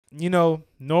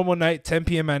normal night, 10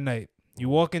 p.m. at night. You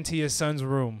walk into your son's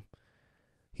room.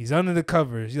 He's under the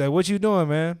covers. You're like, what you doing,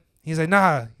 man? He's like,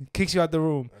 nah. He kicks you out the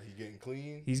room. He getting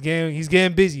clean? He's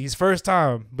getting busy. His first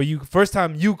time. But first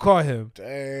time you caught him.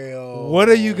 Damn. What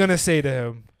are you going to say to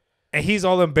him? And he's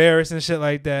all embarrassed and shit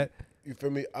like that. You feel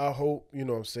me? I hope,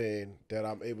 what I'm saying, that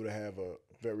I'm able to have a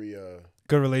very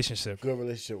good relationship.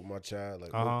 With my child.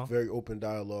 Like very open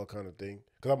dialogue kind of thing.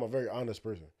 Because I'm a very honest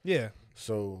person. Yeah.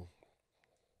 So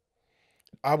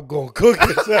I'm going to cook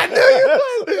it. I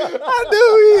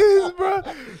knew he is, bro.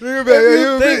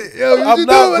 Nigga, I'm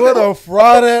not going to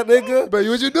fry that, nigga. But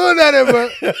what you doing down there, bro?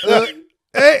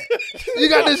 Hey, you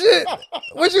got the shit.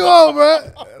 What you on, bro?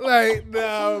 Like,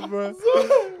 nah, bro.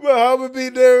 Bro, how would be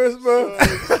Darris, bro?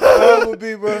 How would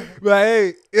be, bro? But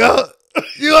hey, yo,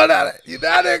 you on that? You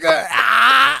down there, girl?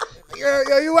 Ah,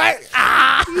 yo, you white?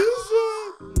 Ah.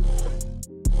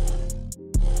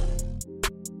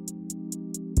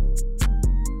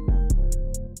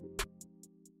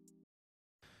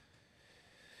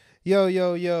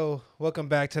 Yo. Welcome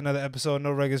back to another episode of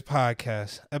No Regulars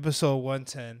Podcast, episode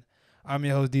 110. I'm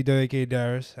your host, D.W.A.K.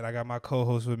 Darris, and I got my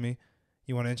co-host with me.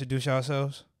 You want to introduce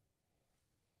yourselves?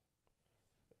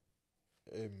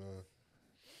 Hey, man.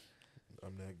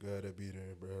 I'm that guy that be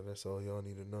there, bro. That's all y'all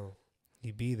need to know.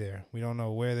 He be there. We don't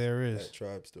know where there is. That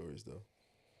tribe stories, though.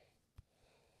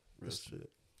 Real shit.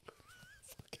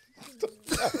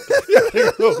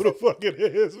 You know who the fuck it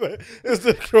is, man. It's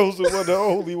the chosen one, the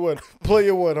only one.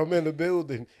 Player one. I'm in the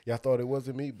building. Y'all thought it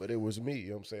wasn't me, but it was me. You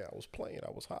know what I'm saying? I was playing.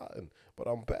 I was hiding. But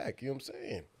I'm back. You know what I'm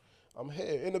saying? I'm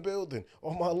here in the building.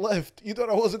 On my left. You thought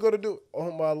I wasn't going to do it?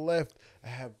 On my left, I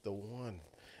have the one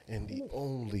and the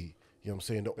only. You know what I'm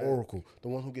saying? The Oracle. The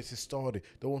one who gets it started.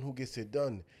 The one who gets it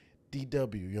done.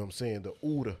 DW. You know what I'm saying? The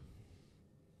Uda.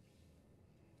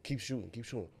 Keep shooting.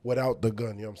 Without the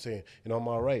gun, you know what I'm saying? And on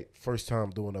my right, first time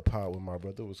doing a pod with my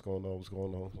brother. What's going on?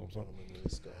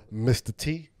 Mr.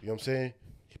 T, you know what I'm saying?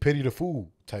 He pity the fool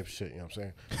type shit, you know what I'm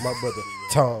saying? My brother,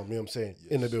 Tom, you know what I'm saying?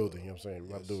 Yes, in the building, you know what I'm saying?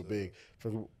 About to do it big.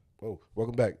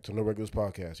 Welcome back to No Regulars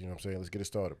Podcast, you know what I'm saying? Let's get it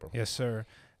started, bro. Yes, sir.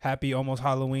 Happy almost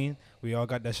Halloween. We all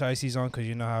got the shiesties on because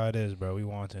you know how it is, bro. We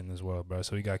want it in this world, bro.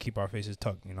 So we got to keep our faces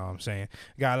tucked, you know what I'm saying?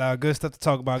 Got a lot of good stuff to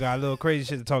talk about. Got a little crazy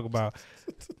shit to talk about.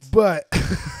 But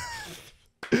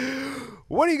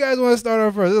what do you guys want to start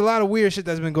off first? There's a lot of weird shit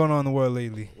that's been going on in the world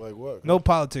lately. Like what? No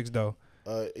politics, though.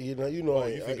 You know.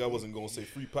 You think I wasn't going to say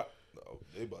free pop? No,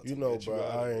 they about to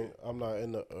bro, I'm not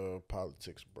in the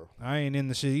politics, bro. I ain't in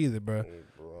the shit either, bro. Hey,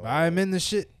 bro. But I'm in the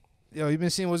shit. Yo, you been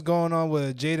seeing what's going on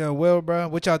with Jada and Will, bro?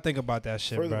 What y'all think about that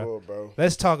shit, First of all, bro.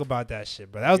 Let's talk about that shit,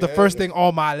 bro. That was the first thing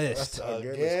on my list. That's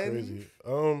crazy.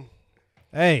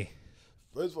 Hey.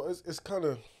 It's kind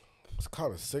of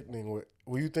sickening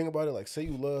when you think about it. Like, say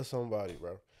you love somebody,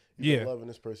 bro. You've been loving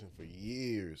this person for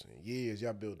years and years.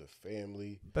 Y'all build a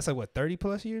family. That's like, what, 30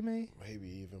 plus years, maybe? Maybe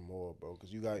even more, bro.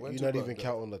 Because you're not even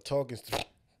counting the talking stage.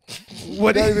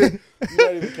 What? You're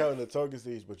not even counting the talking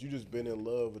stage, but you just been in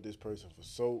love with this person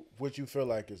for what you feel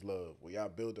like is love. Where y'all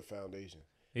build the foundation.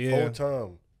 Yeah. Whole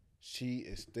time, she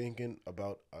is thinking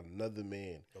about another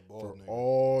man for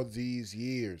all these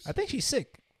years. I think she's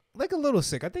sick. Like a little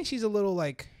sick. I think she's a little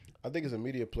like. I think it's a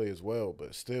media play as well,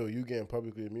 but still, you getting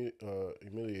publicly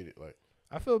humiliated. Like,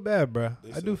 I feel bad, bro.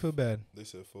 I do feel bad. They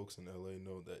said folks in LA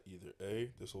know that either A,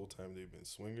 this whole time they've been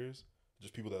swingers,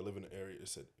 just people that live in the area,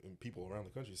 and people around the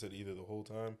country said either the whole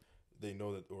time they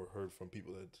know that or heard from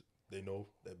people that they know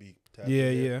that be tapped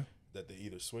in that they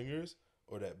either swingers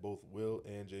or that both Will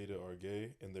and Jada are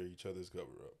gay and they're each other's cover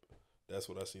up. That's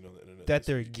what I seen on the internet. That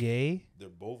they're gay? They're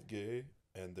both gay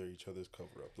and they're each other's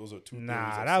cover up. Those are two.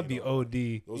 Nah, that would be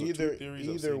OD. Those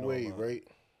either way, right?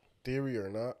 Theory or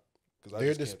not,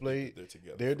 they're displayed.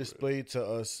 They're displayed to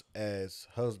us as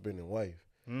husband and wife.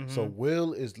 Mm-hmm. So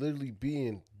Will is literally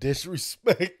being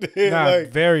disrespected. Nah,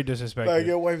 very disrespected. Like,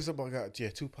 your wife is about, God, yeah,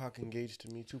 Tupac engaged to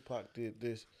me. Tupac did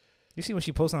this. You see when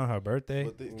she posted on her birthday?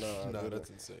 Nah, that's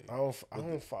insane. I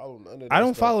don't follow none of that. I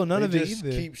don't follow none of it either.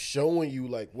 They just keep showing you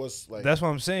like what's like. That's what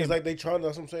I'm saying. It's like they trying to.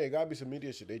 That's what I'm saying. It gotta be some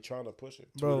media shit. They trying to push it.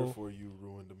 Bro, Twitter for you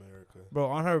ruined America. Bro,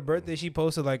 on her birthday, she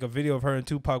posted like a video of her and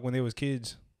Tupac when they was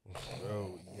kids.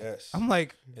 Bro, yes. I'm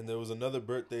like, and there was another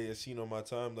birthday I seen on my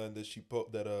timeline that she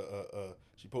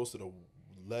posted a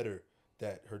letter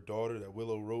that her daughter, that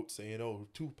Willow, wrote saying, "Oh,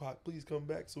 Tupac, please come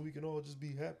back so we can all just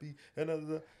be happy."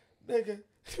 And nigga,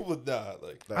 well,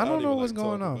 I don't know what's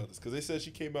going on. Because they said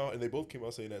she came out, and they both came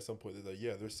out saying at some point they're like,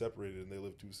 yeah, they're separated and they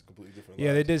live two completely different lives.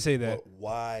 Yeah, they did say that. But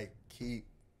why keep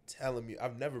telling me?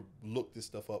 I've never looked this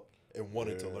stuff up and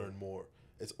wanted to learn more.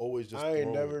 It's always just I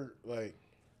ain't never like.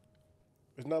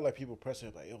 It's not like people press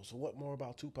her like, yo, so what more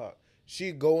about Tupac?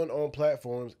 she going on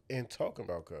platforms and talking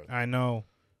about cuz. I know,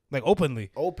 like openly,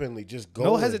 Just going.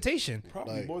 no hesitation.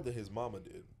 Probably Like- more than his mama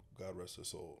did. God rest her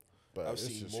soul. But I've it's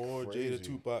seen just more crazy. Jada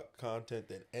Tupac content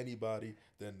than anybody,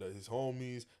 than his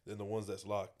homies, than the ones that's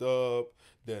locked up,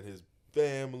 than his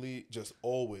family. Just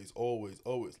always.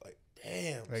 Like,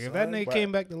 damn. Like if son. that nigga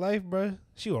came back to life, bro,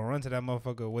 she will run to that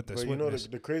motherfucker with the But you know swiftness.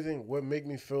 the crazy thing, what make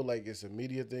me feel like it's a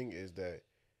media thing is that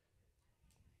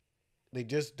they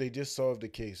just solved the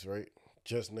case, right?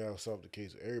 Just now solved the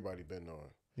case everybody been on.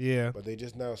 Yeah, But they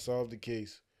just now solved the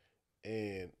case,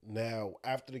 and now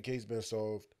after the case been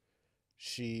solved,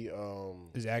 she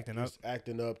is acting up. is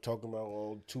acting up, talking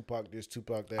about Tupac this,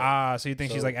 Tupac that, Ah, so you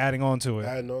think she's So- like adding on to it?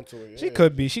 adding on to it. She yeah.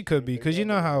 could be, because They you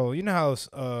know definitely-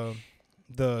 how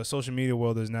the social media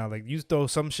world is now. Like you throw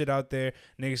some shit out there,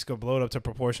 niggas could blow it up to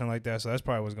proportion like that. So that's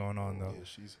probably what's going on though. Yeah,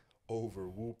 she's over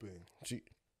whooping. She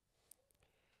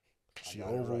I got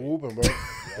it over right. whooping, bro.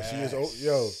 She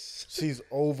is she's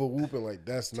over whooping. Like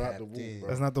that's not the Tapped whoop, in. bro.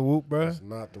 That's not the whoop, bro. That's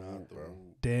not the Not whoop, the bro.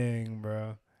 whoop. Dang, bro. I don't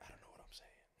know what I'm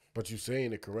saying. But you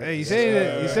saying it correct. Hey, you That's saying all it?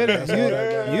 that You said it. matters. That's all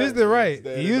that You matters. used it right.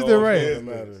 Stand You used on it right. That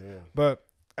business. matters, yeah. But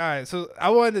all right, so I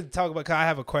wanted to talk about. Cause I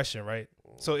have a question, right?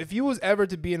 So if you was ever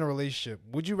to be in a relationship,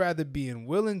 would you rather be in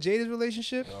Will and Jada's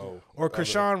relationship No. or Other-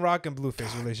 Krishan Rock and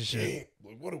Blueface relationship? Damn,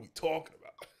 like, what are we talking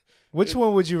about? Which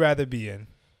one would you rather be in?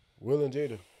 Will and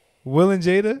Jada. Will and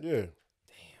Jada? Yeah.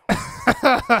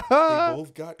 They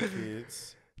both got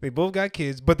kids. They both got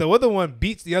kids, but the other one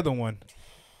beats the other one.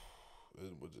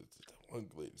 It was just- one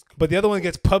lady's- But the other one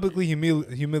gets publicly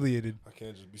humiliated. I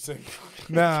can't just be saying.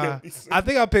 Nah, I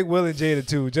think I'll pick Will and Jada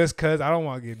too, just cause I don't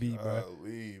want to get beat, bro.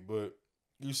 But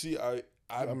you see, I'm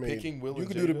I mean, picking Will you and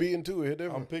can Jada. do the beating too. Hit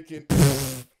I'm different. picking.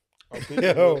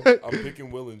 Yo. I'm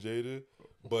picking Will and Jada,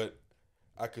 but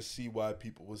I could see why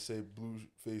people would say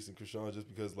Blueface and Krishan just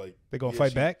because like They gonna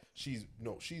fight back? She's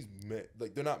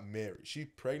like they're not married. She's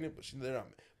pregnant, but they're not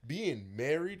being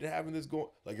married and having this going.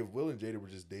 Like if Will and Jada were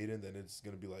just dating, then it's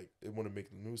gonna be like they want to make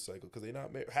the news cycle because they're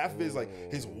not married. Half of it is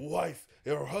like his wife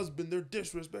and her husband. They're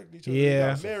disrespecting each other. Yeah. They got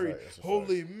That's a married. fact, that's a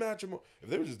Holy matrimony. If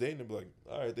they were just dating, they'd be like,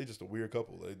 all right, they're just a weird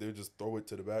couple. Like they just throw it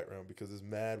to the background because there's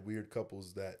mad weird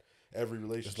couples that every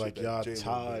relationship It's like that y'all J-Lo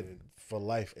tied been in. for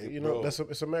life. Hey, You know, bro.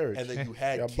 it's a marriage. And then you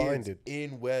had Y'all kids binded.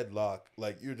 in wedlock.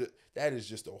 Like that is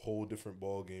just a whole different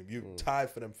ball game. You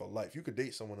tied for them for life. You could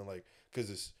date someone and like because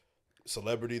it's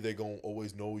celebrity, they gonna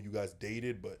always know you guys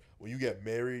dated. But when you get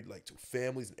married, like to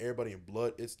families and everybody in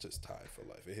blood, it's just tied for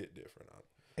life. It hit different,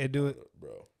 It do it,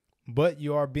 bro. but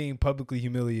you are being publicly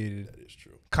humiliated That is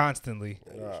true. constantly.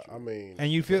 That is Nah, true. I mean,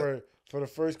 And you feel for the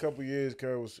first couple years,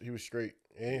 Kerr he was straight.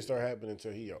 It ain't start happening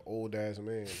until he an old ass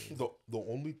man. The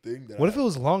only thing that what if it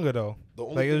was longer though? the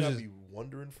only like, it thing was I'd just- be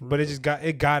wondering for But real,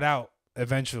 it got out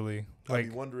eventually. I'd Like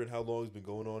be wondering how long it's been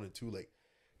going on and too like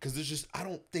because there's just I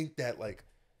don't think that like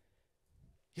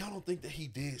y'all don't think that he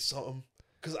did something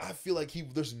because I feel like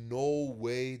there's no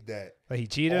way that he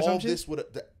cheated or all something. this would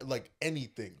like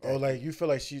anything. Oh, like you feel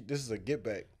like this is a get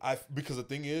back. Because the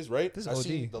thing is, right? This is I OD.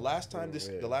 seen the last time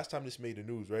Yeah. the last time this made the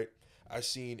news, right? I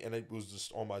seen and it was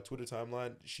just on my Twitter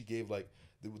timeline. She gave like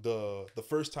the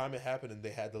first time it happened and they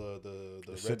had the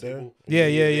red sit down? table. Yeah,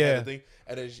 They yeah, had yeah. the thing.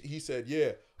 And then he said,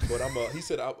 yeah, but he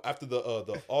said after the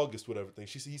August whatever thing.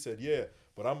 He said, yeah,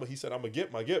 but he said I'm gonna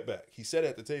get my get back. He said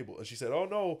at the table, and she said, oh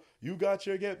no, you got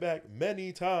your get back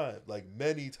many times, like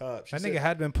many times. She That said, nigga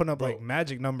had been putting up Bro, like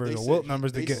magic numbers they or said wilt he-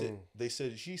 numbers to they get.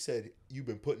 said, she said you've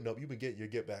been getting your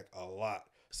get back a lot.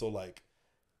 So like,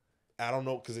 I don't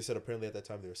know because they said apparently at that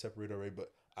time they were separated already.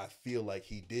 But I feel like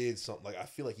he did something. Like I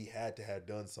feel like he had to have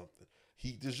done something.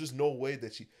 There's just no way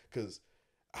that because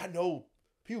I know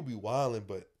people be wilding,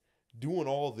 but doing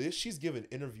all this, she's giving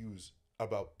interviews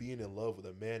about being in love with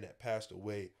a man that passed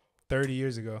away 30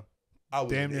 years ago. I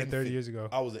was Damn an near 30 infant. years ago.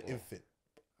 I was an infant.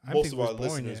 I Most think of he our was born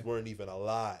listeners yet. weren't even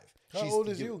alive. How She's old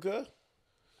is giving- you, cuz?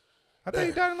 I think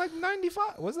he died in like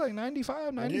 95. Was it like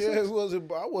 95, 96?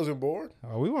 Yeah, I wasn't born.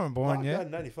 Oh, we weren't born Rock yet. died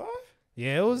in 95?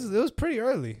 Yeah, it was pretty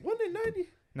early. Wasn't it 90?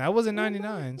 Now it wasn't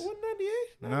 99s. Wasn't 98?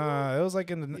 Nah, it was like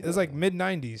it was like mid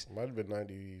 90s. Might have been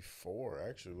 94,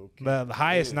 actually. low-key. The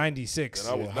highest Yeah. 96. And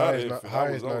I was Yeah, not highest infant.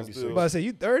 highest I was 96. still. But I say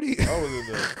you 30. I was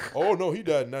in there. Oh no, he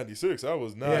died in 96. I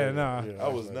was not. Yeah, nah. Yeah, I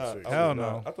was not. 96. I Hell was no.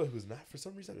 not. I thought he was not. For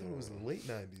some reason, I thought it was in the late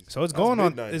 90s. So it's That was going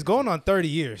on. mid-90s. It's going on 30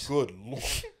 years, Good lord.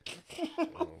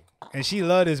 and she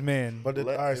loved this man. But all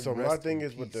Let right, him so my rest thing in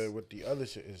is with peace. the other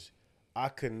shit is I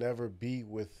could never be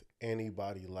with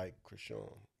anybody like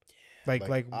Krishan. Like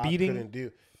I beating. couldn't deal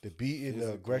the beating, the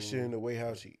Physical. aggression, the way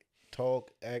how she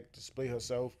talk, act, display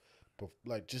herself,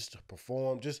 like just to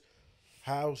perform, just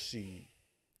how she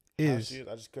is.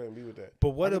 I just couldn't be with that. But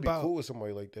what I could about be cool with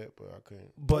somebody like that, but I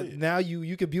couldn't. But now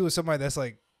you could be with somebody that's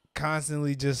like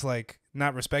constantly just like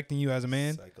not respecting you as a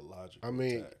man. Psychological. I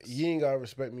mean, attacks. you ain't gotta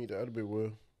respect me. The other bitch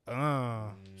will.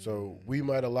 So we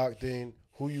might have locked in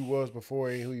who you was before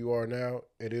ain't who you are now.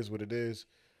 It is what it is.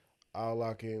 I'll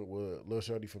lock in with Lil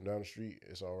Shorty from down the street.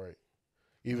 It's all right.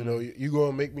 Even though you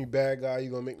gonna make me bad guy, you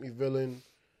gonna make me villain,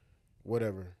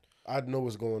 whatever. I know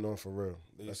what's going on for real.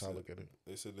 That's how I look at it.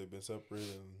 They said they've been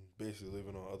separated and basically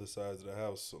living on other sides of the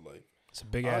house. So like, it's a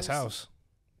big ass house.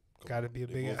 Got to be a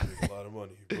big ass. Make a lot of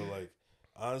money, but like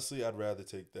honestly, I'd rather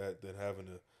take that than having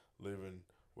to live in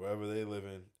wherever they live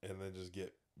in and then just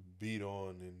get beat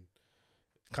on and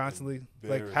constantly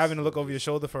like having to look over your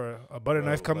shoulder for a butter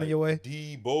knife coming your way.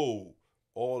 Debo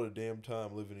all the damn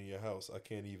time living in your house. I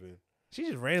can't even. She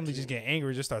just randomly just get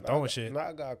angry, just start throwing shit. Now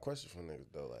I got a question for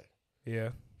niggas though. Like,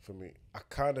 yeah, for me, I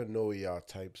kind of know y'all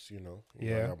types. You know,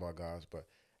 y'all my guys. But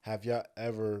have y'all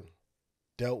ever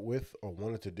dealt with or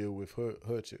wanted to deal with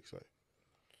hood chicks? Like,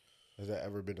 has that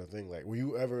ever been a thing? Like, were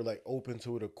you ever like open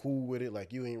to it or cool with it?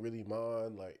 Like, you ain't really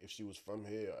mind. Like, if she was from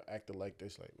here or acting like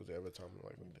this, like, was there ever a time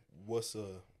like that? What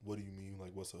do you mean?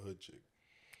 Like, what's a hood chick?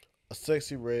 A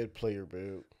sexy red player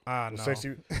build. No.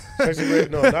 Sexy red.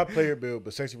 No, not player build,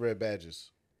 but sexy red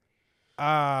badges. No.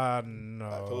 I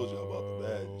told you about the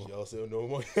badges. Y'all still know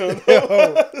more.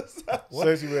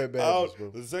 Sexy red badges, bro.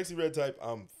 The sexy red type,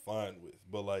 I'm fine with.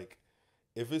 But like,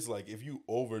 if it's like if you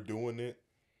overdoing it,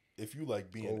 if you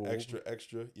like being extra,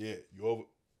 yeah, you over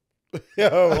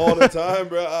all the time,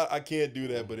 bro. I can't do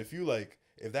that. But if you like,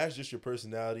 if that's just your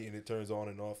personality and it turns on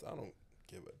and off, I don't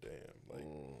give a damn. Like,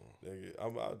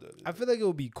 nigga, I feel like it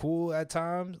would be cool at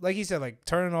times. Like he said, like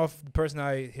turning off the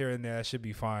personality here and there, that should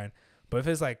be fine. But if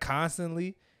it's like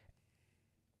constantly,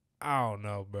 I don't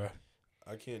know, bro.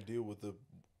 I can't deal with the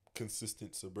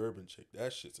consistent suburban chick.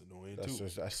 That shit's annoying too.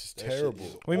 That's just terrible.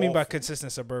 What do you mean by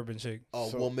consistent suburban chick? A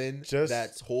woman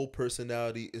that's whole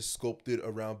personality is sculpted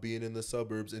around being in the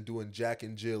suburbs and doing Jack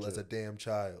and Jill as a damn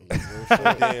child.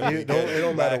 It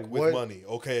don't matter what money.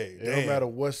 Okay, it don't matter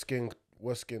what skin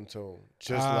tone.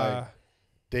 Just like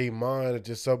they mind at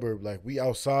just suburb. Like we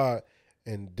outside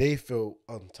and they feel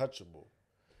untouchable.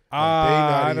 Like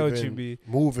I know what you mean.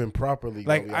 Moving properly.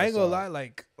 Like I ain't gonna lie.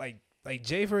 Like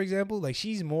Jay, for example, like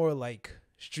she's more like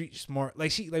street smart.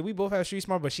 Like we both have street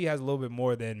smart, but she has a little bit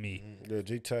more than me. Yeah,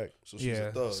 J Tech. So she's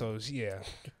a thug. So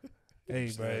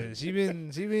hey, bro, she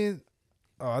been.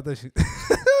 Oh, I thought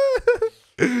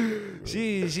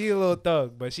she a little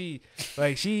thug, but she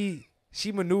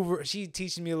maneuver. She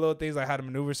teaches me a little things like how to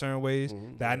maneuver certain ways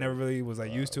that I never really was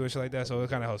like used to and shit like that. So it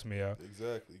kind of helps me out.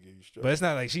 Exactly, give you structure. But it's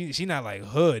not like she not like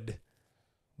hood,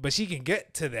 but she can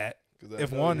get to that.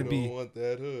 If one to be, don't want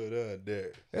that hood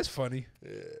there. That's funny.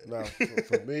 Yeah. Now,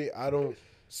 for me, I don't.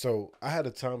 So I had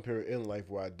a time period in life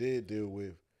where I did deal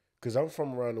with, because I'm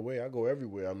from around the way. I go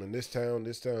everywhere. I'm in this town,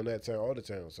 that town, all the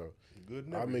towns. So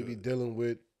I may be dealing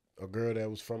with a girl that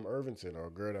was from Irvington or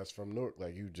a girl that's from Newark.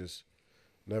 Like you just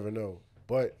never know.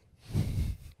 But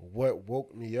what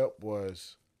woke me up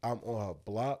was I'm on her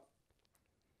block,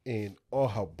 and on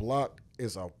her block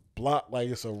is a block, like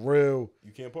it's a real.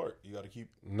 You can't park. You got to keep.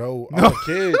 No, I'm a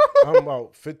kid. I'm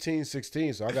about 15,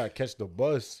 16, so I got to catch the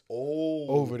bus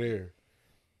over there.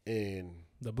 And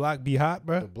the block be hot,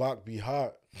 bro. The block be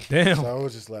hot. Damn. So I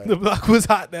was just like. The block was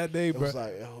hot that day, bro. I was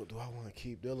like, oh, do I want to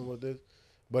keep dealing with this?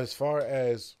 But as far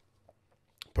as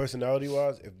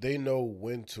personality-wise, if they know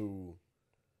when to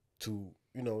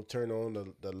turn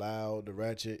on the loud, the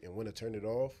ratchet, and when to turn it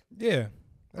off. Yeah,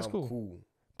 that's I'm cool.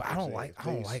 But I don't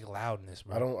like loudness,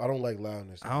 bro. I don't like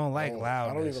loudness. I don't like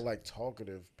loudness. I don't even like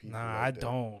talkative people. Nah, like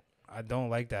I don't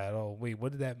like that at all. Wait,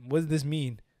 what does this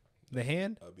mean? The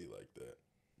hand? I'd be like that.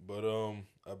 But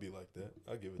I'd be like that.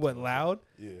 I give it. What, loud?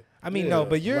 Yeah. I mean, no,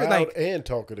 but you're loud like and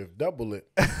talkative, double it.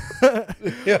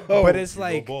 But it's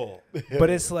like, but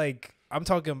it's like I'm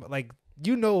talking like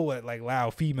what like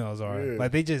loud females are. Yeah.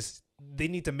 Like they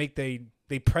need to make they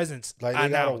presence like they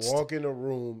announced. gotta walk in a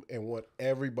room and want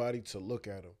everybody to look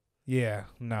at them. Yeah,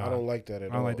 no, I don't like that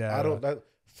at all. I don't like that. I don't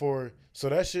so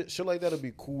that shit like that'll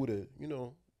be cool to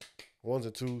ones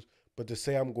and twos, but to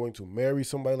say I'm going to marry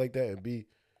somebody like that and be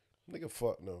nigga,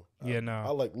 fuck no. Yeah, no. I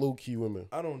like low key women.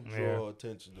 I don't draw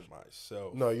attention to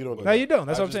myself. No, you don't. No, you don't.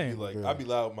 That's what I'm saying. I'd be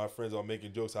loud with my friends on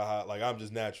making jokes. Like I'm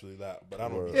just naturally loud, but I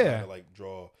don't be trying to like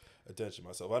draw attention to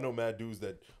myself. I know mad dudes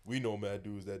that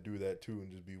do that too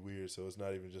and just be weird. So it's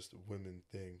not even just a women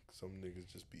thing. Some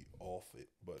niggas just be off it.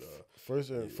 But first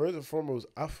and foremost,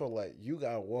 I feel like you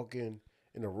gotta walk in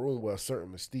a room with a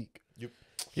certain mystique.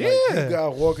 Yeah, you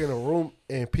gotta walk in a room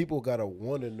and people gotta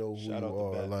want to know who you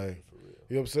are. Like,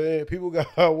 You know what I'm saying? People got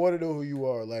want to know who you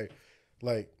are. Like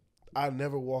I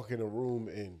never walk in a room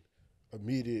and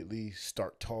immediately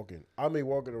start talking. I may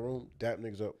walk in a room, dap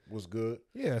niggas up, what's good.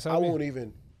 Yeah, that's I how I won't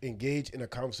even engage in a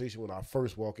conversation when I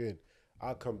first walk in.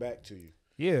 I'll come back to you.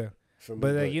 Yeah. For me,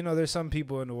 But you know, there's some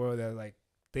people in the world that like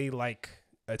they like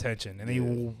attention and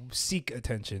they seek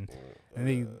attention, and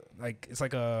they like it's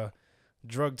like a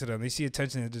drug to them. They see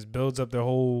attention, it just builds up their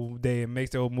whole day and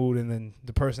makes their whole mood, and then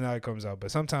the personality comes out. But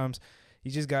sometimes you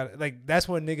just got like that's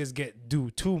when niggas do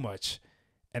too much,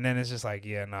 and then it's just like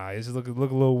it's look a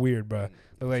little weird, bro.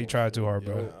 Look like you tried too hard,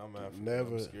 bro. I'm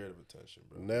scared of attention,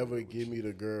 bro. Never give me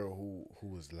the girl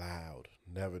who is loud.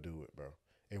 Never do it, bro.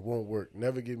 It won't work.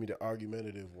 Never give me the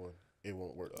argumentative one. It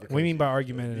won't work. What do you mean by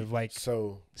argumentative? Like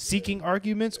seeking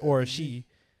arguments, or she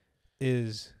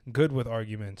is good with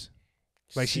arguments?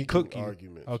 Like she cook you.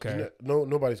 Arguments. Okay.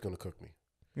 Nobody's gonna cook me.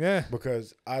 Yeah.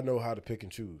 Because I know how to pick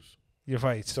and choose your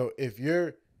fights. So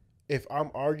if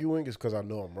I'm arguing, it's because I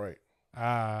know I'm right.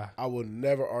 I will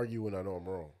never argue when I know I'm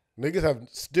wrong.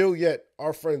 Niggas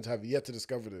our friends have yet to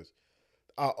discover this.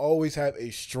 I always have a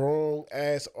strong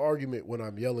ass argument when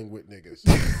I'm yelling with niggas.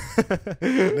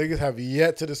 Niggas have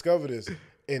yet to discover this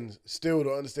and still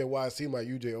don't understand why it seems like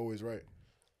UJ always right.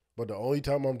 But the only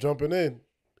time I'm jumping in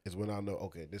is when I know,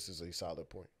 okay, this is a solid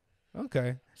point.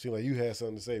 Okay. Seems like you had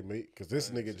something to say, mate, because this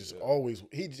nigga just always,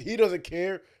 he doesn't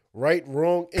care, right,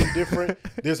 wrong, indifferent.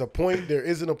 There's a point, there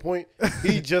isn't a point.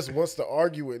 He just wants to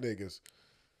argue with niggas.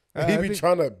 He be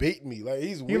trying to bait me. Like,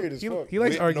 he's weird as fuck. He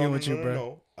likes arguing with you, bro.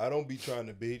 No, I don't be trying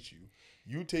to bait you.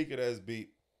 You take it as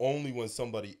bait only when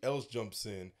somebody else jumps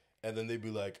in, and then they be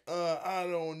like, I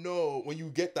don't know. When you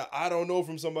get the I don't know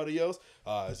from somebody else,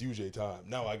 it's UJ time.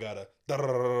 Now I gotta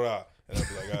da-da-da-da-da. And I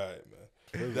be like, all right,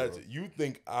 man. That's it. You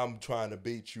think I'm trying to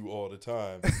bait you all the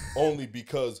time only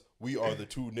because we are the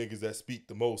two niggas that speak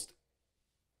the most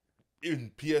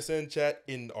in PSN chat,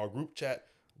 in our group chat,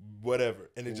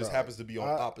 whatever, and it just happens to be on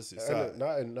opposite sides.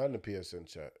 Not in the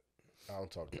PSN chat. I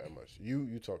don't talk that much.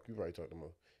 You probably talk the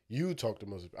most. You talk the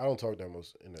most. I don't talk that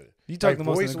much in the. You talk the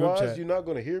most in the group chat. You're not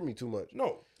gonna hear me too much.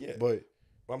 No, yeah, but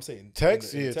I'm saying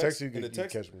text. text you can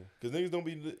catch me because niggas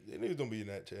don't be in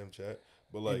that chat.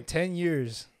 But like in 10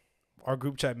 years, our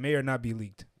group chat may or not be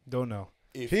leaked. Don't know.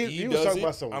 If he was talking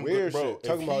about some weird shit.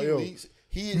 Talking about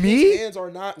his hands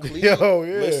are not clean. Yo,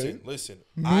 yeah. Listen.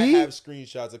 Me? I have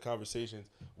screenshots of conversations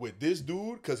with this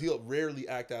dude because he'll rarely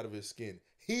act out of his skin.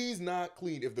 He's not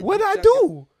clean. If the what I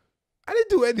do? I didn't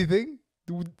do anything.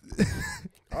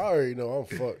 I already know I'm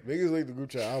fucked. Niggas leak the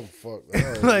group chat. I'm fucked.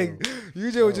 Like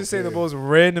UJ would just say the most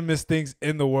randomest things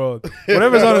in the world.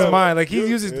 Whatever's on his mind. Like he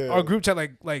uses our group chat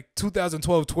like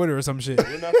 2012 Twitter or some shit.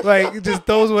 Like he just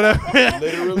throws whatever.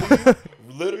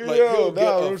 literally, like he'll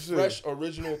get a fresh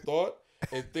original thought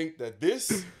and think that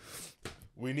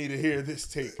we need to hear this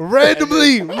tape.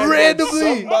 Randomly.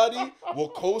 Somebody will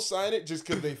co-sign it just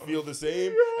because they feel the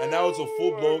same, and now it's a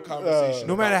full-blown conversation.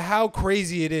 No matter how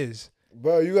crazy it is.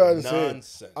 Bro, you gotta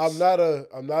understand. I'm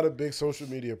not a big social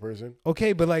media person.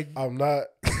 Okay, but like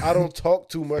I don't talk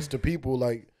too much to people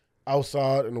like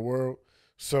outside in the world.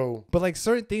 So, but like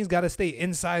certain things gotta stay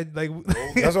inside. Like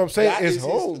that's what I'm saying. It's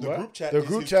home. The group chat. The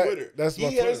group chat. Twitter. That's my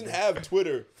Twitter. He doesn't have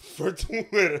Twitter for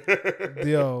Twitter.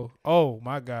 Yo, oh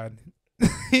my God.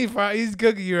 He's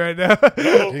cooking you right now.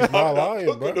 No, he's not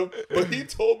lying, bro. But he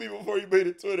told me before he made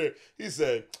it Twitter. He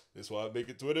said, "This is why I make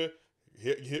it Twitter.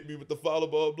 Hit me with the follow,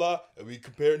 blah blah, and we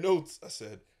compare notes." I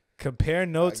said, "Compare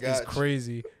notes is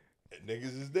crazy." And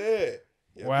niggas is there.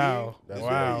 Wow,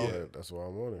 wow. That's what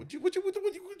I'm on. What you?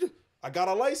 I got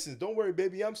a license. Don't worry,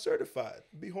 baby. I'm certified.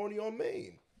 Be horny on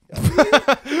Maine.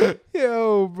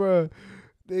 Yo, bro,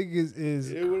 niggas is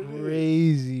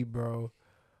crazy, bro.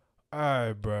 All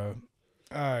right, bro.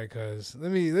 All right, cuz.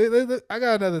 I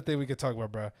got another thing we could talk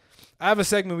about, bro. I have a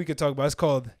segment we could talk about. It's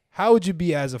called How Would You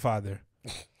Be as a Father?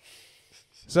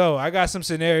 So, I got some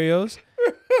scenarios.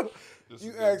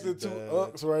 You asking two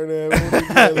unks right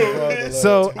now.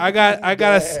 So, I got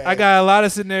a lot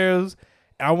of scenarios,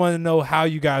 and I want to know how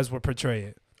you guys would portray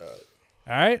it. All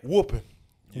right? Whooping.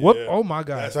 Yeah. Whoop. Oh, my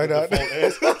God. That's All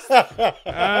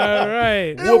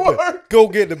right. Whooping. Go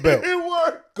get the belt. It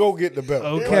worked. Go get the belt.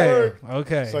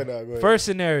 Okay. Say that, go ahead. First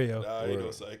scenario.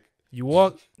 You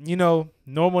walk,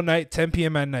 normal night, 10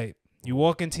 p.m. at night. You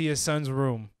walk into your son's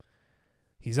room.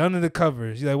 He's under the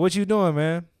covers. You're like, "What you doing,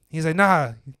 man?" He's like,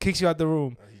 "Nah." He kicks you out the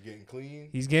room. He's getting clean.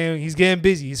 He's getting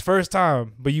busy. His first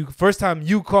time, but first time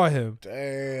you caught him.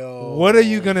 Damn. What are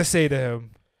you gonna say to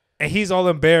him? And he's all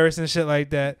embarrassed and shit like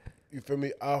that. You feel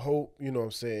me? I hope, you know what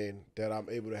I'm saying, that I'm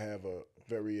able to have a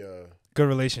very good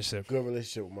relationship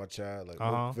with my child,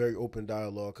 like very open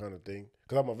dialogue kind of thing.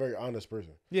 because I'm a very honest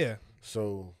person. Yeah.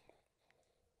 So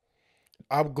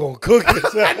I'm gonna cook it.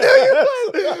 I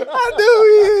knew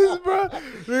he is, bro.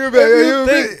 Nigga,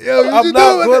 man, I'm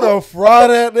not gonna fry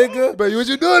that nigga. But what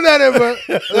you doing down there, bro?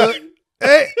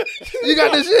 Hey, you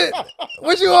got the shit.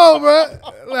 What you on, bro?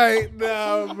 Like,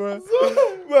 nah, bro.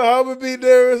 Bro, I'm gonna be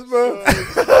Darris, bro.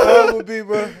 I'm gonna be,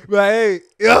 bro. But hey,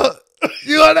 yo,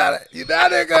 you on that? You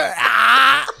down there, girl?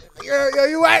 Ah, yo,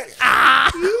 you right?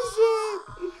 Ah,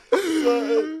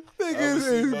 I'm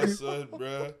see my son,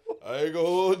 bro. I ain't gonna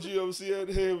hold you. I'm seeing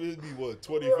him. It'd be what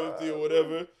 2050 or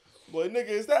whatever. Like, nigga,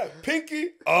 is that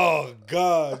Pinky? Oh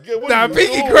God, what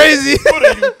Pinky crazy. What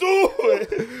are you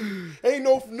doing? Ain't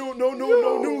no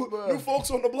new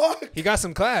folks on the block. He got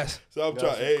some class. So I'm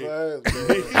trying. Hey, he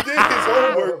did his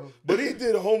homework, but he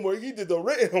did homework. He did the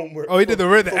written homework. Oh, he did the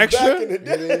written extra. He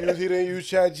didn't use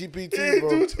Chat GPT,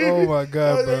 bro. Oh my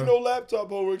God, bro. Ain't no laptop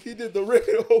homework. He did the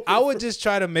written homework. I would just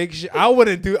try to make sure. I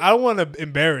don't want to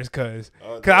embarrass cuz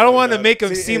I don't want to make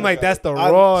him seem like that's the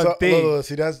wrong thing. Look,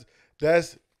 see,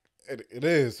 that's it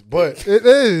is, but it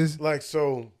is like,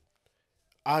 so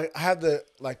I have to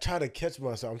like try to catch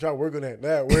myself. I'm trying to work on that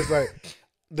now. Where it's like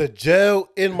the gel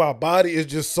in my body is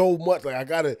just so much. Like I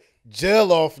gotta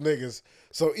gel off niggas.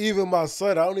 So even my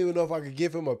son, I don't even know if I could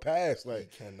give him a pass. Like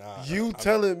you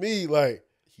telling me like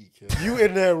you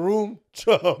in that room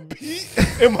trying to beat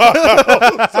in my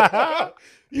house.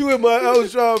 You in my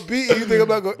house trying to beat, and you think I'm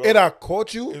not going to, and I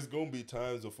caught you? It's going to be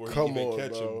times before he even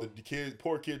catch him. The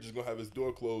poor kid just going to have his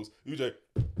door closed. Ujay,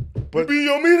 but be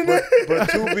your me today? But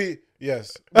to be,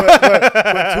 yes. But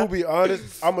to be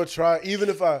honest, I'm going to try, even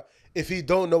if he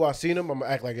don't know I seen him, I'm going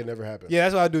to act like it never happened. Yeah,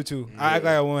 that's what I do too. I act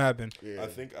like it won't happen. Yeah. I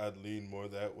think I'd lean more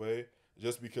that way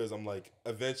just because I'm like,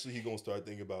 eventually he going to start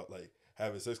thinking about like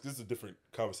having sex. This is a different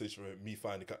conversation from me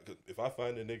finding, cause if I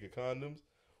find a nigga condoms,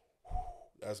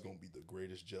 that's gonna be the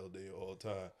greatest gel day of all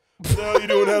time. Now you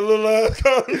doing that little ass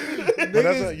condom.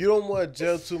 But you don't want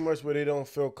gel too much where they don't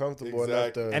feel comfortable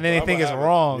enough to, and then they think it's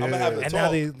wrong. And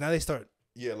now they start.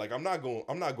 Yeah, like I'm not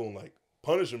going like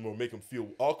punish him or make him feel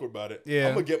awkward about it. Yeah,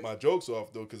 I'm gonna get my jokes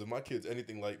off though, because if my kid's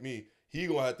anything like me, he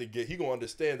gonna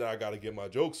understand that I gotta get my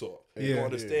jokes off. And he gonna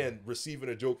understand receiving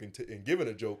a joke and giving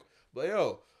a joke. But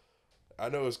yo, I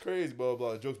know it's crazy, blah,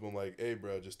 blah, jokes, but I'm like, hey,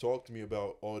 bro, just talk to me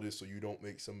about all this so you don't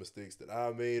make some mistakes that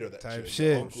I made or that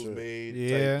your uncles made.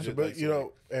 Yeah. But, like, you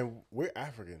know, and we're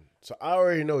African, so I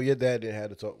already know your dad didn't have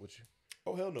to talk with you.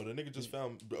 Oh, hell no. The nigga just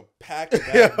found a pack of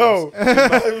magnums.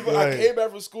 I came back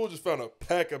from school, just found a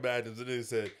pack of magnums, and then he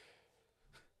said,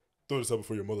 throw this up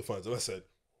before your mother finds them. I said,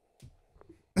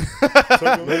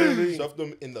 shoved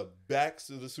them in the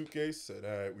backs of the suitcase, said,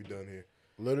 all right, we done here.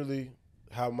 Literally,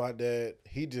 how my dad,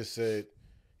 he just said,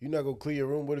 you're not going to clean your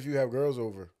room? What if you have girls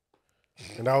over?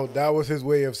 And that was his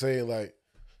way of saying, like,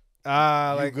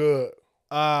 you good.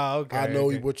 Okay. I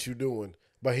know what you doing.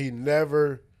 But he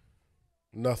never,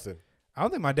 nothing. I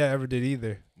don't think my dad ever did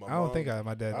either. My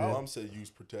dad did. My mom said use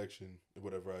protection in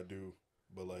whatever I do.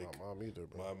 But like my mom either,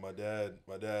 bro. My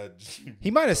dad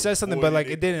he might have said something, but like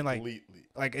it didn't completely.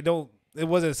 like it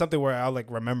wasn't something where I'll like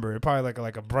remember. It probably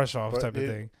like a brush off type of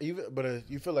thing. But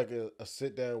you feel like a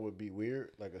sit down would be weird,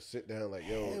 like a sit down, like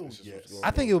yo. This is what's going on.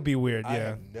 I think it would be weird. I Yeah.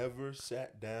 have never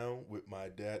sat down with my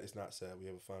dad. It's not sad. We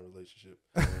have a fine relationship,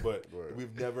 but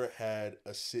we've never had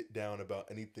a sit down about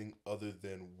anything other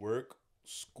than work,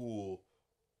 school,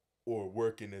 or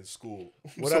working in school.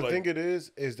 What I think it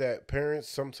is that parents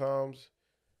sometimes.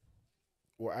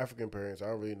 Well, African parents, I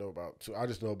don't really know about. So I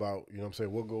just know about, you know what I'm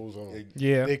saying, what goes on.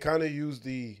 Yeah. They kind of use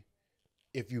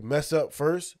if you mess up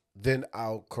first, then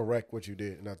I'll correct what you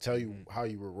did. And I'll tell you how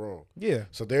you were wrong. Yeah.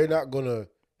 So they're not going to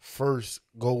first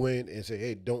go in and say,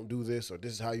 hey, don't do this, or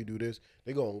this is how you do this.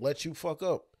 They're going to let you fuck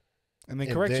up. And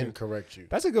then correct you.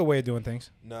 That's a good way of doing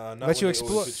things. Nah, not let you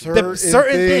explore certain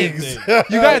things.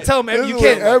 You got to tell them you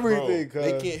can't. Everything. Bro,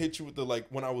 they can't hit you with the, like,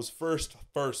 when I was first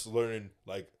learning,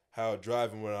 like, how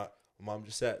driving Mom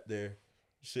just sat there,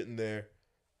 sitting there,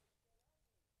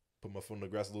 put my foot on the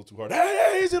grass a little too hard.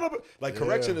 Hey, like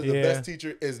correction is the best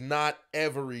teacher is not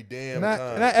every damn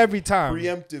time. Not every time.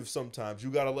 Preemptive sometimes. You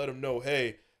got to let them know,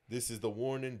 hey, this is the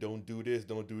warning. Don't do this.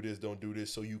 Don't do this. Don't do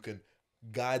this. So you can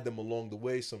guide them along the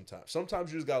way sometimes.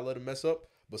 Sometimes you just got to let them mess up.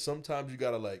 But sometimes you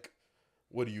got to like,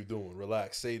 what are you doing?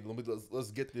 Relax. Let's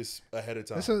get this ahead of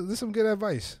time. This is some good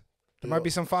advice. There might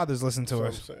be some fathers listening to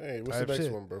us. What's the next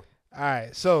one, bro? All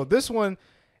right, so this one,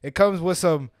 it comes with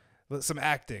some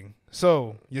acting.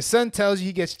 So your son tells you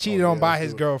he gets cheated on by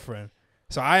his girlfriend.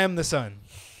 So I am the son,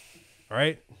 all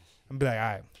right? I'm be like, all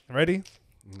right, ready?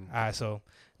 All right, so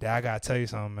Dad, I gotta tell you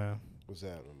something, man. What's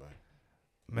that,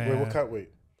 man? Wait,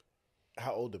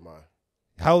 how old am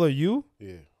I? How old are you?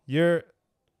 Yeah. You're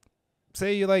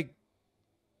say you're like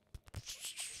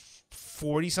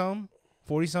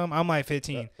 40-something. I'm like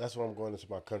 15. That's why I'm going into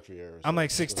my country area. I'm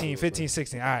like 16, 15,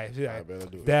 16. All right. All right, man, I'll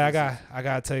do it. Dad, I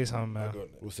gotta tell you something, man.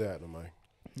 What's happening, man?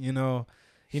 You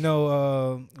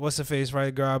know, what's the face,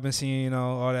 right? Girl, I've been seeing, you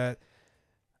know, all that.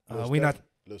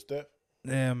 Little Steph?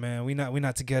 Yeah, man. We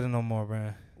not together no more,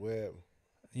 man. Where?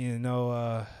 You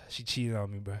know, she cheated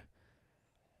on me, bro.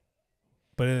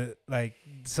 But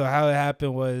so how it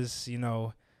happened was, you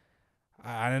know,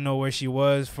 I didn't know where she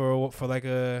was for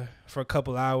a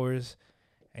couple hours,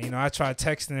 and you know, I tried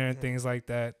texting her and things like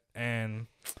that, and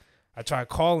I tried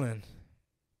calling.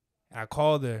 I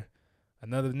called her.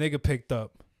 Another nigga picked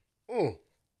up, and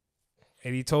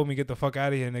he told me, "Get the fuck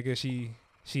out of here, nigga. She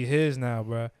his now,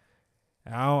 bro."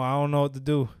 And I don't know what to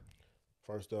do.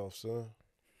 First off, son,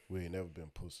 we ain't never been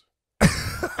pussy.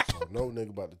 So no nigga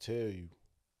about to tell you,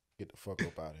 get the fuck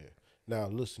up out of here. Now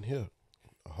listen here,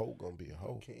 a hoe gonna be a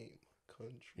hoe. Country.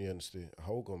 You understand? A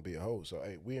hoe gonna be a hoe. So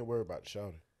hey, we ain't worried about the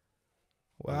shouting.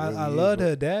 Well, I loved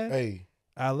her, Dad. Hey,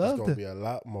 I loved her. It's gonna be a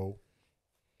lot more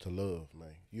to love,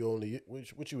 man. You only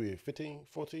what you is 15,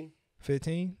 14?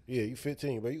 15? Yeah, you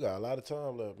 15, but you got a lot of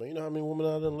time left, man. You know how many women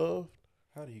I done loved?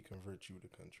 How do you convert you to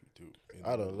country too?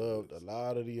 I done loved a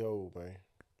lot of the old, man.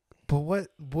 But what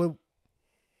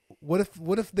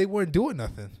if they weren't doing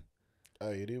nothing?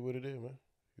 Hey, it is what it is, man.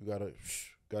 You gotta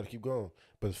keep going.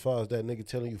 But as far as that nigga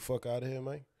telling you fuck out of here,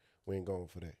 man, we ain't going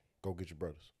for that. Go get your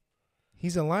brothers.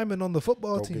 He's a lineman on the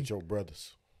football Go team. get your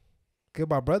brothers. Get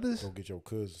my brothers? Go get your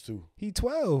cousins too. He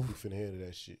 12. You finna handle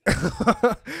that shit.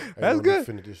 That's good.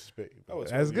 Finna disrespect you. Oh,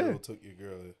 That's good. Took your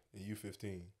girl and you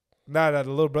 15. Nah, the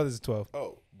little brother's 12.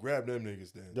 Oh, grab them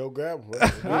niggas then. Yo, grab them,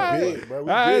 bro. All Big, bro. All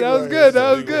right, that was good.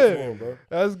 That was good. Bro.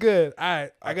 That was good. All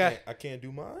right, I can't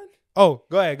do mine. Oh,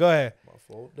 go ahead. My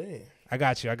fault. Damn. I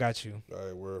got you. All right,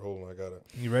 hold on. I gotta.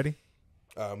 You ready?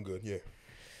 I'm good. Yeah.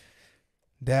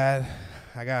 Dad,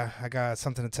 I got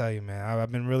something to tell you, man. I've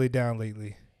been really down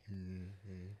lately.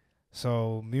 Mm-hmm.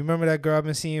 So you remember that girl I've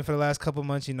been seeing for the last couple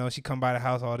months? You know, she come by the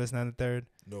house, all this and that and the third.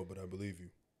 No, but I believe you.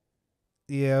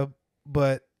 Yeah,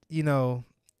 but you know,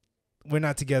 we're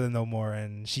not together no more,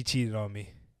 and she cheated on me.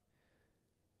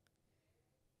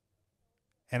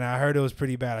 And I heard it was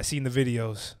pretty bad. I seen the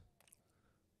videos.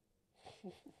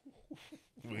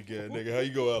 Nigga, how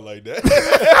you go out like that?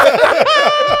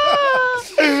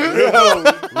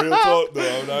 real talk,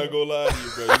 though. I'm not gonna lie to you,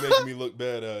 bro. You're making me look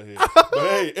bad out here.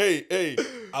 But hey,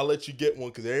 I'll let you get one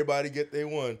because everybody get their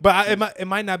one. But it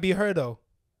might not be her though.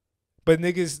 But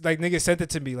niggas sent it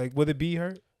to me. Like, would it be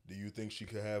her? Do you think she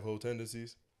could have hoe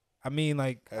tendencies? I mean,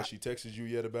 like, has she texted you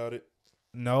yet about it?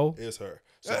 No. It's her.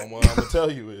 So what I'm gonna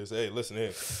tell you is, hey, listen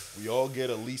here. We all get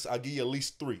I give you at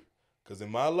least 3. Because in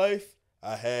my life,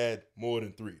 I had more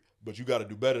than 3. But you got to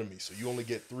do better than me. So you only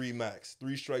get 3 max.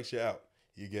 3 strikes, you're out.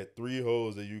 You get 3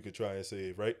 hoes that you could try and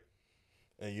save, right?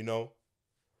 And you know,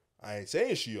 I ain't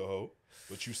saying she a hoe,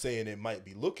 but you saying it might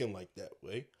be looking like that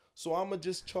way. So I'm going to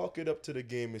just chalk it up to the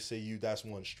game and say that's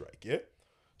 1 strike, yeah?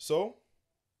 So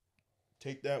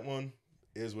take that one.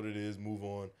 Is what it is. Move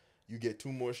on. You get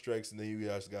 2 more strikes, and then you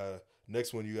guys got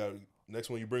next one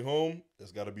you bring home,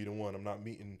 that's got to be the one. I'm not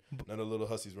meeting none of the little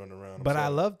hussies running around. But I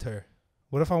loved her.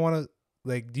 What if I want to,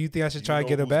 like, do you think I should try to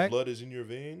get her back? Blood is in your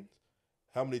veins.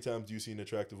 How many times do you see an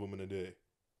attractive woman a day?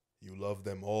 You love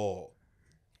them all.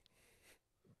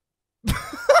 That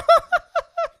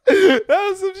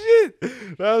was some shit.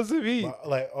 That was some heat.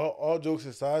 Like, all jokes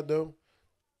aside, though,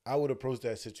 I would approach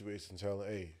that situation and tell her,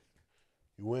 hey,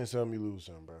 you win some, you lose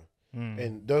some, bro.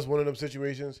 And that's one of them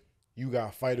situations you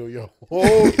got to fight on your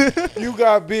own. You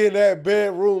got to be in that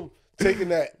bedroom taking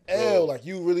that L. Like,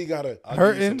 you really got to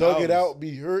hurting, dug it out,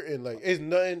 be hurting. Like, it's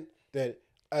nothing that,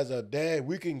 as a dad,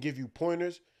 we can give you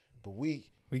pointers, but we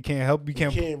can't help. We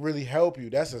can't really help you.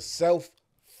 That's a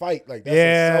self-fight. Like, that's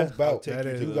a self-bout. Take you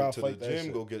to the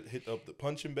gym, go hit up the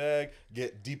punching bag,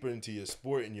 get deeper into your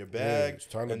sport in your bag. It's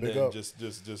time to and big then up. just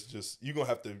you're going to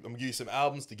have to, I'm going to give you some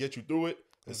albums to get you through it.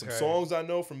 There's some songs I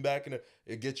know from back in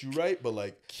it get you right, but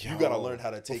like you gotta learn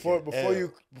how to take it.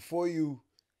 Before you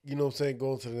know what I'm saying,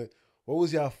 go into the, what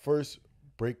was your first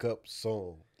breakup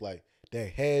song? Like that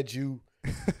had you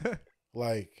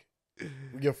like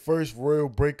your first real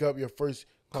breakup, your first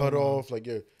cut off, like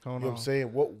you know what I'm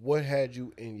saying? What had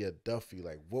you in your Duffy?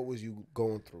 Like what was you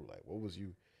going through? Like what was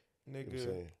you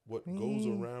nigga, what goes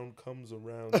around comes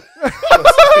around. Like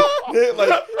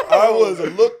I was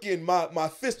looking, my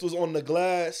fist was on the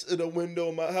glass in the window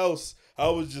of my house. I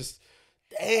was just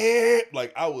damn,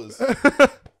 like I was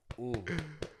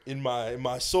in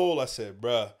my soul. I said,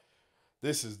 bruh,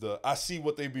 this is I see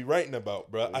what they be writing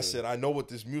about, bruh. I said, I know what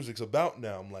this music's about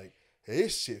now. I'm like, hey,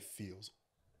 this shit feels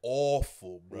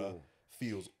awful, bro.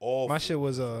 Feels awful. My shit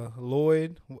was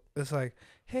Lloyd. It's like,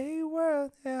 hey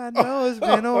world, yeah, I know it's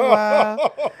been a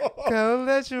while. Gonna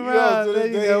let you ride. to this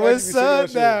You day, know he what's actually up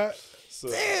sing that now. So,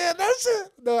 Damn, that's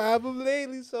it. No album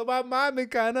lately, so my mind been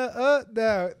kind of up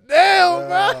now. Damn,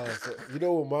 bro. So, you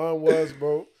know what mine was,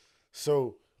 bro?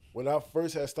 So when I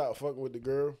first had stopped fucking with the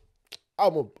girl,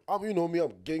 I'm you know me,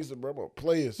 I'm gangster, bro. I'm a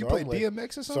player. So You play I'm like,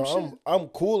 DMX or so some shit? I'm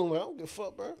cool. I'm like, I don't give a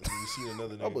fuck, bro. you seen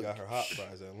another nigga got her hot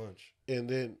fries at lunch. And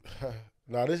then,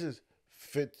 now this is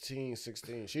 15,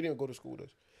 16. She didn't go to school with us.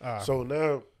 Ah. So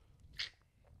now,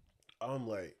 I'm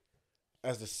like,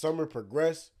 as the summer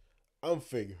progressed, I'm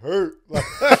fake hurt. Like,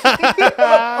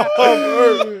 I'm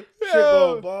hurt. Shit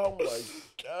going by. I'm like,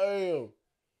 damn.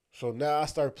 So now I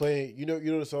start playing. You know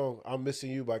the song "I'm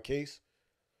Missing You" by Case.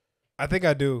 I think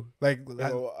I do. Like,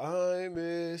 I'm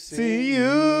missing see you.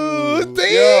 you.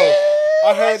 Yo,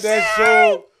 I had that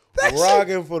song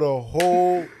rocking for the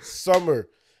whole summer,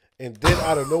 and then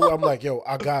out of nowhere, I'm like, yo,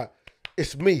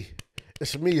 it's me.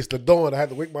 It's me. It's the dawn. I had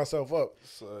to wake myself up.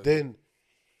 Son. Then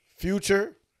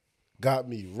Future got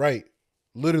me right.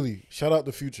 Literally, shout out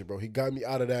to Future, bro. He got me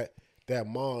out of that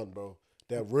mon, bro.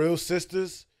 That Real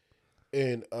Sisters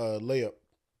and Layup.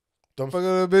 Fucking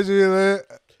little bitch, you like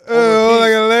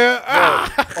a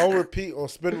layup. Bro, on repeat on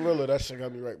Spinrilla, that shit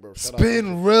got me right, bro. Shout out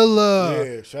Spinrilla.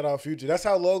 Future. Yeah, shout out Future. That's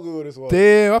how long ago this was.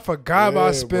 Damn, I forgot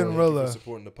about Yeah, bro. Thank you for Spinrilla.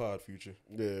 supporting the pod, Future.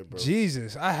 Yeah, bro.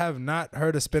 Jesus, I have not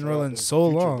heard of Shout Spinrilla out in to so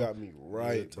Future long. got me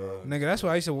right, Yeah, bro. Nigga, that's why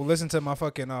I used to listen to my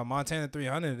fucking Montana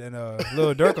 300 and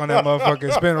Lil Durk on that motherfucking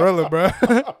Spinrilla, bro.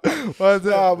 What's that?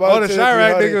 Nah, All the Montana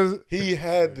Chirac 300, niggas, He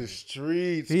had the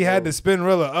streets. he had the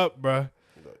Spinrilla up, bro.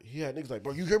 He had niggas like,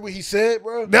 bro, you hear what he said,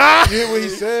 bro? Nah, You hear what he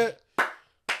said? that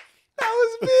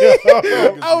was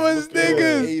me. I was Looking at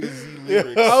niggas. A to Z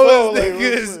lyrics. I was Like, niggas.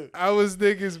 listen. I was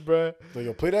niggas, bro. So,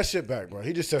 yo, play that shit back, bro.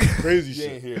 He just said some crazy You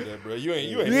ain't shit. hear that, bro. You ain't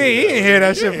You ain't hear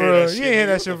that shit, bro. You ain't hear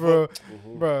that shit, bro.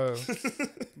 nigga.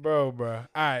 Bro. All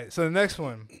right, so the next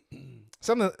one.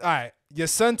 All right, your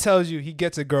son tells you he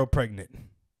gets a girl pregnant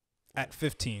at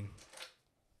 15.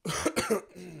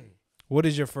 What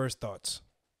is your first thoughts?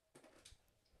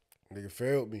 Nigga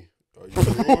failed me. Are you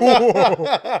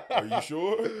sure? Are you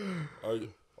sure?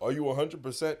 Are you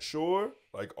 100% sure?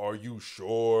 Like, are you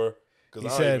sure?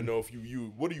 Because I don't even know if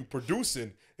you what are you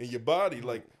producing in your body?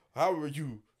 Like, how are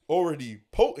you already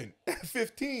potent at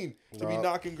 15 to be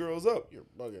knocking girls up? You're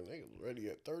bugging. Nigga ready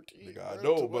at 13. Nigga, I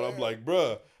know, but I'm like,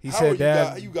 bruh, He how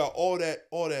said you got all that,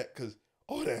 because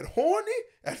all that horny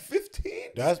at 15?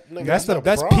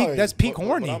 That's peak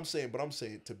horny. But I'm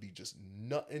saying to be just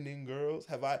nutting in girls.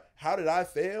 How did I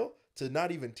fail to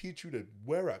not even teach you to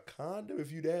wear a condom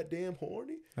if you that damn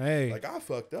horny? Hey, Like, I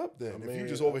fucked up then. I If you mean,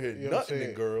 just over here you know what I'm nutting in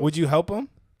saying? girls. would you help him?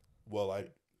 Well,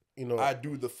 you know, I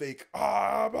do the fake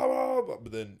blah, blah, blah,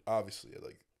 but then obviously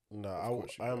like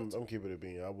course you I'm keeping it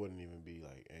being. I wouldn't even be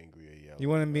like angry or yelling. You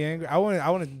wouldn't be angry? I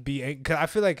want to be angry because I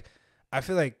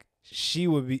feel like she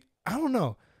would be. I don't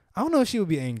know if she would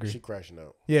be angry. She crashing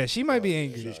out. Yeah, she might be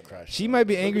angry. She's crashing She out. might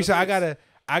be Look at angry, her so face.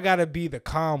 I gotta be the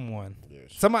calm one. Yeah,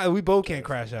 Somebody, we both can't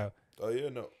crash out. oh yeah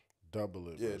no double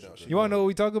it. Yeah, bro. no, She You want to know what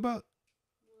we talk about?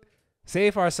 Say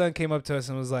if our son came up to us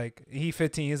and was like, he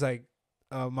 15, he's like,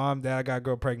 Mom, Dad, I got a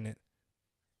girl pregnant.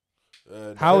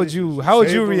 How would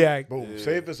you react? Boom.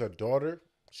 Say if it's a daughter,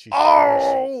 she's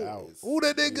Oh, crashing out. who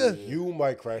that nigga? You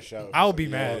might crash out. I'll be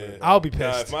mad. I'll be Nah,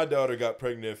 pissed. if my daughter got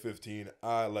pregnant at 15,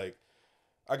 I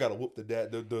gotta whoop the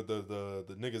dad, the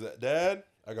niggas at dad.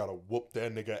 I gotta whoop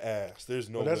that nigga ass. There's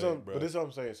no way, bro. But this is what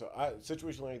I'm saying. So,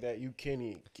 situation like that, you can't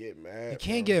even get mad. You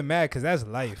can't get mad because that's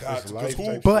life. God, It's 'cause life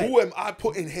type who am I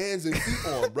putting hands and feet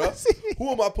on, bro? Who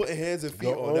am I putting hands and feet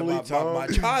The on? That only my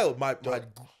time- child,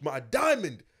 my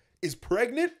diamond is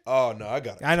pregnant. Oh no, I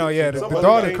got. I know, yeah. The Somebody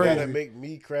daughter ain't crazy. That make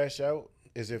me crash out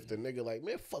is if the nigga like,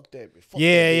 man, fuck that. Fuck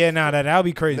Yeah, that bitch. nah, that'll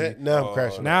be crazy. Now I'm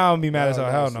crashing out. Now I'm be mad as hell.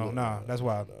 Nah, Hell absolutely. no, nah, that's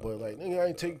wild. But like, nigga, I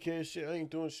ain't taking care of shit. I ain't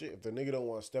doing shit. If the nigga don't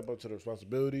want to step up to the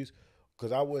responsibilities,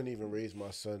 because I wouldn't even raise my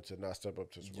son to not step up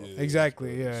to the responsibilities.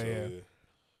 Exactly, yeah, So, yeah.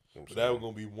 But that was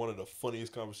gonna be one of the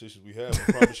funniest conversations we have.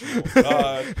 I promise you. Oh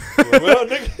God. Well,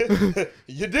 nigga,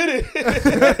 you did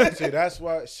it. See, that's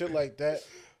why shit like that,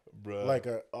 Bruh. like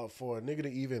for a nigga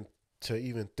to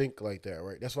even think like that,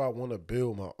 right? That's why I want to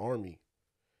build my army.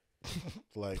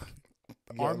 Like,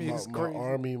 Army my, is my crazy.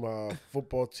 army, my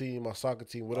football team, my soccer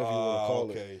team, whatever you want to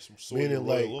call it. Some Meaning, sort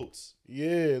like, of oats.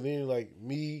 Yeah, then like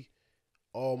me,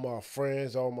 all my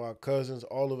friends, all my cousins,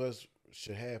 all of us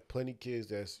should have plenty kids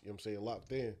that's, you know what I'm saying,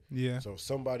 locked in. Yeah. So if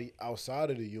somebody outside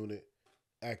of the unit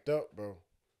act up, bro,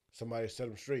 somebody set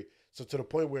them straight. So to the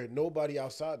point where nobody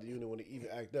outside the unit want to even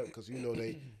act up because, you know,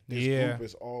 this Yeah. group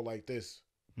is all like this.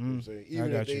 You know what I'm saying? I Even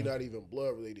if got they you. not even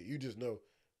blood related, you just know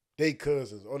they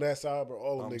cousins. On that side, bro,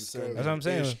 all them I'm niggas sending That's what I'm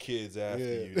saying. ish kids after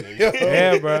Yeah. you, nigga.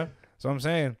 Yeah, bro. That's what I'm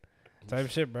saying. Type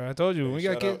of shit, bro. I told you when we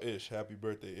got Shout out kids. Ish. Happy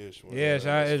birthday, Ish. Yeah,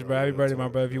 shout out Ish, bro. Happy birthday, my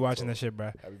brother. If you Real watching talk. that shit, bro.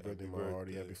 Happy birthday, my birthday.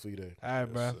 Artie. Happy flea day. All right, Yes,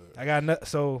 bro. sir. I got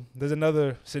so there's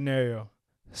another scenario.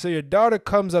 So your daughter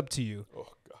comes up to you Oh,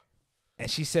 God.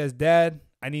 and she says, "Dad,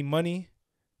 I need money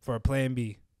for a plan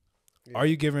B." Yeah. Are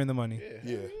you giving her the money?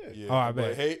 Yeah. Oh, I I'm bet.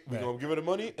 like, hey, we're Bet. going to give her the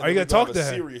money. And Are you then gonna we talk to have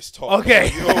her? a serious talk.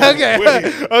 Okay. Yo, Okay.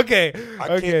 wait. Okay. I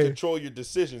can't Okay. control your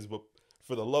decisions, but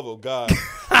for the love of God,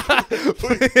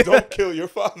 please don't kill your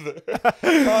father.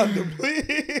 Condom,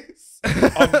 please.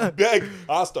 I'm begging.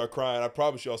 I'll start crying. I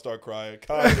promise you I'll start crying.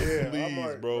 Condom, Yeah, please, I'm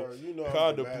like, bro. you know I'm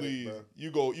Condom, dramatic, please.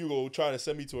 bro. You go trying to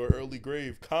send me to an early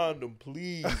grave. Condom,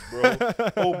 please, bro.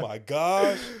 Oh my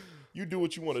gosh. You do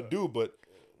what you want to do, but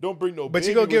don't bring no. But baby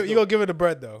you gonna with give her the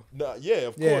bread though. Nah, yeah,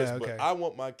 of Yeah, course. okay. But I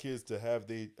want my kids to have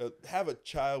a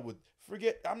child with.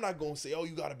 Forget. I'm not gonna say, oh,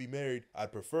 you gotta be married. I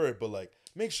prefer it, but like,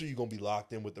 make sure you're gonna be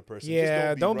locked in with the person.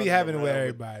 Yeah, don't be running having it with around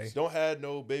everybody. Don't have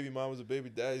no baby mamas or baby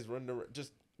daddies running around.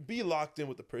 Just be locked in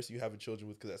with the person you having children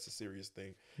with, because that's a serious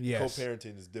thing. Yes.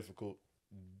 Co-parenting is difficult.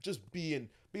 Just be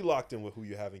locked in with who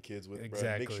you're having kids with.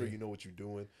 Exactly. Bruh. Make sure you know what you're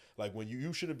doing. Like, when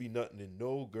you shouldn't be nutting in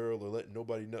no girl or letting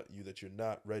nobody nut in you that you're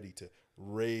not ready to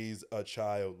raise a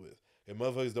child with. And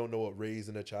motherfuckers don't know what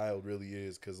raising a child really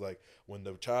is, because like, when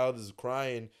the child is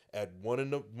crying at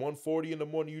 1:40 in the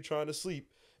morning, you trying to sleep,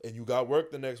 and you got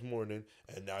work the next morning,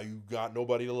 and now you got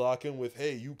nobody to lock in with.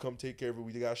 Hey, you come take care of it.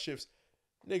 We got shifts.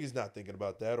 Niggas not thinking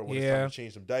about that, or when it's time to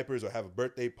change some diapers, or have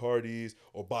birthday parties,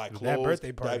 or buy clothes. That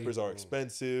birthday party. Diapers are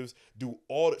expensive.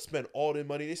 Spend all their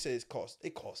money. They say it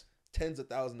costs tens of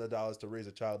thousands of dollars to raise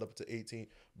a child up to 18.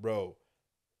 Bro,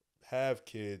 have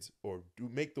kids, or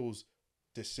make those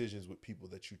decisions with people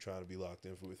that you trying to be locked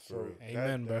in with. For real.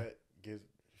 Amen, bro. That gets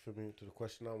for me to the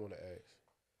question I want to ask: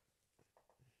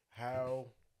 how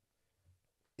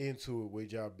into it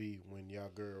would y'all be when y'all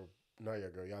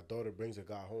daughter brings a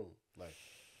guy home? Like,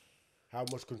 how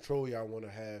much control y'all want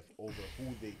to have over who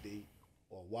they date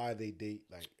or why they date?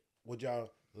 Like, would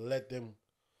y'all let them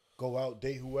go out,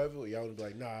 date whoever, or y'all would be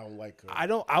like, nah, I don't like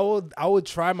her? I would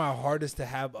try my hardest to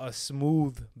have a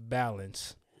smooth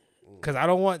balance, because I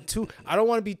don't want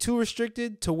to be too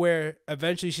restricted to where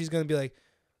eventually she's gonna be like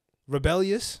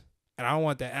rebellious, and I don't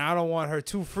want that, and I don't want her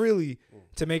too freely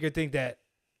to make her think that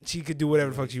she could do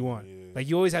whatever the fuck she want. Yeah. Like,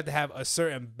 you always have to have a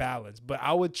certain balance, but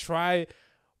I would try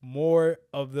more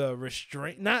of the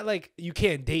restraint. Not like you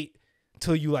can't date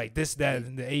till you like this, that,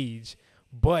 and the age,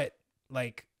 but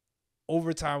like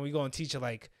over time we gonna teach her.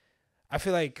 Like, I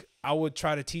feel like I would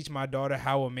try to teach my daughter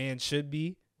how a man should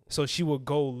be, so she will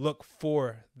go look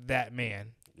for that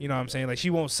man. You know what I'm saying? Like, she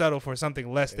won't settle for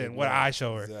something less than what I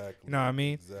show her. Exactly. You know what I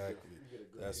mean? Exactly.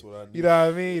 That's what I need. You know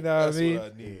what I mean? That's what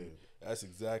I need. That's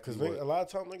exactly Because what. a lot of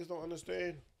times niggas don't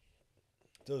understand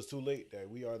till it's too late that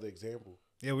we are the example.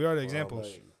 Yeah, we are the examples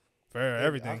Like, for I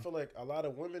everything. feel like a lot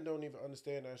of women don't even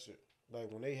understand that shit.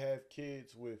 Like, when they have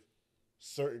kids with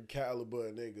certain caliber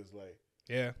of niggas, like,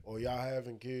 Yeah, or y'all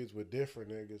having kids with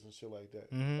different niggas and shit like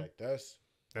that. Mhm. Like, that's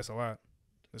that's a lot.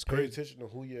 That's pay crazy. attention to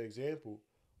who your example,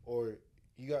 or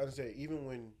you gotta understand, even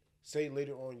when, say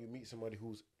later on you meet somebody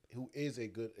who is a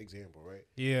good example, right?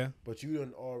 Yeah. But you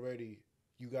done already,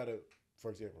 you gotta, for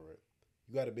example, right?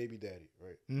 You got a baby daddy,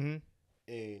 right? Mm-hmm.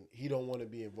 And he don't want to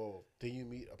be involved. Then you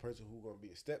meet a person who gonna be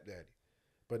a stepdaddy.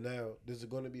 But now there's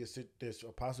going to be there's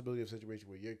a possibility of a situation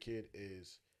where your kid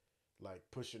is like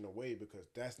pushing away because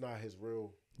that's not his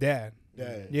real Dad.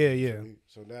 dad. Yeah.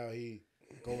 So now he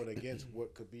going against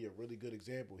what could be a really good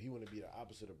example. He want to be the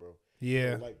opposite of bro.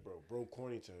 Yeah. Like bro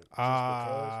corny to him.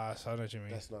 Just So I know what you because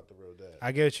mean. that's not the real dad.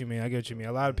 I get what you mean.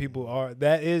 A lot of people are.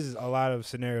 That is a lot of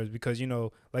scenarios because, you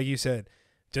know, like you said,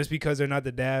 just because they're not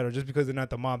the dad or just because they're not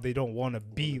the mom, they don't want to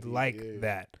be like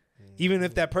that. Even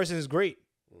if that person is great,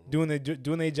 doing their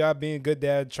job, being a good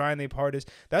dad, trying their hardest.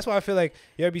 That's why I feel like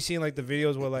you ever be seeing like the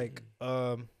videos where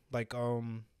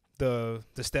the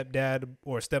stepdad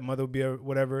or stepmother would be or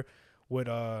whatever would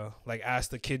like ask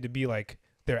the kid to be like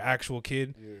their actual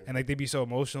kid, and like they be so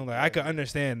emotional. Like I could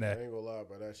understand that. I ain't gonna lie,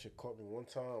 but that shit caught me one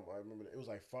time. I remember it was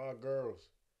like 5 girls.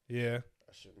 Yeah.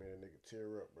 That shit made a nigga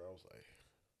tear up, bro. I was like,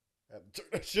 I had to turn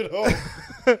that shit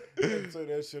off. I had to turn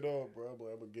that shit off, bro.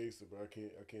 I'm a gangster, bro.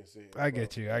 I can't say it. I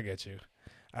get you.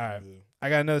 All right, I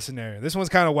got another scenario. This one's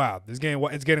kind of wild. It's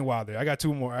getting wilder. I got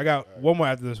 2 more. I got one more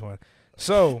after this one.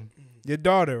 So your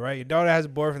daughter, right? Your daughter has a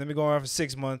boyfriend. They've been going on for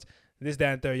 6 months. This,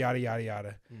 that, and third, yada yada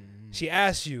yada. She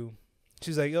asks you.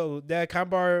 She's like, "Yo, Dad, can I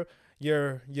borrow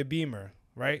your Beamer,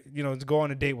 right? You know, to go on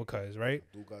a date with cuz, right?"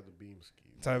 Who got the beam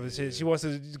skis? type of shit. She wants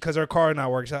to, because her car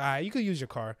not working. So, all right, you could use your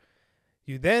car.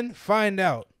 You then find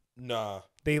out Nah.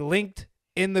 they linked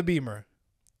in the Beamer.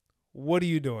 What are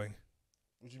you doing?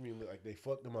 What you mean? Like they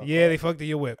fucked in my Yeah, car? they fucked in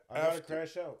your whip. I gotta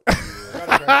crash out. I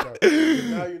gotta crash out. 'Cause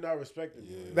now you're not respecting me.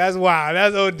 That's wild.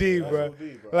 That's OD, That's bro.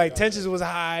 OD, bro. Like I tensions gotta- was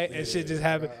high and shit just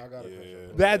happened. I gotta crash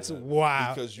out. That's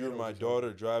wild. Because you're my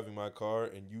daughter driving my car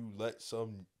and you let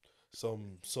some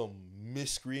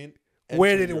miscreant.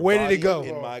 Where enter did your where did it body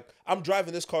go? In my, I'm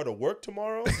driving this car to work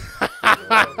tomorrow.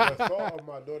 The thought of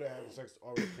my daughter having sex is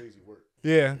already crazy work.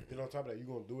 Yeah. Then on top of that, you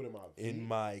gonna do it in my In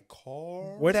my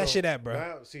car. Where that So, shit at, bro?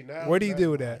 Now, Where do you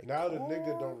deal with that? Now the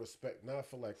nigga don't respect. Now I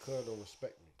feel like cuz don't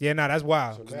respect me. Yeah, nah, that's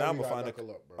wild. So Because now now we I'm gotta gonna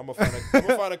knuckle up, bro. I'm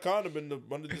gonna find a condom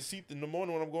under the seat in the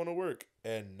morning when I'm going to work,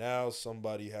 and now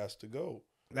somebody has to go,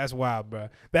 That's wild, bro.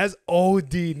 That's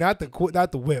OD, not the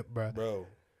whip, bro. bro.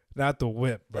 Not the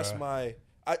whip, bro.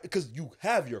 That's because you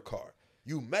have your car.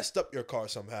 You messed up your car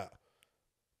somehow,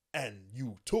 and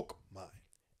you took mine,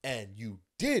 and you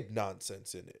did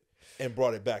nonsense in it, and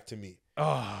brought it back to me.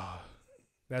 Oh,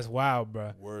 that's wild,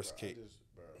 bro. Worst case.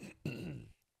 Man,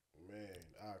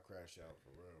 I crash out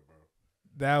for real, bro.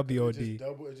 That would be It's OD. just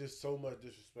double. It's just so much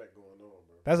disrespect going on,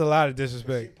 bro. That's a lot of She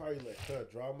disrespect. probably like, cuz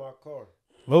drive my car.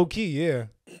 Low key, yeah.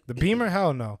 The Beamer,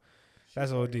 hell no.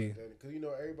 That's Probably OD. like that. Cause you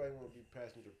know everybody want to be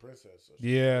passenger princess. So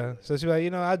Yeah. So she's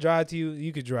like, I drive to you.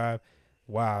 You could drive.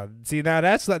 Wow. See, now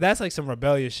that's like some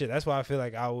rebellious shit. That's why I feel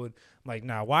like I would like.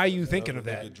 Nah, why are you thinking of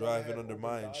that? Nigga driving under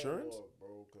my insurance?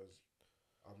 bro. Because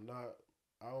I'm not.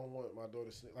 I don't want my daughter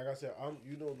sneak. Like I said,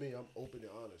 you know me. I'm open and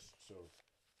honest. So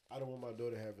I don't want my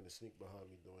daughter having to sneak behind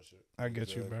me doing shit. I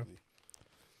get you, bro. Exactly.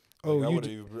 Oh, Like,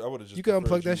 you I would have just. you can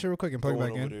preferred unplug that shit real quick and plug it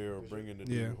going back over in. there or bringing the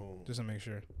Yeah, dude home. just to make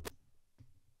sure.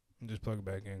 Just plug it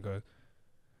back in, cause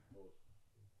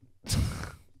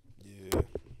Yeah.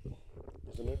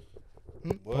 Isn't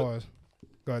it? What? pause.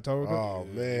 Go ahead, talk real quick. Oh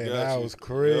Yeah, man, got that you. was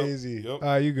crazy. Yep.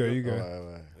 Ah, you good? You All good? right,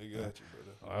 all right. I got you,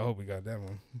 brother. Oh, I hope we got that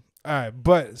one. All right,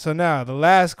 but so now the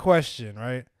last question,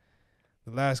 right?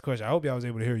 The last question. I hope y'all was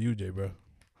able to hear UJ, bro.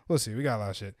 We'll see. We got a lot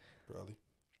of shit. Probably.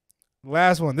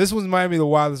 Last one. This one might be the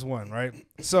wildest one, right?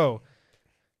 So,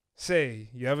 say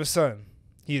you have a son.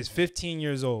 He is 15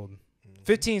 years old.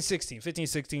 15, 16.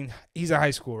 He's at high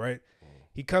school, right?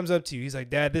 He comes up to you. He's like,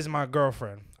 Dad, this is my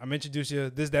girlfriend. I'm introducing you.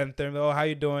 This, that, and third. Oh, how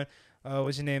you doing?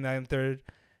 What's your name? That and third.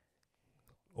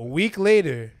 A week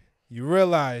later, you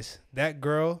realize that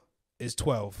girl is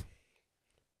 12.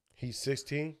 He's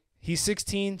 16. He's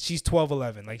 16. She's 12,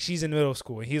 11. Like, she's in middle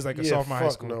school. And he's like a sophomore high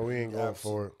school. No, we ain't going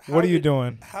for it. What are you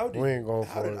doing? How did, We ain't going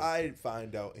how for did it. I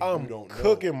find out and I'm you don't know?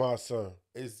 cooking my son.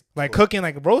 It's Like cooked. cooking,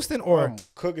 like roasting, or I'm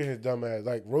cooking his dumb ass,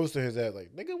 like roasting his ass.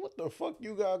 Like, nigga, what the fuck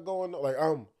you got going on? Like,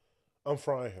 I'm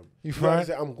frying him. You know what I'm frying?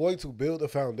 saying? I'm going to build a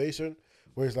foundation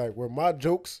where it's like where my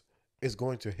jokes is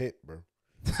going to hit, bro.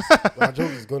 My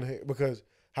jokes is going to hit because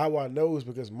how I know is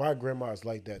because my grandma is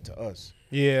like that to us.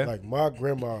 yeah. Like my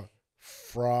grandma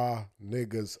fry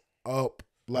niggas up.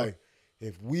 Like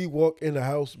if we walk in the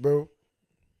house, bro,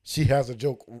 she has a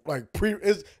joke like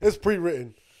it's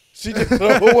pre-written. She just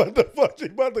know what the fuck she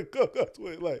about to cook us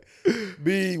with. Like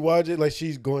be watching like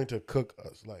she's going to cook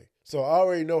us. Like so I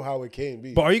already know how it can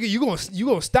be. But are you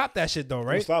gonna stop that shit though,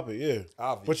 right? Stop it, yeah.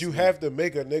 Obviously. But you have to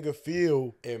make a nigga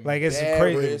feel Like it's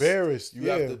crazy. embarrassed. You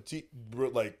yeah. have to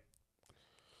like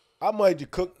I might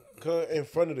just cook her in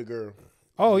front of the girl.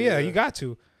 Oh yeah, Yeah. you got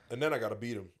to. and then I gotta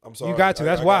beat him. I'm sorry. You got to.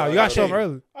 That's wild. You gotta show him early.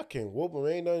 early. I can't whoop him.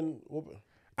 Ain't nothing whooping.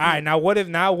 All right, now what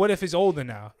if it's older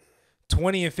now?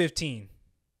 20 and 15.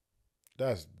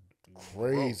 That's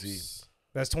crazy.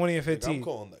 That's 20 and I'm 15.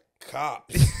 calling the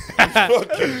cops.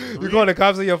 You calling the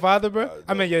cops on your father, bro?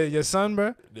 I mean your son,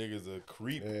 bro. Nigga's a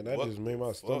creep. Man, that What just made my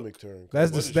the stomach fuck? turn.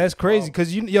 That's crazy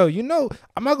because I'm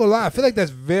not gonna lie. I feel like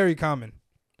that's very common.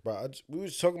 Bro, we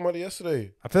was talking about it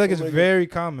yesterday. I feel like it's Nigga. very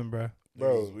common, bro. Bro.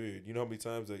 Bro, it's weird. You know how many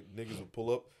times like niggas would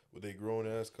pull up with their grown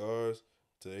ass cars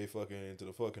to the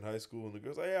fucking high school, and the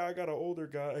girls like, yeah, I got an older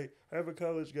guy, I have a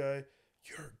college guy.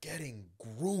 You're getting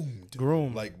groomed.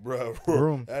 Like, bro,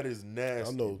 Groomed. that is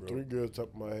nasty. I know bro. 3 girls top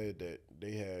of my head that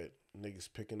they had niggas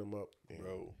picking them up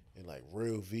in like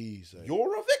real V's. Like,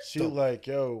 You're a victim. she like,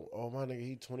 yo, oh my nigga,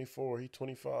 he 24, he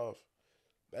 25.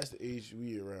 That's the age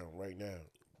we around right now.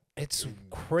 It's Picking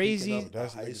crazy. up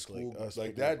That's high niggas school, like us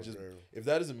like picking up that. a Just girl. if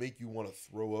that doesn't make you want to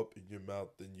throw up in your mouth,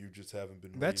 then you just haven't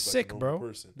been. That's raised like sick, a normal bro.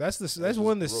 Person. That's just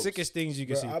one of the gross. sickest things you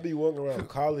can Bro, see. I be walking around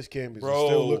college campus Bro, and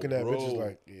still looking at bro, bitches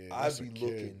like, yeah, I that's be a kid,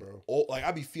 looking, bro. old. Like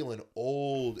I be feeling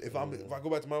old. If I go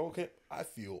back to my old camp, I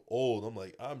feel old. I'm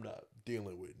like, I'm not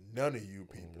dealing with none of you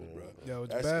people, bro. Yo,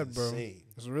 it's That's bad, bro. insane.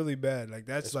 It's really bad. Like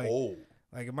that's It's like old.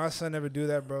 if my son ever do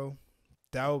that, bro,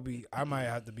 That would be. I might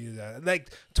have to be that. Like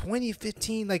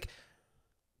 2015. Like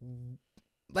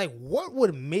what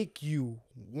would make you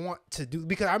want to do?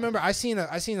 Because I remember I seen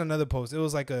another post. It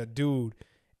was like a dude,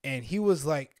 and he was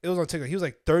like, it was on TikTok. He was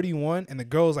like 31, and the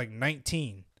girl was like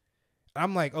 19.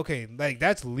 I'm like, okay, like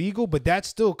that's legal, but that's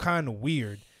still kind of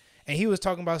weird. And he was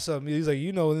talking about something. He's like,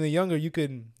 you know, when they're younger, you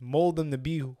can mold them to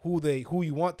be who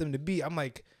you want them to be. I'm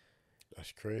like,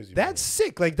 that's crazy. That's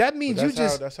sick. Like that means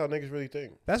that's how niggas really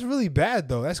think. That's really bad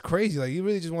though. That's crazy. Like you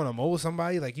really just want to mold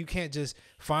somebody. Like you can't just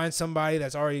find somebody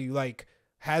that's already like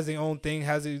has their own thing,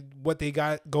 what they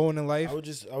got going in life. I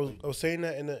was saying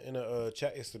that in a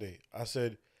chat yesterday. I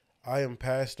said I am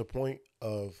past the point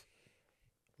of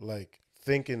like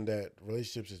thinking that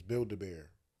relationships is build a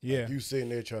bear. Yeah. Like you sitting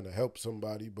there trying to help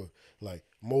somebody, but like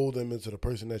mold them into the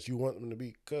person that you want them to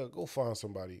be. Go find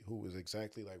somebody who is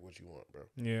exactly like what you want, bro.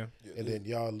 Yeah. And then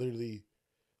y'all literally,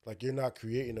 like you're not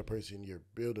creating a person, you're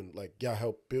building, like y'all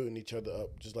help building each other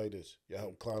up just like this. Y'all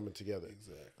help climbing together.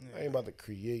 Exactly. I ain't about to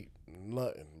create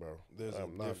nothing, bro.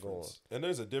 I'm not going. And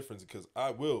there's a difference because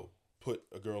I will put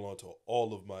a girl onto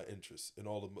all of my interests and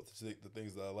all of the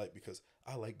things that I like because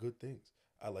I like good things.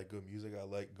 I like good music. I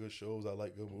like good shows. I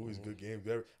like good movies, good games.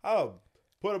 Whatever. I'll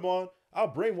put them on.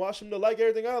 I'll brainwash them to like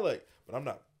everything I like. But I'm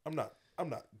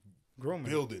not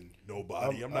building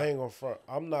nobody. I ain't gonna front.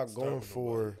 I'm not going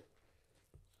for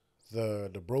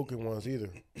the broken ones either.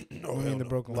 No, I mean the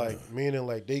broken ones. Like meaning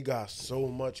like they got so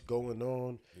much going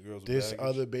on. This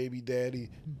other baby daddy,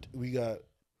 we got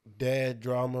dad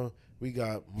drama. We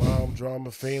got mom drama,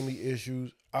 family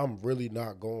issues. I'm really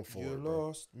not going for you it. You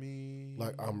lost me.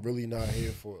 Like, I'm really not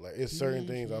here for it. Like, it's certain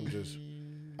things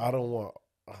I don't want.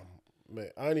 Man,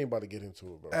 I ain't even about to get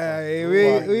into it,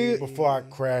 bro. Before I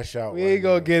crash out. We ain't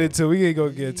gonna get into it. We ain't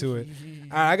gonna get to it.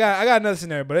 I got another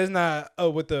scenario, but it's not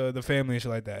with the family and shit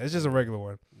like that. It's just a regular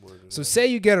one. So say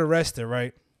you get arrested,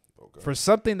 right? Okay. For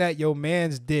something that your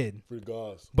mans did. For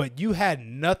guys. But you had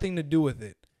nothing to do with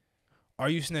it. Are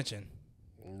you snitching?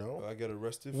 No. I get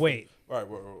arrested. Wait. All right.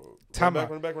 Time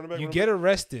out. Run back. You get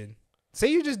arrested.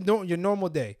 Say you just doing your normal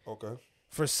day. Okay.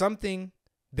 For something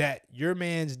that your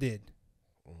mans did.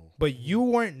 But you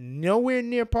weren't nowhere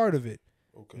near part of it.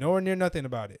 Okay. Nowhere near nothing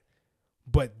about it.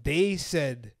 But they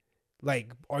said,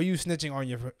 like, are you snitching on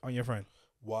your friend?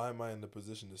 Why am I in the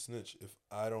position to snitch if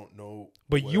I don't know?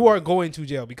 But you are going to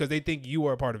jail because they think you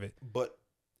are a part of it. But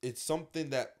it's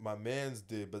something that my mans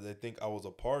did, but they think I was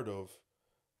a part of.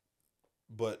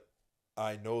 But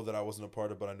I know that I wasn't a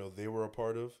part of, but I know they were a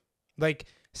part of. Like,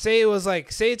 say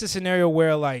it's a scenario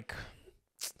where, like,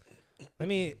 let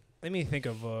me think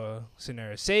of a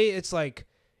scenario. Say it's like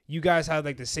you guys had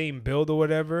like the same build or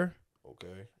whatever.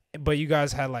 Okay. But you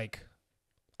guys had like,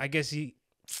 I guess he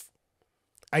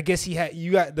had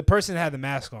the person had the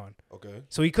mask on. Okay.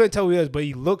 So he couldn't tell who he was, but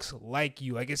he looks like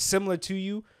you. Like it's similar to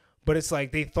you, but it's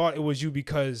like they thought it was you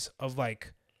because of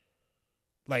like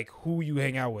who you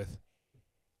hang out with.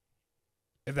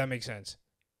 If that makes sense.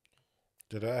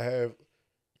 Did I have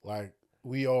like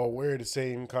we all wear the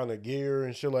same kind of gear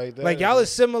and shit like that? Like y'all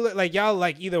is similar. Like y'all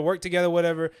like either work together,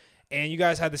 whatever, and you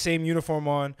guys had the same uniform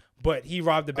on, but he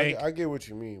robbed the bank. I get what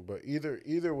you mean, but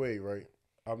either way, right?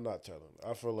 I'm not telling.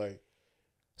 I feel like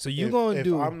so if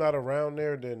I'm not around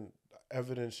there, then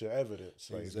evidence your evidence.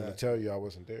 Like it's gonna tell you I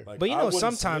wasn't there. Like, but you know,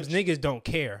 sometimes niggas don't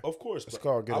care. Of course, it's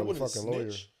called get a fucking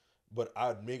lawyer. But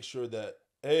I'd make sure that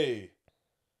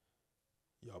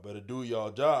y'all better do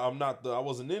y'all job. I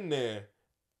wasn't in there.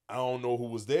 I don't know who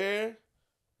was there,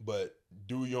 but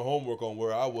do your homework on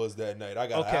where I was that night. I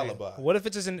got an alibi. What if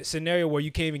it's a scenario where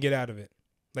you can't even get out of it?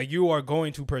 Like you are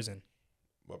going to prison.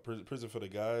 But prison for the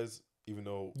guys, even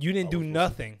though you didn't do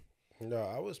nothing. No,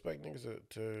 I would expect niggas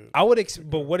to.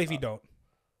 But what if you don't?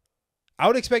 I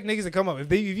would expect niggas to come up.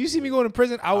 If you see me going to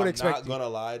prison, I would expect. I'm not gonna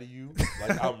lie to you.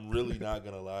 Like I'm really not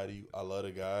gonna lie to you. I love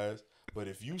the guys. But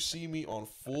if you see me on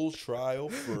full trial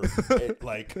for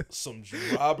like some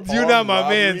robbery, you're not my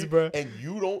mans, bro. And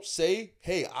you don't say,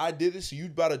 "Hey, I did this," so you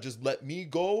about to just let me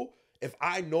go. If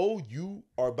I know you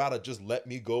are about to just let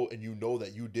me go, and you know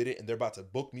that you did it, and they're about to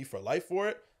book me for life for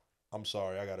it, I'm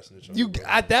sorry, I gotta snitch on you.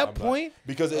 At that point,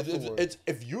 because it's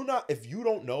if you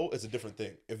don't know, it's a different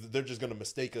thing. If they're just gonna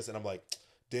mistake us, and I'm like,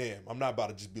 damn, I'm not about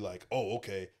to just be like, oh,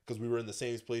 okay, because we were in the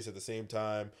same place at the same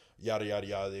time, yada yada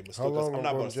yada. They mistook us. I'm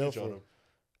not about to snitch on them.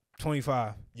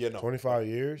 25. Yeah, no. 25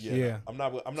 years. Yeah. I'm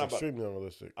not extremely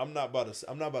unrealistic. I'm not about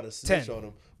to snitch 10. On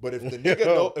him. But if the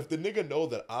nigga know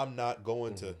that I'm not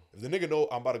going to, if the nigga know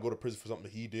I'm about to go to prison for something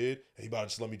that he did, and he about to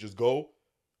just let me just go,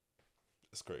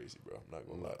 it's crazy, bro. I'm not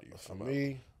gonna lie to you. For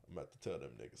me, I'm about to tell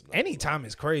them niggas. Anytime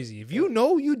is crazy. If you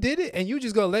know you did it and you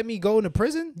just gonna let me go into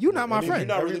prison, you not my friend. You're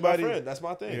not really my friend. That's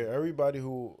my thing. Yeah, everybody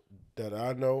that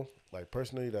I know, like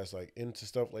personally, that's like into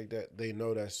stuff like that, they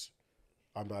know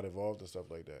I'm not involved in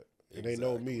stuff like that. And they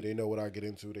know me. They know what I get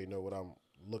into. They know what I'm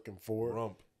looking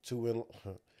forward to in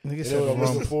they know what I'm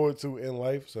looking forward to in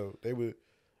life. So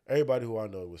everybody who I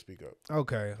know would speak up.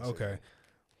 Okay.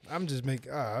 I'm just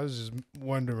I was just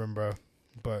wondering, bro.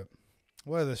 But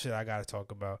what other shit I gotta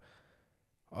talk about?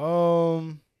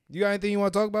 You got anything you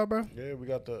want to talk about, bro? Yeah, we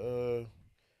got the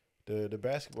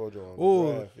basketball drawing.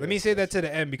 Oh, let me say that to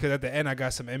the end because at the end I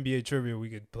got some NBA trivia we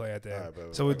could play at the end.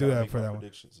 Right, so we'll do that for that one.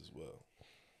 Predictions as well.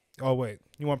 Oh wait,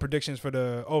 you want predictions for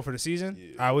the season?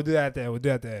 Yeah. All right, we'll do that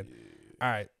at the end. Yeah. All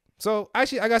right. So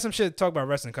actually, I got some shit to talk about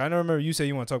wrestling. Cause I remember you said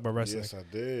you want to talk about wrestling. Yes, I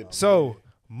did. So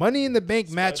Money in the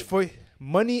Bank match for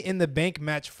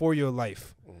your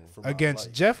life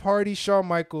against Jeff Hardy, Shawn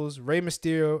Michaels, Rey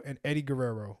Mysterio, and Eddie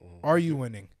Guerrero. Are you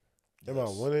winning? Am I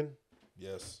winning?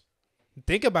 Yes.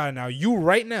 Think about it now. You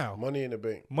right now. Money in the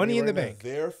Bank. Money in the Bank.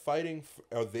 They're fighting.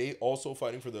 Are they also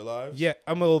fighting for their lives? Yeah,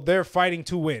 they're fighting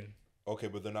to win. Okay,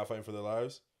 but they're not fighting for their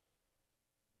lives.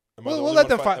 We'll let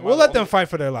them fight. We'll let them fight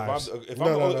for their lives. If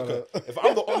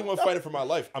I'm the only one fighting for my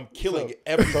life, I'm killing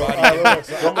everybody.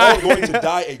 I'm going to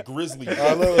die a grizzly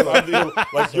death.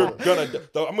 Like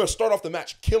I'm gonna start off the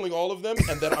match killing all of them,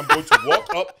 and then I'm going to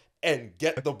walk up and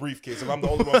get the briefcase. If I'm the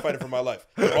only one fighting for my life,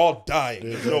 we're all dying.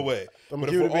 There's no way. But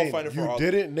if we're all fighting for our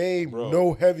didn't name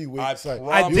no heavyweights.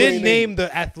 I did name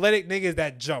the athletic niggas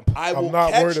that jump. I will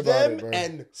catch them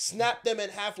and snap them in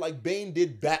half like Bane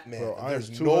did Batman. Bro, there's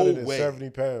I'm no 270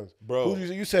 pounds. Bro. Who'd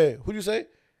you say?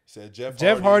 Said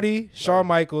Jeff Hardy, Shawn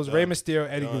Michaels, Rey Mysterio,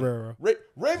 Eddie Guerrero. I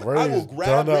will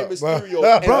grab Rey Mysterio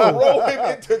and throw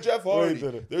him into Jeff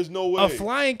Hardy. There's no way. A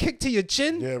flying kick to your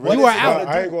chin? Yeah, you are out.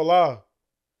 I ain't gonna lie.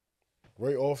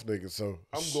 Ray off niggas, so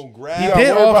I'm gonna grab. He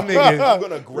did off niggas. I'm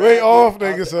gonna grab Ray off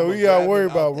niggas, so we gotta worry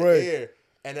about Ray.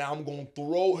 And then I'm gonna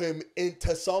throw him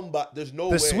into somebody. There's no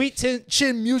way. The sweet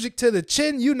chin music to the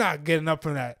chin. You not getting up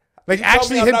from that. Like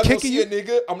actually him kicking you.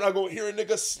 I'm not gonna hear a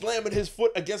nigga slamming his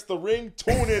foot against the ring,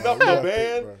 tuning up the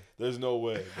band. There's no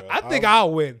way, bro. I think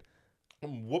I'll win.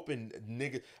 I'm whooping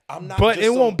nigga. I'm not. But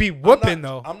it won't be whooping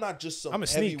though. I'm not just some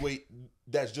heavyweight.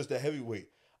 That's just a heavyweight.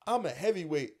 I'm a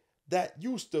heavyweight that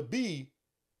used to be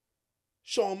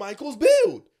Shawn Michaels'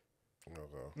 build.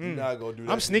 You're not gonna do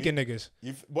that. I'm sneaking niggas.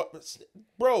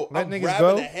 Bro, I'm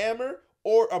grabbing the hammer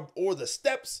or the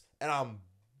steps, and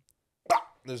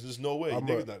there's just no way. I'm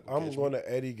going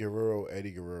to Eddie Guerrero,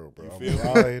 bro. You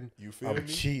I'm lying. You feel I'm me?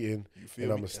 cheating. You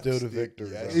feel and me? I'm still the victor.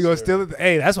 Yes, you gonna steal it?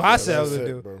 Hey, that's what I said I was gonna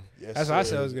do. Bro. Yes, that's what I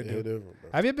said I was gonna do.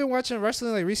 Have you been watching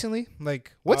wrestling like recently?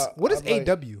 Like what is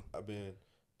AEW? I've been.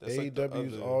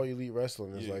 AEW is All Elite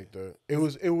Wrestling. It's like it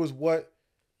was what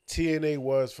TNA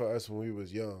was for us when we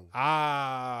was young.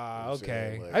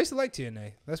 Okay. Like, I used to like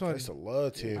TNA. That's why I used to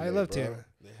love TNA. I love TNA.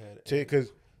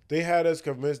 Because they had us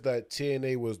convinced that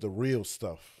TNA was the real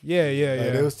stuff. Yeah.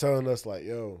 They was telling us like,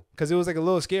 yo, because it was like a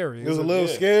little scary. It was a little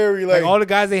scary. Like all the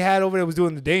guys they had over there was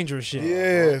doing the dangerous shit.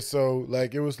 Yeah. So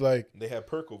like it was like they had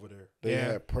Perk over there. They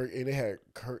had Perk and they had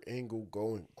Kurt Angle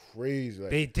going crazy. Like,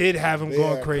 they did have him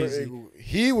going crazy.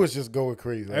 He was just going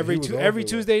crazy. Like, every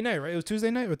Tuesday night, right? It was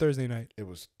Tuesday night or Thursday night? It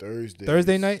was Thursday.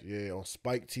 Thursday night? Yeah, on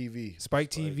Spike TV.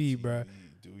 Spike TV, bro.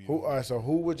 All right, so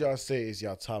who would y'all say is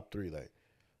y'all top three, like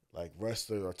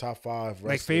wrestler or top five wrestlers?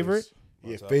 Like favorite?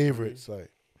 Yeah, favorites.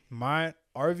 Like mine,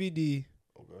 RVD.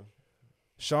 Okay.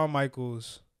 Shawn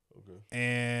Michaels. Okay.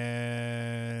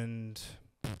 And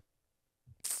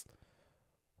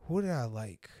who did I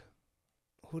like?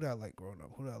 Who did I like growing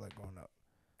up?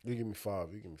 You give me five.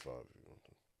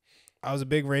 I was a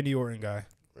big Randy Orton guy.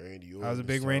 Randy I was a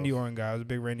big Randy Orton guy.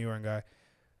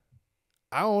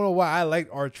 I don't know why I liked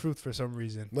R-Truth for some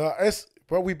reason. No,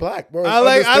 bro, we black, bro. I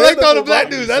liked all the black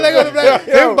dudes.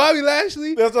 Him, Bobby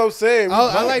Lashley. That's what I'm saying.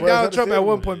 I like Donald Trump at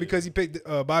one point because he picked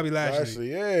Bobby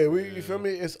Lashley. Yeah, you feel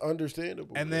me? It's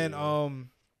understandable. And then I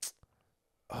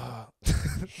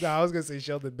was gonna say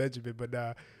Sheldon Benjamin, but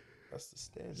nah. That's the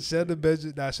standard. Sheldon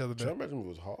Benjamin. Sheldon Benjamin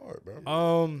was hard, bro.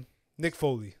 Nick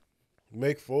Foley.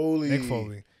 Mick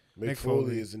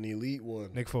Foley is an elite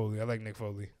one. Nick Foley. I like Nick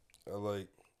Foley. I like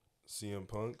CM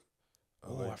Punk.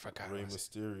 I like Rey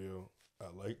Mysterio. I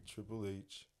like Triple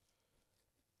H.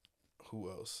 Who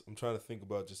else? I'm trying to think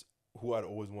about just who I'd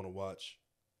always want to watch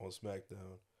on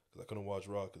SmackDown. Because I couldn't watch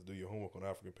Raw because do your homework on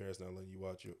African parents not letting you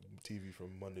watch your TV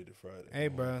from Monday to Friday. Hey,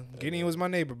 bro. Gideon was my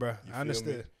neighbor, bro. I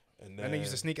understood. And that nigga used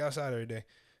to sneak outside every day.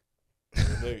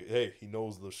 Hey, he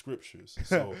knows the scriptures.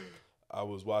 So I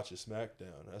was watching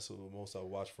SmackDown. That's the most I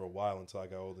watched for a while until I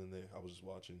got old in there. I was just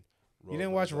watching You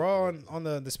didn't watch Raw on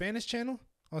the Spanish channel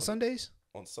on Sundays?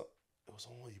 It was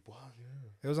only what?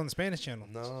 It was on the Spanish channel.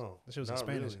 No, that shit was in not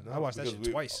Spanish. really, no, I watched that because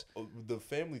shit twice. The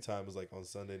family time was like on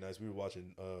Sunday nights. We were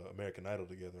watching American Idol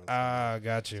together. On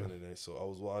Got you. Sunday night. So I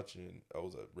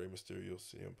was at Rey Mysterio,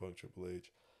 CM Punk, Triple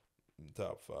H, in the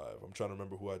top 5. I'm trying to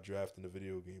remember who I drafted in the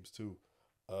video games too.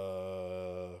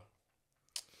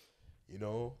 You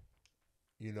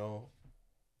know,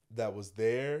 that I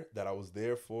was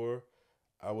there for.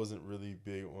 I wasn't really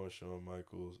big on Shawn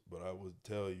Michaels, but I would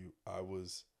tell you, I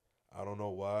don't know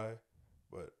why,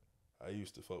 but I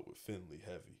used to fuck with Finley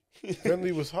heavy.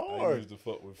 Finley was hard. I used to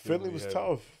fuck with Finley was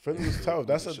tough. Finley was tough.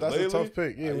 That's a tough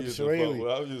pick. Yeah, with Shillelagh.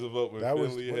 I used to fuck with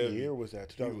Finley heavy. What year was that?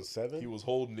 2007? He was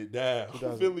holding it down.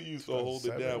 Finley used to hold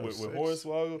it down with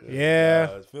Hornswoggle.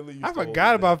 Yeah. I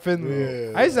forgot about Finley.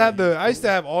 Yeah. I used to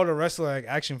have all the wrestling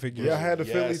action figures. Yeah, I had the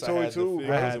Finley toy too.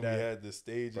 I had that. We had the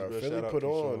stages. Finley put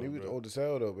on. He was old as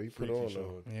hell though, but he put on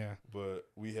though. Yeah. But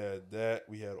we had that.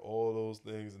 We had all those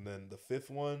things, and then the 5th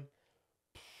one.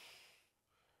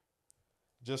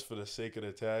 Just for the sake of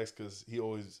the tags, because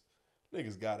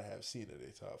niggas gotta have Cena in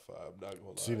their top 5. I'm not gonna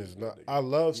lie. Cena's not. I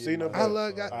love Cena.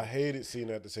 I hated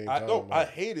Cena at the same time. I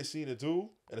hated Cena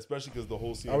too, and especially because the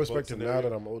whole Cena. I respect him now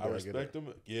that I'm older. I respect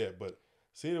him. Yeah, but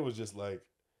Cena was just like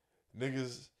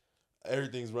niggas.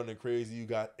 Everything's running crazy. You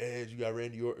got Edge. You got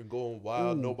Randy Orton going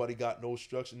wild. Nobody got no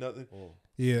structure. Nothing.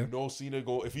 Yeah. No Cena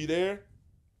go. If he there,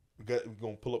 we're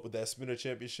gonna pull up with that spinner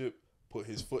championship. Put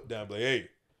his foot down. Like, hey.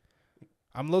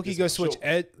 I'm low-key going to switch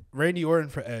Randy Orton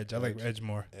for Edge. I like Edge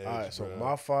more. All right, so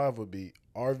my 5 would be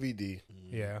RVD.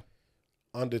 Yeah.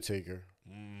 Undertaker.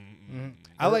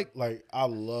 I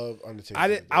love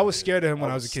Undertaker. I was scared of him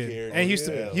when I was a kid. And he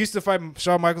used to fight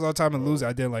Shawn Michaels all the time and lose.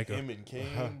 I didn't like him. Him and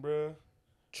Kane, bro.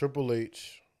 Triple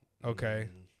H. Okay.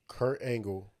 Kurt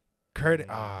Angle. Kurt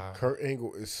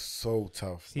Angle is so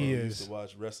tough. He is. I used to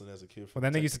watch wrestling as a kid. Well,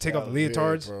 that nigga used to take off the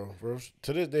leotards. Yeah, bro.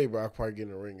 To this day, bro, I probably get in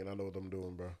the ring and I know what I'm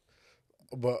doing, bro.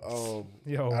 But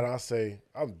and I say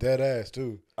I'm dead ass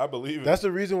too. I believe it. That's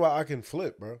the reason why I can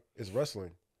flip, bro. It's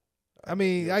wrestling. I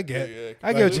mean, I get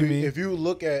what you mean. If you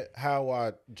look at how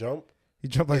I jump, you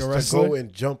jump like a wrestler. To go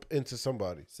and jump into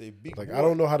somebody. I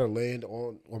don't know how to land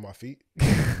on my feet.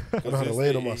 I don't know how to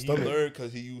land on my stomach. He learned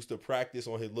because he used to practice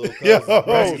on his little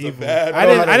cousin.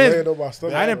 I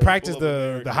didn't practice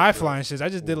the high flying shit. I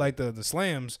just did like the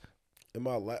slams. And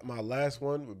my last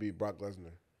one would be Brock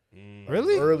Lesnar.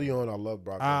 Really? Early on, I loved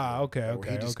Brock Lesnar.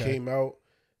 Okay. He just came out.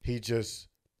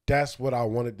 That's what I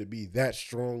wanted to be. That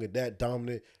strong and that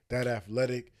dominant, that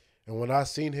athletic. And when I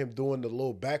seen him doing the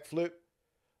little backflip,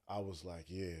 I was like,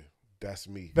 yeah, that's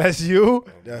me. That's you?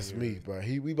 That's me, bro.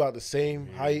 We about the same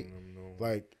height.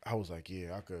 Like, I was like,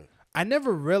 yeah, I could. I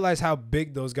never realized how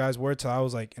big those guys were till I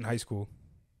was like in high school.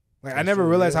 Like, I never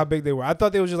realized how big they were. I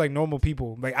thought they was just like normal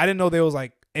people. Like, I didn't know they was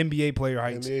like NBA player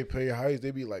heights. NBA player heights,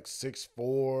 they be like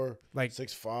 6'4", like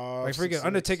 6'5". Like freaking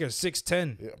Undertaker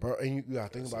 6'10". Yeah, bro. And you gotta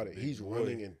think about it. He's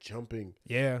running and jumping.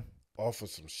 Yeah. Off of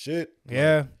some shit.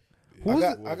 Yeah.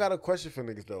 I got a question for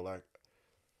niggas though. Like,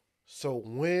 so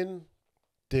when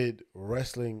did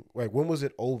wrestling, like, when was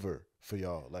it over for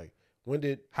y'all? Like, when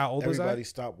did everybody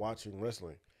stop watching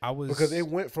wrestling? Because it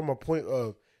went from a point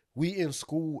of we in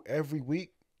school every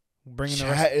week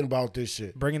chatting about this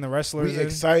shit. Bringing the wrestlers We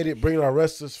excited, bringing our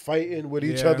wrestlers fighting with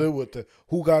each other with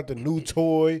who got the new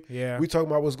toy. Yeah. We talking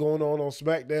about what's going on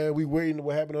SmackDown. We waiting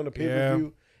what happened on the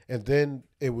pay-per-view. And then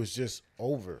it was just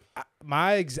over.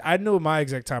 I know my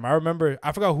exact time. I remember,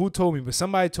 I forgot who told me, but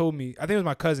somebody told me, I think it was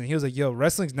my cousin. He was like, yo,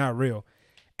 wrestling's not real.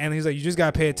 And he's like, you just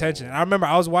got to pay attention. And I remember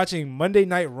I was watching Monday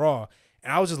Night Raw,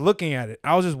 and I was just looking at it.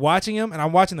 I was just watching them, and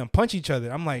I'm watching them punch each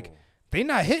other. I'm like, they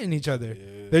not hitting each other.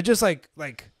 Yeah. They're just like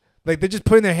they're just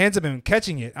putting their hands up and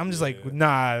catching it. I'm just like,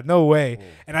 nah, no way.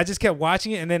 And I just kept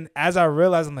watching it, and then as I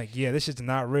realized, I'm like, yeah, this shit's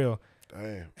not real.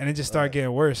 Damn. And it just started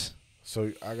getting worse.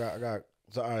 So I got.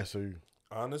 So, all right, so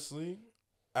honestly,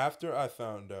 after I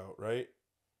found out, right,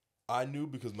 I knew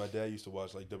because my dad used to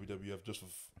watch like WWF just for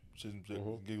shit and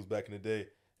giggles back in the day,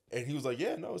 and he was like,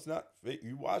 "Yeah, no, it's not fake.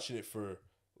 You watching it for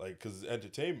like because it's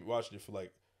entertainment, watching it for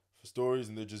stories,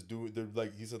 and they're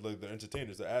like he said, like they're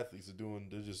entertainers, they're athletes,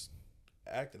 they're just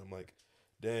acting." I'm like,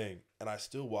 dang, and I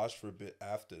still watched for a bit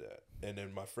after that. And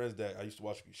then my friend's dad, I used to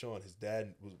watch with Sean, his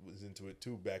dad was into it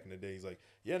too back in the day. He's like,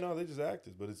 yeah, no, they just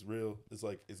actors, but it's real. It's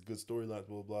like, it's good storylines,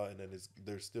 blah, blah, blah. And then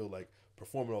they're still like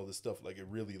performing all this stuff. Like it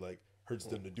really like hurts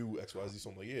them to do X, Y, Z.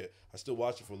 So I'm like, yeah, I still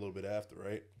watch it for a little bit after,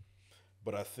 right?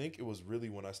 But I think it was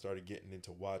really when I started getting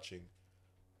into watching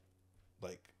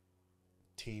like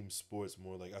team sports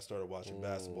more. Like I started watching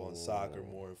basketball and soccer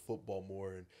more and football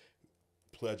more and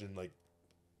pledging like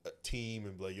a team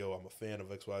and be like, yo, I'm a fan of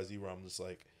XYZ, where I'm just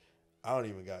like, I don't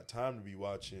even got time to be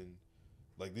watching.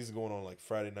 Like, these are going on like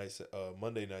Friday nights,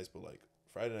 Monday nights, but like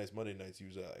Friday nights, Monday nights,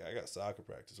 usually like I got soccer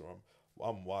practice, or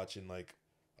I'm watching like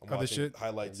Other shit?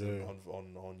 highlights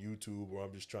on YouTube, or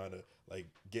I'm just trying to like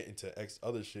get into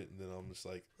other shit, and then I'm just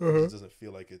like, it just doesn't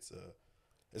feel like it's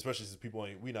especially since people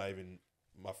we not even,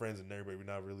 my friends and everybody, we're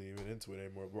not really even into it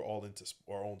anymore. We're all into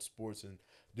our own sports and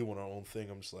doing our own thing.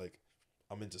 I'm just like,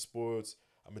 I'm into sports.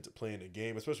 I'm into playing a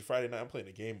game, especially Friday night. I'm playing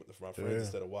a game with my friends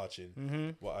instead of watching.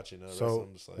 So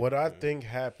I'm just like, what I think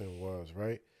happened was,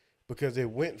 right, because it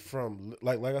went from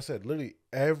like I said, literally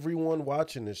everyone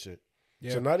watching this shit.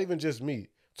 Yeah. So not even just me,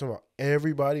 talking about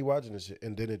everybody watching this shit,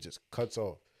 and then it just cuts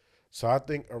off. So I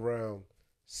think around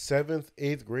 7th,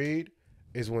 8th grade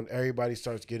is when everybody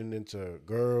starts getting into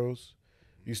girls.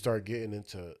 You start getting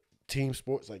into team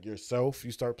sports, like yourself.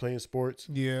 You start playing sports.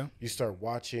 Yeah. You start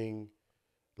watching.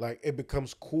 Like, it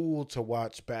becomes cool to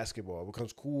watch basketball. It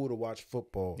becomes cool to watch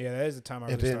football. Yeah, that is the time I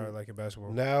really started liking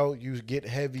basketball. Now you get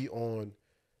heavy on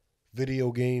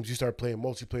video games. You start playing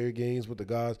multiplayer games with the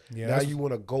guys. Yeah, now you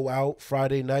want to go out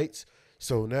Friday nights.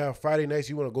 So now Friday nights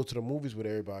you want to go to the movies with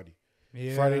everybody.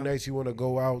 Yeah. Friday nights you want to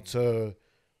go out to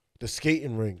the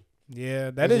skating ring.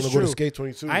 Yeah, that You is wanna true. Go to Skate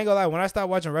 22. I ain't gonna lie. When I started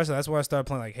watching wrestling, that's when I started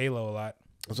playing like Halo a lot.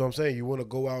 That's what I'm saying. You want to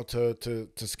go out to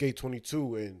Skate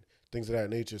 22 and things of that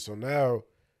nature. So now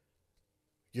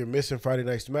you're missing Friday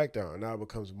Night SmackDown. Now it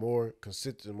becomes more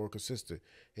consistent.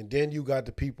 And then you got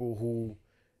the people who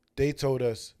they told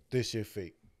us this shit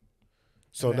fake.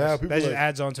 So now people that just like,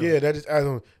 adds on to it. Yeah, that just adds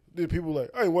on. The people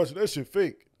like, I ain't watching that shit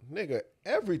fake. Nigga,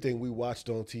 everything we watched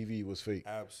on TV was fake.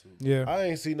 absolutely. Yeah. I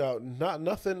ain't seen not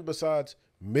nothing besides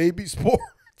maybe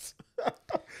sports.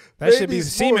 That should Maybe be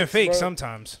seeming sports, fake bro.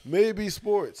 sometimes. Maybe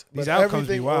sports. These But outcomes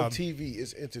be everything wild. on TV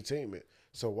is entertainment.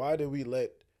 So why did we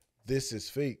let this is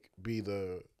fake be the, you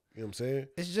know what I'm saying?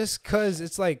 It's just cause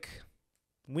it's like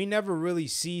we never really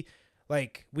see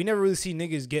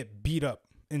niggas get beat up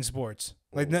in sports.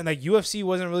 Like UFC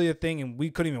wasn't really a thing, and we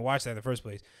couldn't even watch that in the first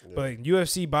place. Yeah. But like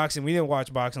UFC, boxing, we didn't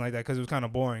watch boxing like that because it was kind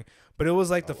of boring. But it was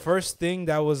like the first thing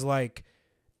that was like,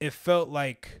 it felt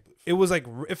like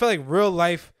real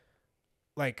life,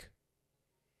 like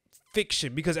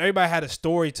fiction, because everybody had a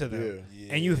story to them,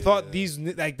 and you thought these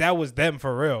like that was them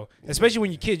for real. Especially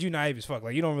when you're kids, you naive as fuck.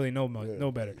 Like you don't really know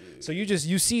better. So you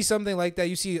see something like that.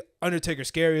 You see Undertaker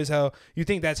scary as hell. You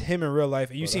think that's him in real life,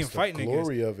 and you see him fighting niggas.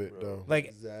 Glory of it though.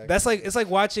 Like that's like it's like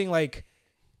watching like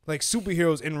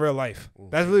superheroes in real life.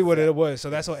 That's really what it was. So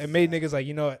that's what it made niggas like,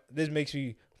 you know what, this makes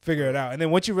me figure it out. And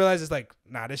then once you realize it's like,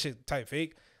 nah, this shit type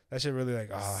fake. That shit really like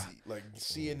like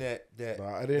seeing that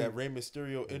Nah, that Rey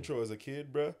Mysterio intro as a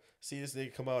kid, bro. See this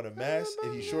nigga come out in a mask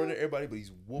and he's shorter than everybody, but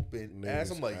he's whooping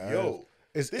ass. I'm like, yo,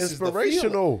 it's this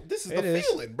inspirational. This is the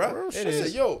feeling, bro. I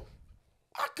said, yo,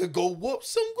 I could go whoop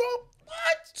some girl.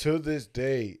 What? To this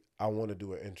day, I want to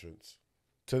do an entrance.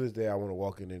 To this day, I want to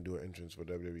walk in and do an entrance for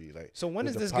WWE. Like, so when with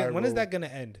is the this when is pyro, that gonna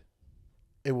end?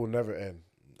 It will never end.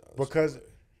 Because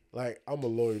like, I'm a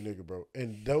loyal nigga, bro.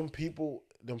 And them people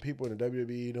in the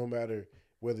WWE, no matter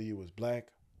whether you was black,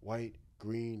 white,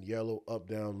 green, yellow, up,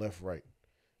 down, left, right,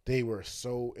 they were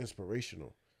so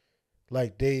inspirational.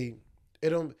 Like it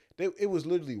was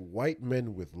literally white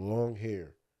men with long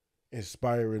hair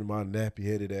inspiring my nappy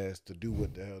headed ass to do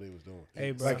what the hell they was doing.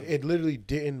 Hey, bro. Like, it literally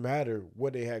didn't matter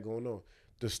what they had going on.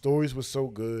 The stories were so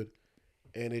good,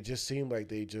 and it just seemed like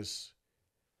the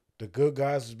good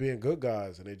guys was being good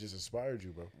guys, and they just inspired you,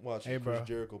 bro. Watching Chris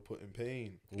Jericho put in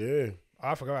pain. Yeah.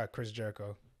 I forgot about Chris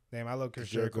Jericho. Damn, I love Chris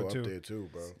Jericho too. Up there too,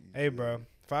 bro. Hey, bro.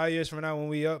 5 years from now when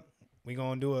we up, we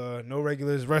gonna do a no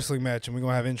regulars wrestling match, and we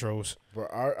gonna have intros. Bro,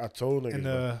 I told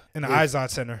niggas, in the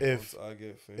Izod Center. If I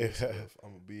get famous,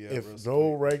 I'm gonna be at if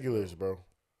no regulars, bro,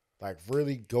 like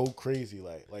really go crazy,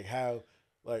 like how,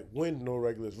 like when no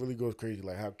regulars really goes crazy,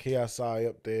 like how KSI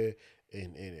up there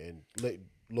and let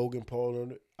Logan Paul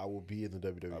on it, I will be in the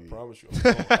WWE. I promise you,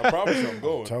 I'm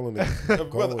going. I'm telling you,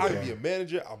 whether I can be a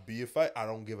manager, I'll be a fight. I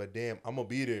don't give a damn. I'm gonna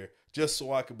be there just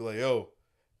so I could be like, yo,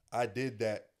 I did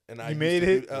that, and I made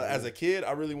it. As a kid,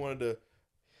 I really wanted to,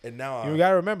 and now You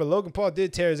gotta remember, Logan Paul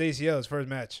did tear his ACL his first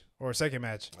match or second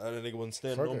match. that nigga wasn't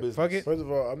standing on business. Fuck it. First of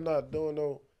all, I'm not doing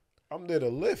no. I'm there to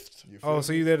lift.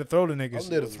 So you there to throw the niggas? I'm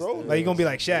there to throw. Like you gonna be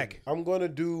like Shaq? I'm gonna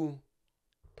do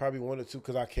probably 1 or 2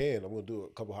 because I can. I'm gonna do a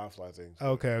couple high fly things.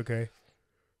 Okay.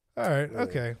 All right. Yeah.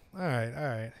 Okay. All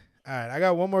right. I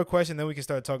got one more question, then we can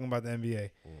start talking about the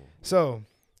NBA. So,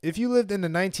 if you lived in the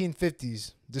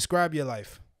 1950s, describe your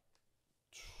life.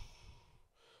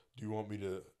 Do you want me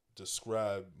to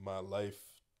describe my life?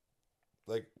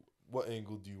 Like, What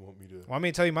angle do you want me to? Want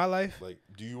me to tell you my life? Like,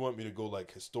 do you want me to go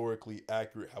like historically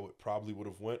accurate how it probably would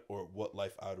have went, or what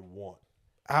life I'd want?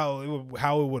 How it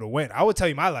would have went. I would tell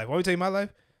you my life. Want me to tell you my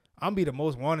life? I'm be the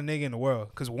most wanted nigga in the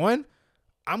world. Cause one,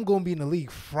 I'm gonna be in the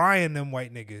league frying them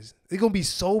white niggas. It's gonna be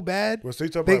so bad. Well, so you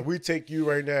talking about we take you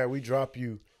right now, we drop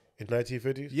you in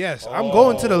 1950s? Yes, I'm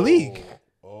going to the league.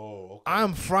 Oh, okay.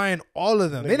 I'm frying all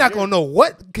of them. Nigga, They're not gonna know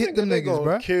what hit them They niggas, gonna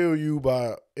bro. kill you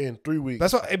in 3 weeks.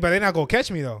 That's what. But they're not gonna catch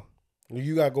me though.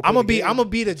 You gotta go. I'm play the gonna game.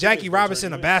 be the Jackie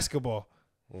Robinson of basketball.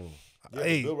 Yeah, but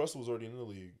Hey, Bill Russell was already in the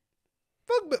league.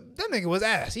 fuck, but that nigga was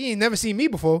ass. He ain't never seen me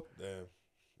before. Damn.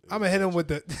 I'm gonna hit him with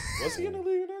the. Was he in the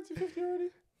league in 1950 already?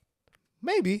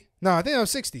 Maybe. No, I think I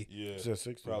was 60. Yeah, Just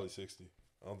 60. probably 60.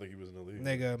 I don't think he was in the league.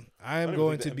 Nigga, I I am don't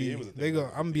going even to think the be. NBA was a thing They go. back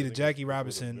I'm gonna then. be I the think Jackie it was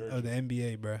Robinson Virgin. of the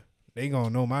NBA, bro. They gonna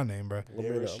know my name, bro.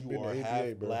 Darris, I'm you being are the half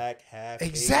ABA, bro. black, half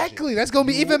Exactly. Asian. That's gonna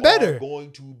be You even are better.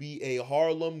 going to be a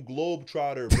Harlem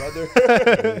Globetrotter,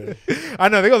 brother. I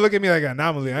know they gonna look at me like an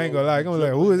anomaly. I ain't gonna lie. I'm gonna be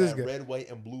like, who is this That guy? red, white,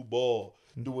 and blue ball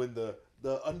doing the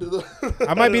under the.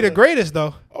 I might be the greatest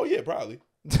though. Oh yeah, probably.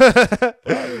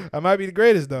 I might be the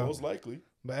greatest though. Most likely.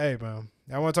 But hey, man,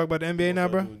 I want to talk about the NBA now,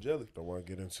 bro. Doing jelly. Don't want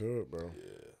to get into it, bro.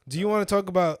 Do you want to talk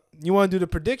about? You want to do the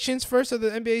predictions first of the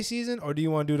NBA season, or do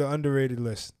you want to do the underrated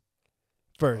list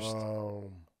first? My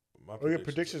Oh, your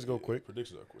predictions go quick.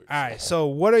 Predictions are quick. All right. So,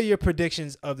 what are your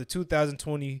predictions of the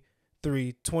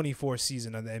 2023-24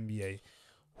 season of the NBA?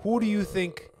 Who do you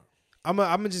think? I'm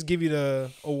gonna just give you the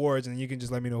awards, and you can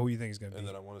just let me know who you think is gonna be. And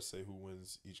then I want to say who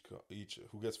wins each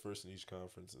who gets first in each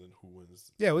conference, and then who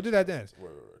wins. Yeah, we'll do that then.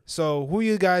 Right. So, who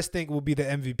you guys think will be the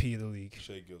MVP of the league?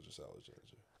 Shea Gilgeous-Alexander.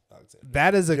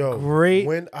 That is a great.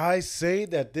 When I say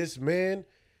that this man,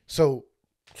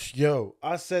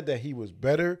 I said that he was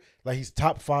better, like he's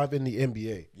top 5 in the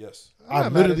NBA. Yes. I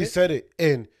not mad at literally it. said it,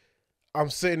 and I'm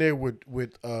sitting there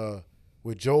with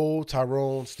Joel,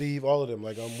 Tyrone, Steve, all of them.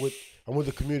 Like I'm with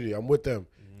the community. I'm with them,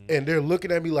 and they're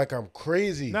looking at me like I'm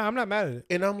crazy. No, I'm not mad at it.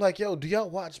 And I'm like, yo, do y'all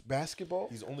watch basketball?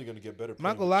 He's only gonna get better. I'm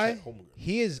not gonna lie.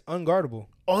 He is unguardable.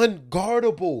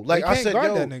 Unguardable. Like You I can't said, guard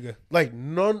yo, that nigga. like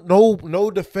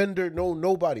no defender,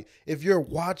 nobody. If you're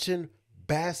watching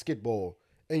basketball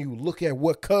and you look at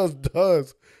what Cuz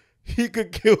does, he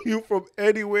could kill you from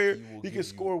anywhere. He can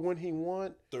score when he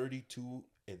wants. 32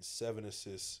 and 7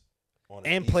 assists on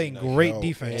And easy playing night. great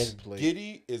defense. and play.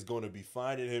 Giddy is going to be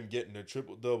finding him getting a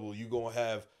triple double. You gonna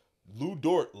have Lou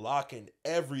Dort locking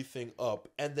everything up,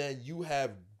 and then you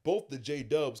have both the J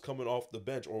Dubs coming off the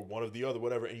bench or one of the other,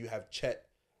 whatever, and you have Chet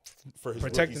for his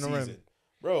Protecting rookie the rim. season.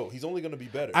 Bro, he's only gonna be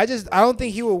better. I don't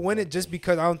think he will win it just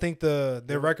because I don't think their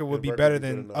record would be record better would be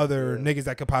than good enough, other yeah. niggas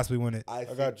that could possibly win it. I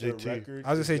got think JT. their record I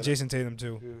was gonna is say gonna- Jason Tatum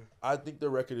too. I think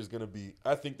their record is gonna be.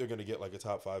 I think they're gonna get like a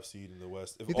top 5 seed in the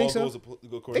West. If You all think so? goes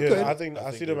according They to could. plan,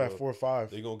 I see them they at will. 4 or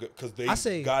 5. They're gonna get because I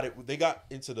say- they got it. They got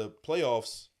into the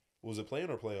playoffs. Was it playing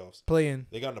or playoffs? Playing,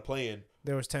 They got into playing.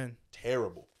 there was 10.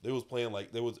 Terrible. They was playing like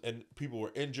and people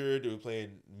were injured. They were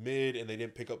playing mid, and they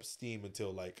didn't pick up steam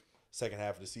until like second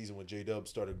half of the season when J Dub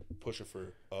started pushing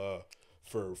for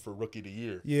rookie of the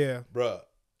year. Yeah, Bruh,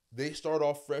 they start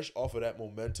off fresh off of that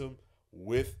momentum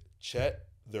with Chet.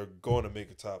 They're going to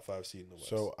make a top 5 seed in the West.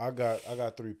 So I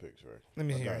got 3 picks, right? let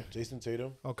me I hear. got Jason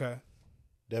Tatum, Okay,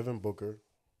 Devin Booker,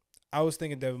 I was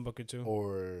thinking Devin Booker too.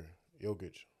 or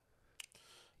Jokic.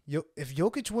 If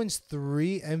Jokic wins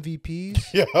 3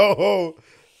 MVPs, Yo,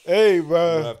 hey, you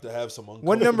bro. have to have some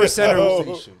What number center-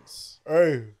 conversations.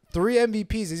 Hey, 3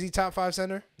 MVPs, is he top 5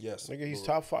 center? Yes, nigga, he's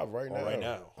top 5 right now. Right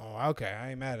now. Oh, okay,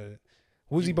 I ain't mad at it.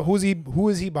 Who is he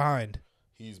behind?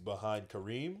 He's behind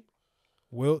Kareem.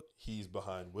 Wilt, He's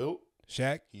behind Wilt.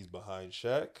 Shaq, He's behind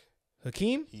Shaq.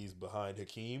 Hakeem. He's behind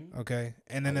Hakeem. Okay,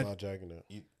 and I'm then not jacking that.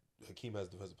 Hakeem has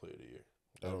Defensive Player of the Year.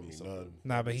 That don't mean nothing.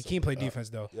 nah, but Hakeem play defense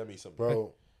though. That means something.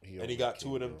 Bro. And he got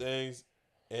 2 of them things.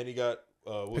 And he got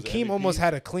what was it, Hakeem MVP? almost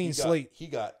had a clean slate, He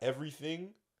got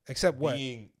everything. except what?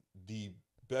 Being the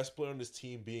best player on this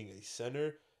team, being a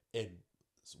center, and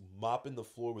mopping the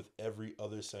floor with every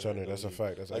other center. in Turner, the that's a league.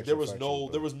 fact. That's Like actually there was factual,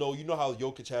 bro. no. You know how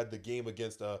Jokic had the game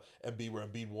against Embiid where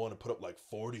Embiid won and put up like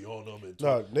 40 on them. And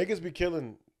No, niggas be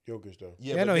killing Jokic though.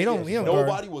 Yeah, but no, he don't guard.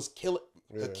 Nobody was killing.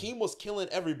 Yeah. Hakeem was killing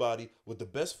everybody with the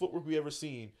best footwork we ever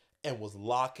seen and was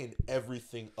locking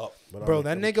everything up. But Bro, I'm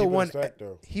that keeping nigga it won. stacked,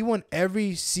 though. He won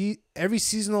every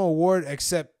seasonal award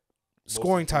except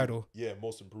scoring Most title. improved. Yeah,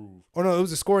 most improved. Or no, it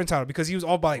was a scoring title because he was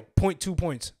all by like 0.2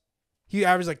 points. He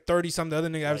averaged like 30 something. The other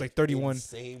nigga averaged like 31.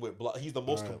 Insane with block. He's the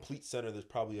most Alright. complete center there's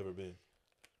probably ever been.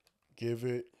 Give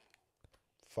it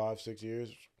 5-6 years.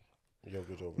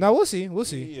 Jokic over. No, we'll see. We'll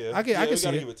see. Yeah, I can we see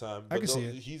gotta it. give it time. I can But see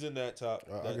it. He's in that top.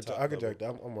 I can jack that.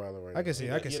 I'm rallying right now. I can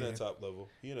see. I can He see in that it. top level.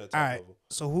 He in that All top right. level.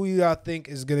 So who y'all think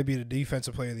is gonna be the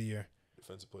defensive player of the year?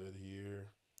 Defensive player of the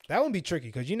year. That would be tricky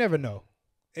because you never know.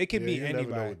 It could be you never know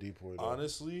anybody. with D-Boy, though.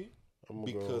 Honestly, I'm gonna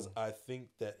because go. I think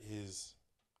that his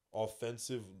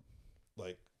offensive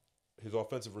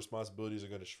responsibilities are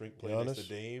going to shrink playing next to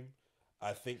Dame.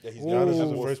 I think that he's going Giannis to is have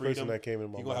the more first person freedom. that came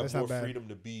in my He's mind. going That's to have not more bad. freedom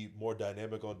to be more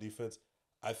dynamic on defense.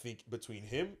 I think between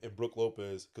him and Brook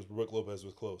Lopez, because Brook Lopez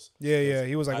was close. Yeah.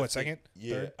 He was like I what think- second?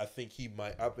 Yeah, Third? I think he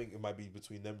might. I think it might be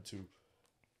between them two.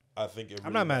 I think it. I'm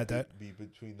Really not mad might at that. Be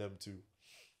between them two.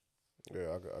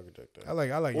 Yeah, I could take that. I like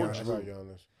Or Giannis. I got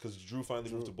Giannis. Because Drew finally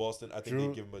moved to Boston. I think Drew-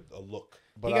 they give him a look.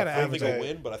 But He gotta I don't average think that.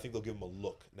 they'll win, but I think they'll give him a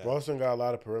look. Now. Boston got a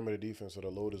lot of perimeter defense, so the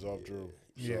load is off Drew.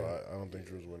 So Yeah. I don't think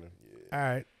Drew's winning. All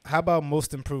right. How about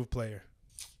most improved player?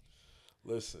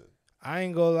 Listen, I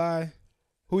ain't gonna lie.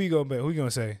 Who you gonna bet? Who you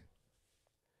gonna say?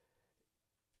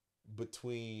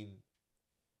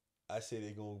 I say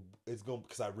it's going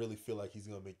because I really feel like he's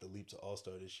gonna make the leap to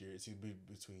All-Star this year. It's gonna be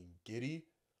between Giddey,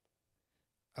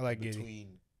 I like Giddey. between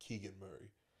Keegan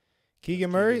Murray.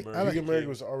 Keegan Murray. Murray. I like. Keegan Murray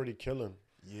was already killing.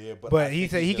 Yeah, but But I he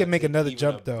think said he's he gonna can make take another even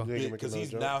jump a though. Yeah, he can make because another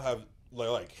he's jump. now have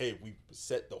like, hey, we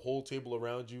set the whole table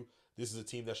around you. This is a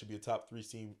team that should be a top 3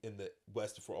 team in the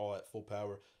West if we're all at full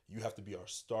power. You have to be our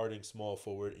starting small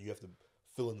forward, and you have to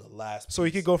fill in the last. So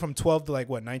he piece. could go from 12 to like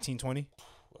what 19, 20,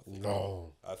 I think-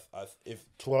 No. if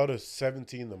 12 to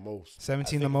 17 the most.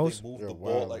 17 I the think most. If they move You're the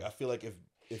ball. wild. Like I feel like if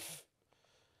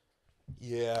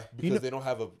because know- they don't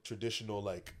have a traditional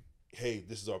like, hey,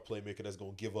 this is our playmaker that's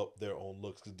gonna give up their own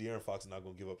looks. Because De'Aaron Fox is not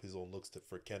gonna give up his own looks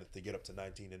for Kenneth to get up to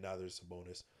 19, and now there's a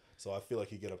bonus. So I feel like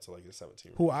he get up to like a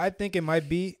 17. Who I think it might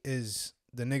be is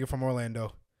the nigga from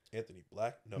Orlando. Anthony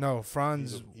Black? No,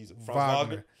 Franz he's a Franz Wagner.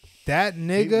 Wagner. That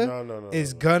nigga No,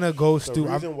 is no. gonna go The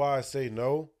stupid. reason why I say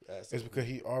no That's is because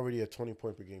he already a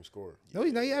 20-point per game scorer. No,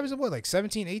 he's not. He averaged what, like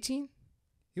 17, 18?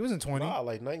 He wasn't 20. Nah,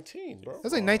 like 19, bro.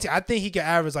 That's like 19. I think he could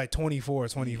average like 24,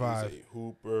 25. He's a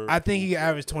hooper. I think he could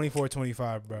average 24,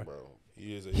 25, bro. Bro.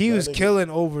 He is. He that was nigga- killing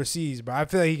overseas, bro. I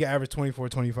feel like he could average 24,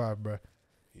 25, bro.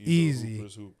 He's easy. A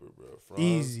hooper's hooper, bro. Franz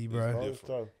Easy, is bro. All this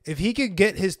different. time. If he could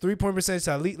get his 3-point percentage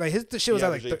to at least, like his shit was He at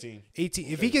like averaged 18. 18.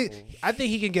 If he could, I think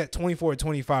he can get 24 or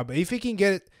 25. But if he can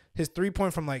get his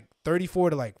 3-point from like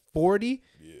 34 to like 40,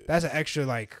 Yeah. that's an extra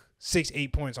like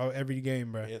 6-8 points every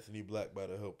game, bro. Anthony Black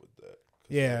better help with that.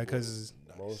 Yeah, that boy 'cause is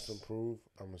nice. Most improved,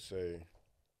 I'm gonna say.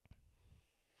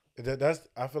 That's.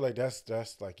 I feel like that's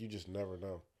like you just never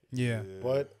know. Yeah,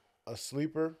 But a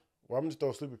sleeper. Well, I'm just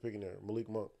throw a sleeper pick in there. Malik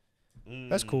Monk.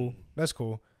 that's cool. That's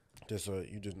cool. Just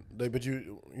but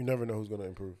you never know who's gonna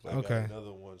improve. I got Okay.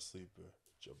 another one sleeper,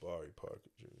 Jabari Parker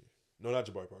Jr. No, not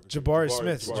Jabari Parker. Jabari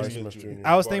Smith Jr. Jr.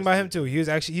 I was thinking about him too.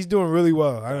 He's doing really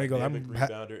well. I don't go. Dynamic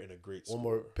rebounder and a great One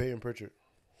scorer. more, Peyton Pritchard.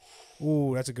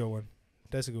 Ooh, that's a good one.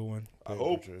 That's a good one. I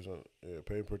hope.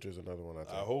 Peyton Pritchard is another one. I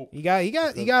think. I hope. He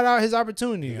got out his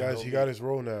opportunity. He got his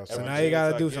role now. So Every now you chance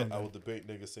gotta I do get, something. I will debate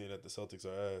niggas saying that the Celtics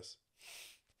are ass.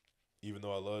 Even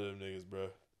though I love them niggas, bro.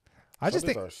 I just Celtics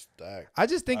think are stacked.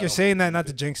 you're don't saying that believe not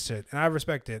to it. jinx shit, and I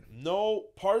respect it. No,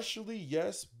 partially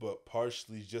yes, but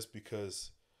partially just because,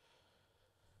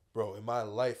 bro, in my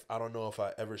life, I don't know if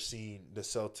I ever seen the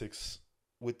Celtics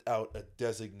without a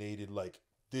designated, like,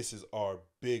 this is our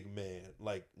big man.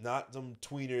 Like, not some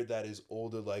tweener that is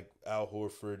older like Al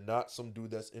Horford, not some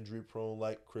dude that's injury prone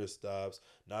like Kristaps,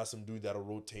 not some dude that'll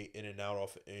rotate in and out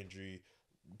off of injury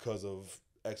because of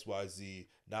XYZ,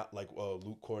 not like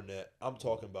Luke Cornett. I'm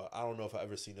talking about, I don't know if I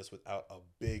ever seen this without a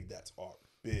big that's our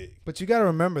big. But you got to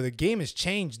remember, the game has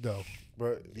changed though.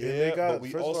 But Yeah, but we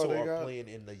first of all, also they are got- playing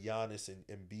in the Giannis and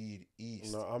Embiid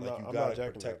East. No, I'm like, not- you I'm gotta not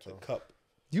jacking protect that, the though. cup.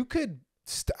 You could.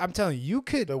 I'm telling you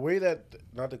could. the way that,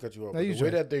 not to cut you off, No, but you the way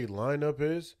should. that they line up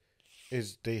is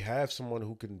they have someone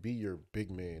who can be your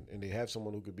big man, and they have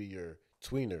someone who could be your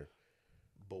tweener.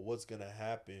 But what's gonna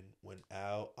happen when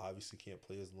Al obviously can't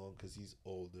play as long because he's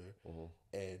older,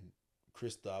 and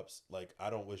Kristaps, like, I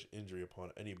don't wish injury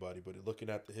upon anybody, but looking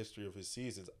at the history of his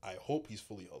seasons, I hope he's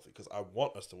fully healthy because I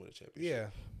want us to win a championship. Yeah.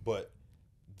 But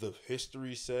the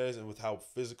history says, and with how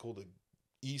physical the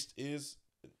East is,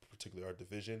 particularly our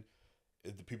division,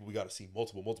 the people we got to see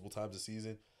multiple times a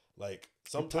season. Like,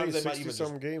 sometimes they might even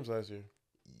some games last year.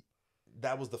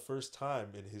 that was the first time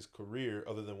in his career,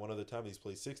 other than one other time he's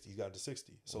played 60. He's gotten to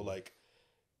 60. So, like,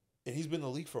 and he's been in the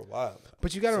league for a while now.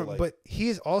 But you got to. So, like, but he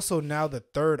is also now the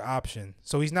third option,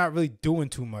 so he's not really doing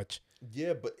too much.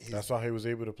 yeah, but That's why he was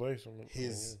able to play.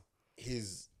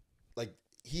 his like,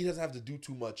 he doesn't have to do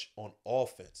too much on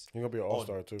offense. He's gonna be an On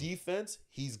all-star too. defense,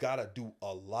 he's got to do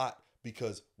a lot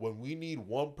because when we need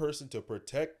one person to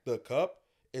protect the cup,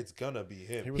 it's gonna be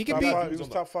him. He was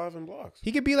top 5 in blocks.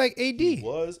 He could be like AD. He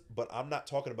was, but I'm not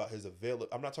talking about his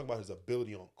I'm not talking about his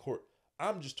ability on court.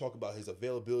 I'm just talking about his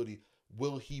availability.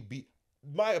 Will he be?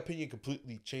 My opinion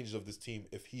completely changes of this team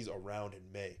if he's around in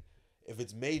May. If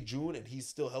it's May, June, and he's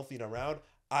still healthy and around,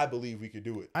 I believe we could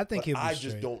do it. I think I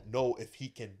just don't know if he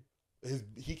can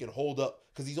hold up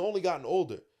because he's only gotten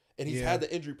older and he's had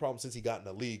the injury problem since he got in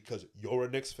the league. Because you're a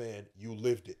Knicks fan, you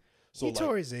lived it. So he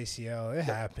tore his ACL. It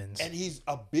happens. And he's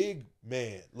a big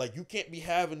man. Like, you can't be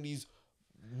having these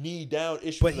knee down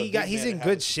issues. But he's in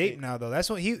good shape now, though. That's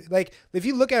what he like. If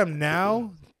you look at him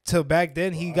now to back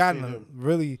then, he got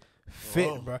really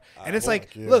fit, bro. And it's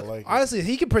like, look, honestly,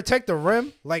 he can protect the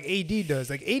rim like AD does.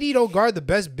 Like, AD don't guard the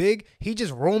best big. He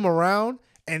just roam around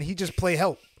and he just play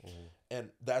help. And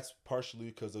that's partially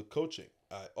because of coaching.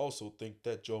 I also think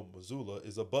that Joe Mazzulla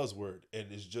is a buzzword and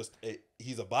is just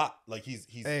he's a bot. Like he's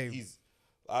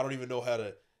I don't even know how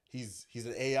to. He's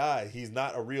an AI. He's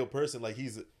not a real person. Like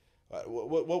he's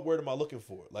what word am I looking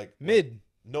for? Like mid.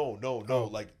 No.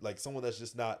 Like someone that's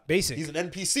just not basic. He's an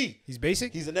NPC. He's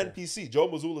basic. He's an NPC. Joe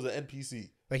Mazzulla is an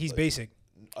NPC. Like he's basic.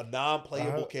 A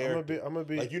non-playable character. I'm gonna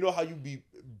be like, you know how you be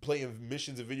playing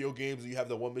missions in video games and you have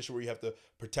that one mission where you have to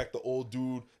protect the old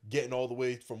dude getting all the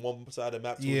way from one side of the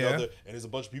map to another, and there's a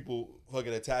bunch of people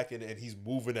fucking attacking and he's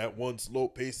moving at one slow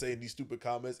pace saying these stupid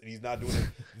comments and he's not doing it.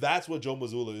 That's what Joe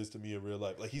Mazzulla is to me in real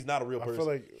life. Like, he's not a real person. I feel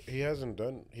like he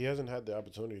hasn't had the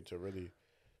opportunity to really,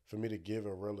 for me to give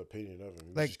a real opinion of him.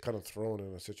 He's like, just kind of thrown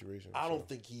in a situation. I don't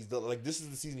think he's this is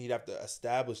the season he'd have to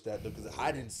establish that, though, because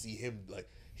I didn't see him like.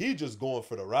 He just going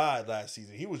for the ride last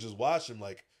season. He was just watching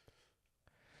like,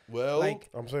 well, like,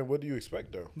 I'm saying, what do you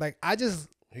expect though? Like,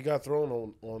 he got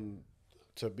thrown on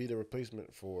to be the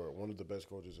replacement for one of the best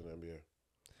coaches in the NBA.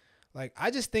 Like,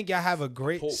 I just think y'all have a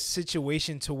great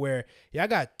situation to where y'all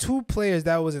got two players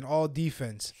that was in all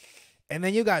defense, and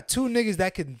then you got two niggas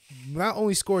that could not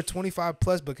only score 25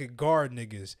 plus but could guard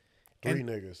niggas. Three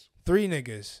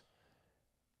niggas.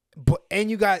 But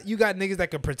you got niggas that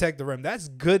can protect the rim. That's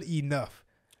good enough.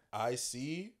 I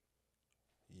see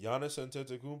Giannis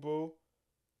Antetokounmpo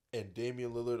and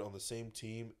Damian Lillard on the same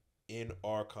team in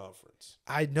our conference.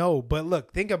 I know, but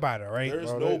look, think about it, right?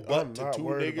 There's no but to two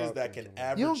niggas that can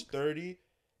average 30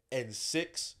 and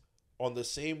 6 on the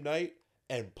same night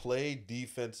and play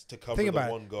defense to cover the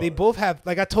one guard. They both have,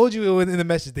 like I told you in the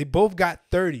message, they both got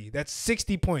 30. That's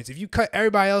 60 points. If you cut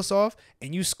everybody else off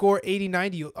and you score 80,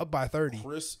 90, you're up by 30.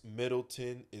 Chris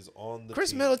Middleton is on the Chris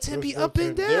team. Middleton be up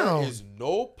and down. There is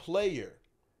no player,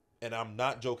 and I'm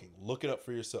not joking, look it up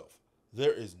for yourself.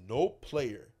 There is no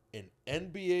player in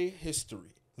NBA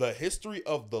history, the history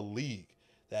of the league,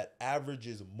 that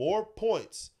averages more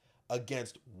points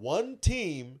against one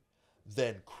team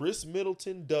than Chris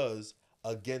Middleton does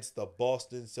against the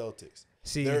Boston Celtics.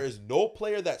 See, there is no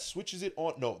player that switches it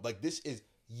on. No, like, this is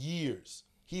years.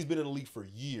 He's been in the league for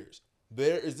years.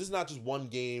 This is not just one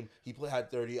game. He had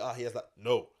 30. He has that.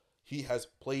 No, he has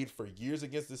played for years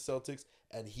against the Celtics,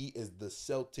 and he is the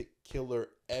Celtic killer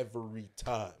every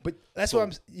time. But that's what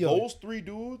I'm. Those three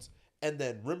dudes, and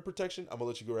then rim protection. I'm gonna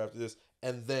let you go after this,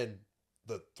 and then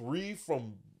the three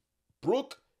from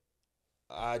Brook.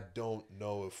 I don't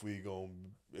know if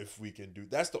we can do.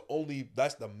 That's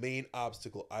the main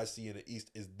obstacle I see in the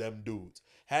East is them dudes.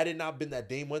 Had it not been that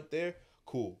Dame went there,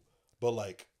 cool. But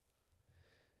like,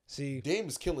 see, Dame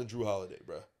is killing Drew Holiday,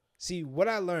 bro. See what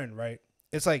I learned, right?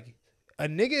 It's like a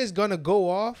nigga is gonna go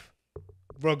off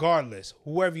regardless.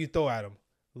 Whoever you throw at him,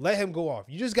 let him go off.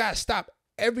 You just gotta stop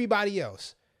everybody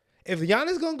else. If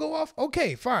Giannis gonna go off,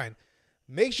 okay, fine.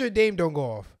 Make sure Dame don't go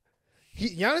off.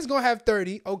 Giannis gonna have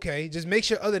 30, okay. Just make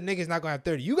sure other niggas not gonna have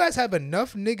 30. You guys have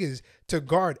enough niggas to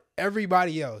guard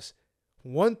everybody else,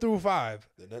 1 through 5.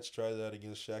 The Nets tried that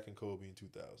against Shaq and Kobe in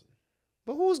 2000.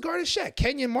 But who's guarding Shaq?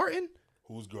 Kenyon Martin?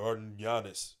 Who's guarding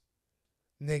Giannis?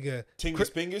 Nigga,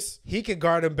 Tingus Pingus? He could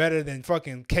guard him better than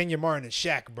fucking Kenyon Martin and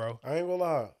Shaq, bro. I ain't gonna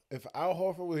lie. If Al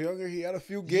Horford was younger, he had a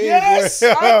few games. Yes!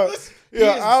 Al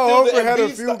Horford had a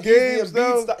few games,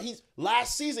 though.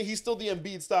 Last season, he's still the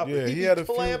Embiid stopper. Yeah, he had a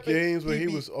few games where he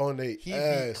was on their ass. He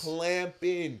be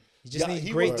clamping. You just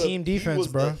need great team defense,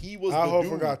 bro. Al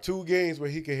Horford got 2 games where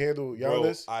he can handle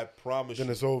Giannis. Bro, I promise you.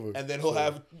 Then it's over. And then he'll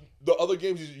have the other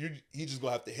games. He's just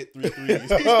gonna have to hit 3 threes. He's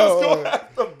just gonna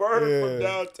have to burn it from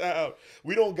downtown.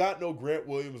 We don't got no Grant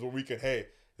Williams where we can. Hey,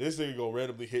 this nigga gonna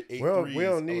randomly hit 8 threes. We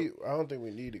don't need. I don't think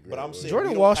we need it. But I'm saying Jordan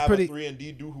we don't Wall's have pretty. A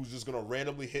 3-and-D dude who's just gonna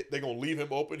randomly hit. They're gonna leave him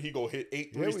open. He gonna hit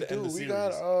 8 threes to end the series. We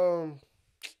got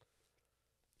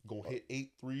gonna hit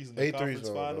 8 threes in the 8 threes, conference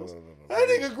no. finals. That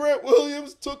nigga Grant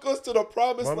Williams took us to the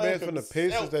promised My land man from the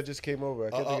Pacers that just came over. I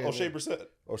can't think of his O'Shea name. Brissett.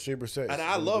 O'Shea Brissett. And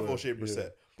I love O'Shea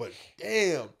Brissett. But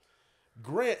damn,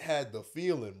 Grant had the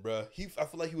feeling, bruh. I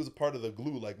feel like he was a part of the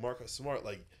glue, like Marcus Smart.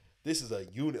 Like, this is a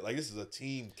unit. Like, this is a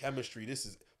team chemistry.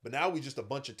 But now we just a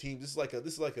bunch of teams. It's like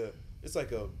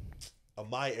a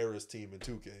my era's team in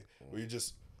 2K where you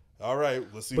just, all right,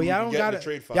 let's see. But who y'all we don't can get got in the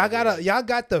trade finals. y'all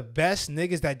got the best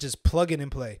niggas that just plug in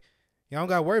and play. Y'all don't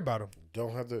gotta worry about them.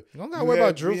 Don't have to. You don't gotta worry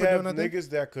about Drew for doing nothing. Niggas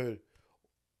that could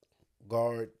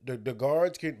guard. The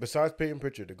guards can, besides Peyton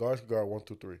Pritchard, the guards can guard 1,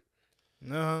 2, 3.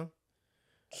 Uh-huh.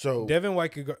 So Devin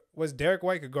White could guard. Was Derek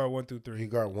White could guard 1 through 3? he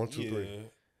guard 1, 2, 3.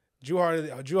 Drew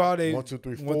Holiday 1, 2,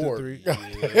 3, 4. 1 through 3.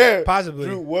 Yeah. Possibly.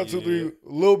 Drew 1, 2, 3. A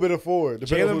little bit of 4.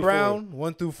 Jaylen Brown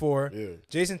 1 through 4. Yeah.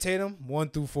 Jason Tatum 1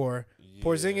 through 4. Yeah.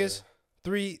 Porzingis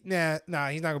 3. Nah,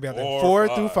 he's not gonna be out there. Or 4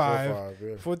 5. through 5. 4, 5,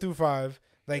 yeah. 4 through 5.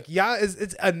 Like y'all,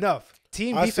 it's enough.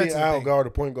 Team I defense. see Al guard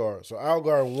the point guard. So Al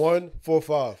guard 1, 4,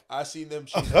 5. I seen them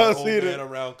change that old man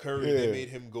around Curry. Yeah. They made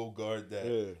him go guard that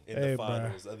in Hey, the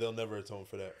finals. They'll never atone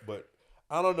for that. But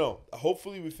I don't know.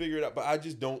 Hopefully we figure it out. But I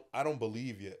don't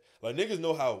believe yet. Like, niggas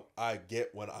know how I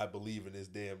get when I believe in this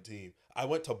damn team. I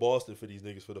went to Boston for these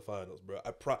niggas for the finals, bro.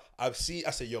 I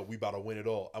said, yo, we about to win it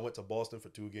all. I went to Boston for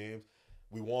 2 games.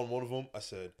 We won one of them. I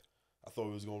thought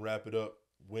we was going to wrap it up,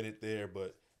 win it there.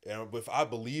 But if I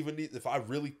believe in these, if I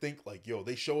really think, like, yo,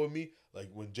 they showing me, like,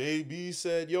 when JB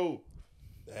said, yo,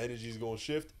 the energy's going to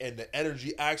shift, and the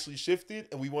energy actually shifted,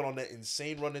 and we went on that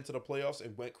insane run into the playoffs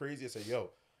and went crazy. I said,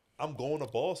 yo, I'm going to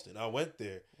Boston. I went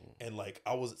there, and, like,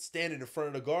 I was standing in front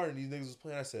of the garden. These niggas was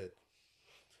playing. I said,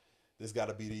 this got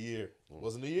to be the year. It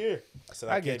wasn't the year. I said,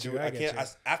 I can't do it. I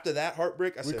can't. After that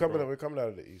heartbreak, I said, We're coming out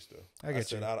of the East, though. I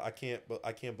get you.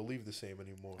 I can't believe the same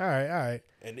anymore. All right.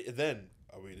 And then,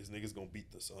 this nigga's going to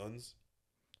beat the Suns.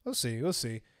 We'll see.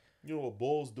 You know what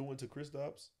Bull's doing to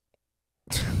Kristaps?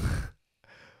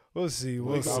 We'll see.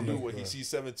 What he gonna do when he sees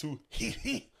 7-2?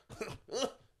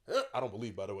 I don't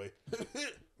believe, by the way.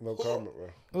 No comment, bro.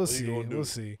 We'll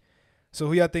see. So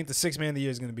who y'all think the 6th man of the year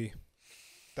is gonna be?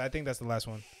 I think that's the last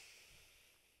one.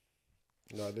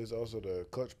 Nah, there's also the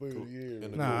clutch player of the year.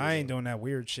 Nah, I ain't doing that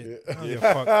weird shit. Yeah. I don't give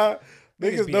a fuck.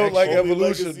 Niggas don't like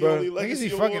evolution, bro. Niggas be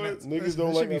fucking. Niggas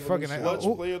don't like evolution.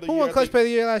 evolution. Who won clutch player of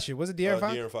the year last year? Was it De'Aaron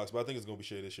Fox? De'Aaron Fox, but I think it's gonna be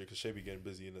Shea this year because Shea be getting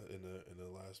busy in the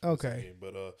last game.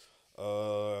 But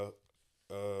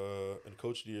and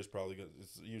coach of the year is probably gonna.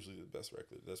 It's usually the best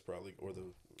record. That's probably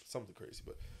something crazy,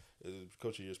 but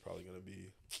coach of the year is probably gonna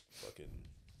be fucking.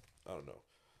 I don't know.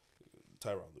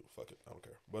 Tyronn Lue. Fuck it. I don't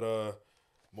care. But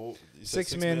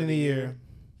 6th man of the year.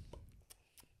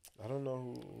 I don't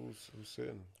know who's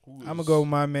sitting. I'm gonna go with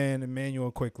my man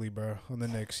Emmanuel quickly, bro. On the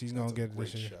Knicks, he's gonna get it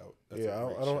this year. Yeah,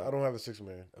 I don't have a 6th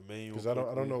man because I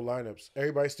don't know lineups.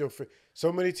 Everybody's still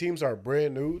so many teams are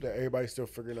brand new that everybody's still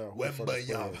figuring out.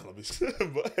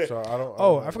 So I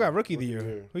don't. I forgot rookie of the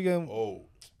year. We got. Oh,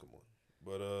 come on.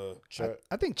 But Chet.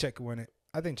 I think Chet could win it.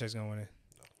 I think Chet's gonna win it.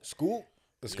 Scoop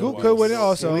could win it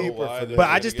also, but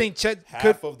I just think Chet could.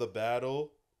 Half of the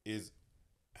battle is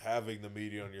having the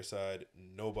media on your side.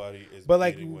 Nobody is. But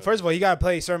like, first of all, you gotta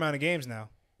play a certain amount of games now.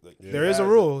 There is a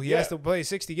rule. He has to play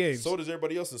 60 games. So does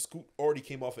everybody else. And Scoop already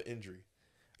came off an injury.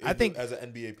 I think as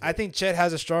an NBA player. I think Chet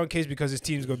has a strong case because his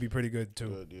team's gonna be pretty good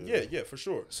too. Yeah, for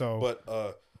sure. So,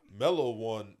 but Melo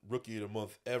won Rookie of the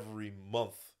Month every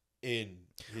month in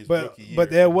his rookie year. But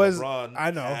there was LeBron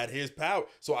I know had his power.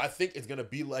 So I think it's gonna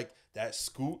be like that.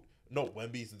 Scoot. No,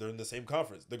 Wemby's. They're in the same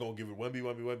conference. They're gonna give it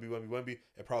Wemby,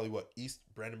 and probably East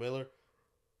Brandon Miller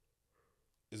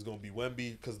is gonna be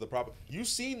Wemby because the problem. You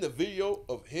seen the video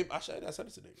of him? I sent it to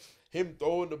niggas. Him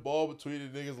throwing the ball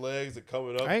between the niggas' legs and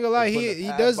coming up. I ain't gonna lie, he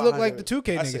does look like the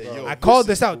 2K nigga. Said, I called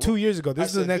this out 2 years ago. This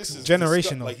is the next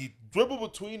generation. Like he dribbled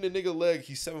between the nigga leg.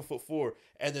 He's 7'4",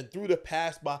 and then threw the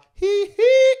pass by.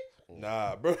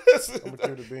 Nah, bro. I'm gonna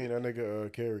clear the bean. That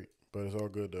nigga carried, but it's all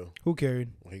good though. Who carried?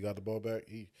 When he got the ball back,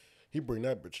 he bring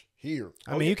that bitch here.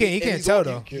 I mean, you can't tell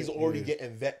though. He's already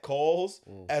getting vet calls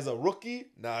as a rookie.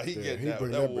 Nah, he getting that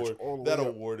award.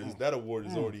 That award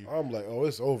is already. I'm like, oh,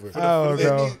 it's over. Oh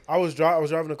no. I was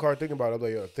driving the car thinking about it. I'm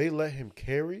like, yo, if they let him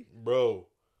carry, bro,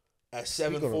 at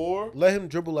 7'4", let him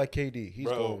dribble like KD. He's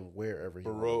going wherever he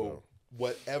wants to go.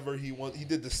 Whatever he wants. He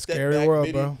did the step Scary back world,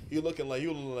 midi. bro. He looking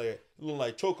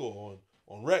like Choco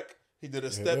on Rec. He did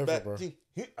a step back.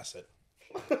 I said,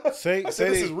 say this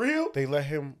is real. They let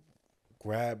him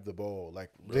grab the ball.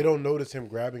 Like they don't notice him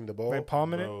grabbing the ball. Like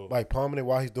palming it? Like palming it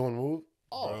while he's doing move.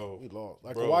 Oh, bro, we lost.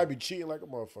 Like Kawhi be cheating like a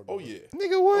motherfucker. Oh yeah.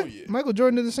 Nigga, what? Oh, yeah. Michael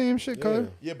Jordan did the same shit, color.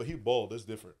 Yeah, but he balled. That's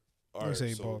different. All right, say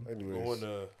he so balled. Anyways. going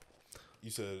to You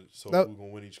said so. Nope. Who's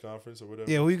gonna win each conference or whatever?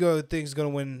 Yeah, who you go think's gonna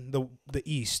win the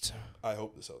East? I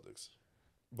hope the Celtics.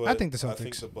 But I think the I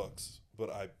think Celtics. the Bucks, but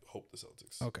I hope the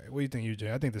Celtics. Okay, what do you think,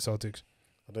 UJ? I think the Celtics.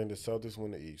 I think the Celtics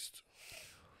win the East.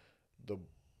 The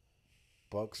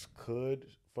Bucks could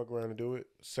fuck around and do it.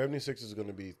 76 is going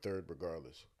to be third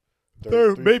regardless.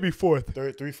 Maybe fourth.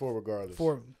 3-4 regardless.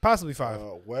 Four, possibly five.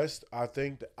 West, I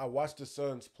think I watched the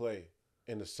Suns play,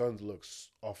 and the Suns looks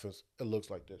offense. It looks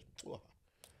like this.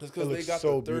 Just because they got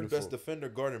the third best defender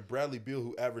guarding Bradley Beal,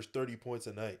 who averaged 30 points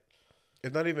a night.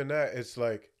 It's not even that. It's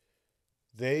like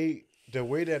the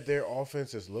way that their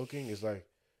offense is looking is like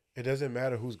it doesn't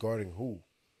matter who's guarding who.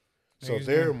 So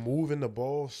they're moving the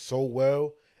ball so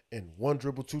well, and one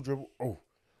dribble, two dribble,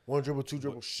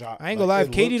 shot. I ain't gonna lie,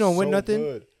 if KD don't win nothing,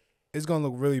 good. It's gonna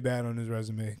look really bad on his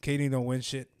resume. KD don't win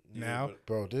shit now.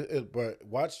 But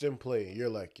watch them play, and you're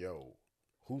like, yo,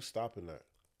 who's stopping that?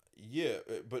 Yeah,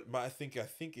 but I think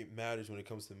it matters when it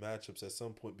comes to matchups at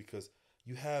some point because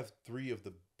you have three of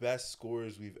the best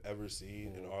scorers we've ever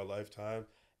seen in our lifetime,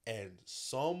 and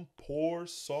some poor,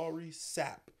 sorry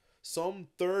sap, some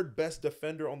third best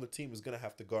defender on the team is gonna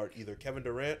have to guard either Kevin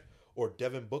Durant or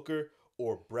Devin Booker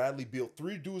or Bradley Beal.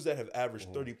 Three dudes that have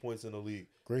averaged 30 points in the league.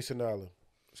 Grayson Allen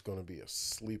is gonna be a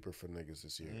sleeper for niggas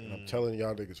this year, and I'm telling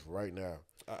y'all niggas right now.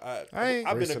 I've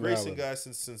been a Grayson guy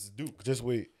since Duke. Just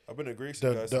wait. I've been a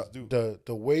Grayson guy since Duke.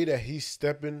 The way that he's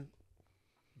stepping,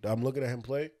 I'm looking at him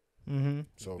play. Mm-hmm.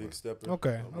 It's over. Big stepper.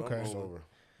 Okay. It's over.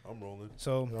 I'm rolling.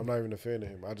 So and I'm not even a fan of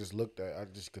him. I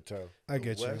just could tell. I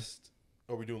get you. West.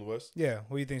 Are we doing the West? Yeah.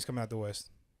 Who do you think's coming out the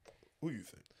West? Who do you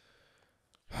think?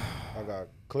 I got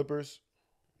Clippers.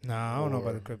 Nah, I don't know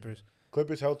about the Clippers.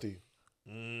 Clippers healthy.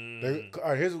 All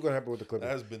right, here's what's gonna happen with the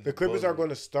Clippers. The Clippers are going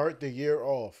to start the year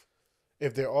off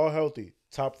if they're all healthy,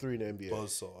 top 3 in the NBA.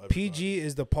 Buzzsaw. PG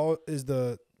is the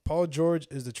Paul George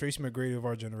is the Tracy McGrady of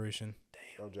our generation.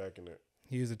 Damn, I'm jacking it.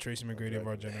 He is the Tracy McGrady of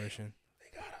our generation.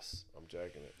 They got us. I'm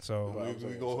jacking it. So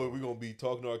we gonna be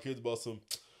talking to our kids about some.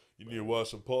 You need to watch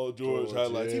some Paul George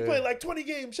highlights. Yeah. He played like 20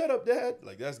 games. Shut up, Dad.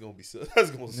 Like that's gonna be. That's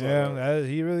gonna suck. yeah,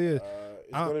 he really is.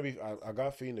 It's gonna be. I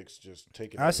got Phoenix just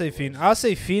taking. I say Phoenix. I'll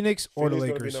say Phoenix or the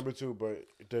Phoenix Lakers. Gonna be number 2,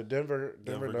 but the Denver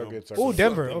Nuggets. Oh,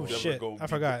 Denver. Denver. Oh shit, I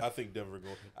forgot. I think Denver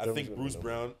going. I think Bruce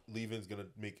Brown leaving is gonna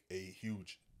make a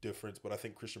huge difference, but I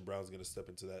think Christian Brown's gonna step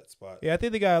into that spot. Yeah, I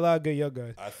think they got a lot of good young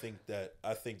guys. I think that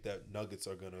Nuggets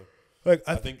are gonna. Like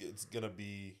I think it's gonna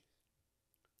be.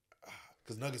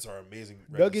 Because Nuggets are amazing.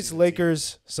 Nuggets,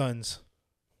 Lakers, Suns.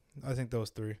 I think those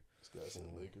three. This guy's in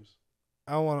the Lakers.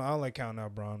 I don't like counting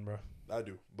out Braun, bro. I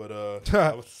do, but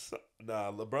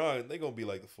LeBron, they're gonna be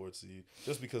like the 4th seed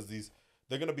just because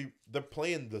they're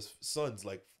playing the Suns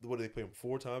like what do they play them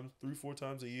 4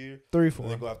 times a year? 3-4.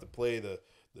 They're gonna have to play the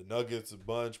Nuggets a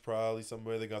bunch probably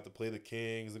somewhere. They're gonna have to play the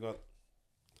Kings.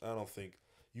 I don't think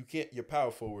you can't. Your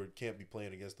power forward can't be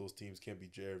playing against those teams. Can't be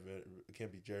Jared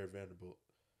Vanderbilt.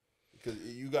 Because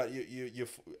you got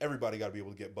everybody got to be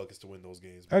able to get buckets to win those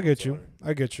games. I get you.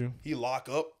 He lock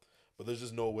up, but there's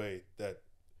just no way that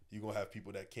you're going to have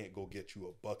people that can't go get you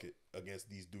a bucket against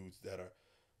these dudes that are.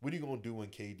 What are you going to do when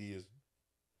KD is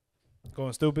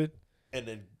going stupid? And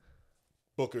then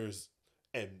Booker's,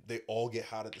 and they all get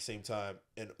hot at the same time.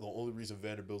 And the only reason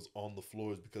Vanderbilt's on the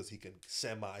floor is because he can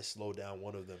slow down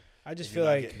one of them. I just feel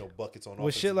like getting no buckets on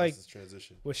with shit like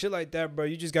transition. With shit like that, bro,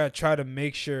 you just got to try to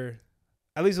make sure.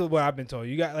 At least what I've been told.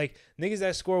 You got like niggas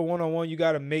that score 1-on-1, you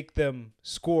got to make them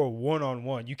score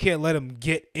 1-on-1. You can't let them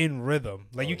get in rhythm.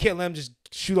 Like you can't let them just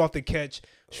shoot off the catch,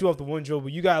 shoot off the one dribble.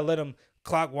 You got to let them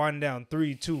clock wind down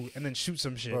 3-2 and then shoot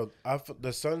some shit. Bro,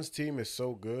 the Suns team is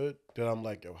so good that I'm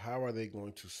like, yo, how are they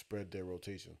going to spread their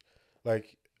rotation?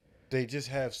 Like they just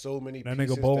have so many that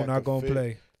pieces nigga Bo that not going to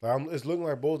play. Like, it's looking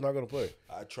like Bo's not going to play.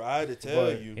 I tried to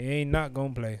tell you. He ain't not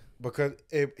going to play. Because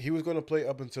he was going to play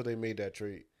up until they made that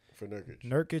trade. For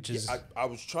Nurkic is. I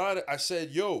was trying to. I said,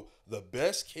 "Yo, the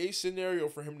best case scenario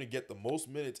for him to get the most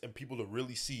minutes and people to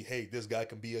really see, hey, this guy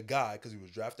can be a guy because he was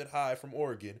drafted high from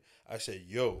Oregon." I said,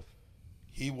 "Yo,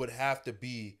 he would have to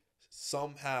be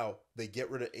somehow they get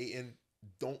rid of Ayton,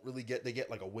 they get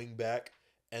like a wing back,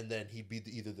 and then he'd be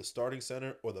either the starting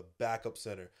center or the backup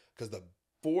center because the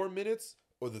 4 minutes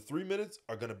or the 3 minutes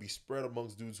are gonna be spread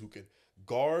amongst dudes who can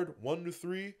guard 1 to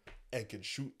 3." And can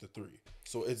shoot the 3.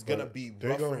 So it's going to be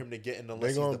rough for him to get in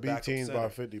unless he's the backup center. They're going to beat teams by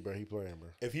 50, bro. He playing, bro.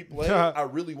 If he plays, I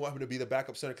really want him to be the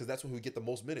backup center because that's when we get the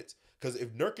most minutes. Because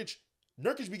if Nurkic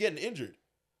be getting injured,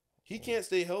 he can't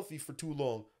stay healthy for too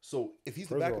long. So if he's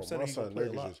the backup center, he's going to play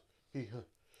a lot.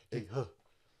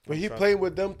 But he playing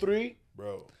with them 3?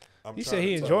 Bro. He said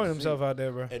he enjoying himself out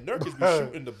there, bro. And Nurkic be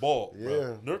shooting the ball, bro.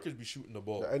 Yeah. Nurkic be shooting the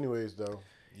ball. Anyways, though.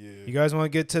 Yeah. You guys want to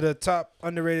get to the top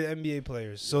underrated NBA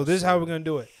players. So this is how we're going to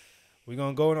do it. We're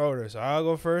going to go in order. So I'll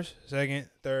go first, second,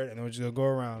 third, and then we're just going to go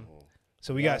around.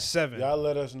 So we got 7. Y'all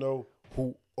let us know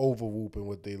who over whooping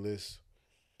with their list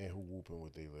and who whooping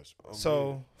with their list.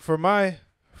 So for my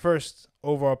first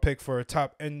overall pick for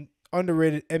top and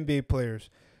underrated NBA players,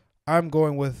 I'm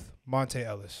going with Monte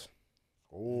Ellis.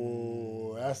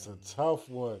 Oh, that's a tough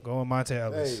one. Going Monte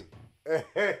Ellis.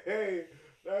 Hey,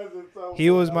 that's a tough He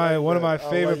was one. one of my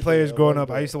favorite players growing up.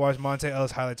 I used to watch Monte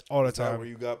Ellis highlights all the Is that time. where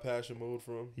you got passion mode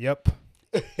from? Yep.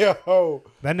 Yo,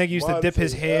 That nigga used to dip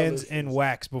his Monte hands Ellis in is-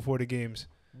 wax before the games,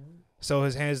 so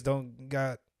his hands don't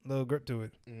got a little grip to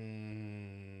it.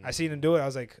 I seen him do it. I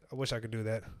was like, I wish I could do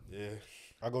that. Yeah.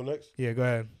 I go next. Yeah, go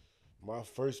ahead. My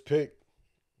first pick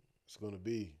is gonna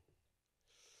be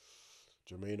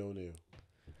Jermaine O'Neal.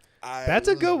 That's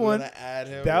a good one. Add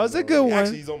him. That was a good one.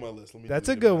 Actually, he's on my list. Let me That's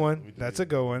a delete him good now. one. Let me That's delete a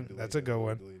good him. one. Delete That's a him. good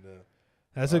one. Delete now.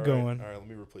 That's a good All right, one. All right, let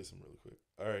me replace him really quick.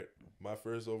 All right, my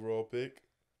first overall pick,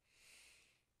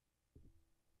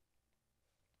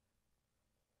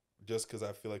 just because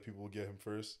I feel like people will get him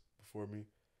first before me,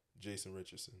 Jason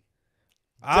Richardson.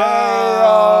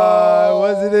 I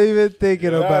wasn't even thinking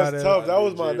about That's it. tough. That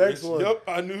was my next one. Yep,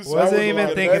 I knew. Wasn't even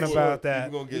thinking next about one.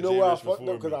 that. You know why I fucked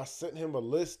up? Because I sent him a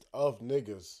list of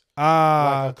niggas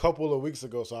like a couple of weeks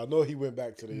ago, so I know he went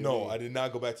back to the. No, I did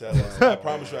not go back to that list. I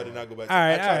promise you, I did not go back to All that.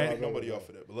 right, I tried all to right. take nobody off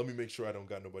of that, but let me make sure I don't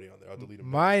got nobody on there. I'll delete him.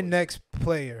 My next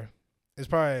player is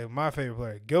probably my favorite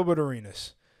player, Gilbert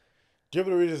Arenas.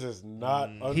 Gilbert Arenas is not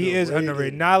underrated. He is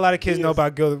underrated. Not a lot of kids He know is-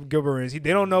 about Gilbert Arenas. They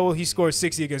don't know he scored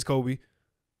 60 against Kobe.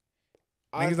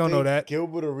 Niggas don't know think that.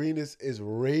 Gilbert Arenas is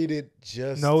rated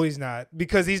just. No, he's not,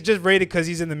 because he's just rated because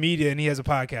he's in the media and he has a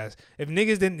podcast. If he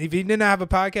didn't have a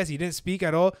podcast, he didn't speak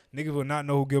at all, niggas would not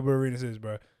know who Gilbert Arenas is,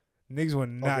 bro. Niggas would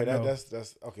not Okay, know. that's okay.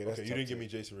 That's Okay, you tough didn't give me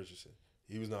take. Jason Richardson.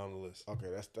 He was not on the list. Okay,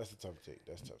 that's a tough take.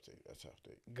 That's tough take. That's tough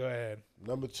take. Go ahead.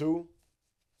 Number 2,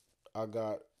 I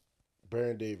got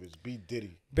Baron Davis. B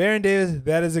Diddy. Baron Davis,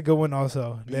 that is a good one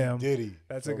also. B Damn. Diddy.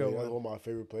 That's a For good me. That's one. one of my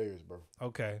favorite players, bro.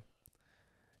 Okay.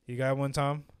 You got one,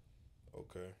 Tom?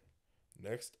 Okay.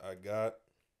 Next, I got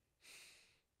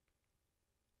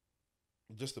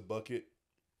just a bucket.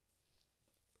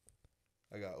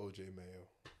 I got OJ Mayo.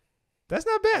 That's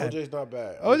not bad. OJ's not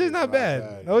bad. OJ's not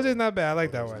bad. OJ's not bad. I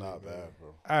like that OJ's one. not bad, bro.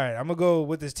 All right, I'm going to go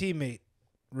with his teammate,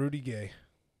 Rudy Gay.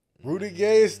 Rudy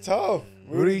Gay is tough.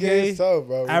 Rudy Gay is tough,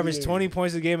 bro. Rudy Averaged Gay. 20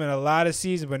 points a game in a lot of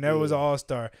seasons, but never was an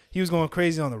all-star. He was going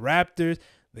crazy on the Raptors,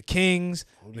 the Kings,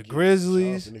 Rudy the Gay is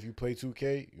Grizzlies. tough, and if you play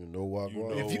 2K, you know what You going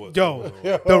know on. If you- what's yo, going on.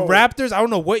 Yo. The Raptors, I don't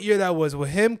know what year that was. With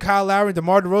him, Kyle Lowry, and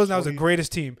DeMar DeRozan, that was the 20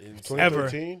 greatest team. Insane. ever.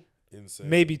 2013? Insane.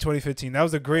 Maybe 2015. That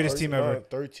was the greatest team ever.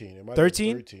 13. It might 13?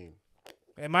 have been 13.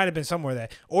 It might have been somewhere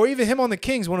that. Or even him on the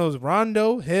Kings when it was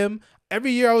Rondo, him.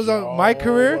 Every year I was on my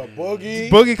career, Boogie.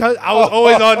 Boogie, I was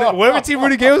always on whatever team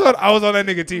Rudy Gay was on, I was on that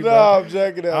nigga team, bro. Nah, I'm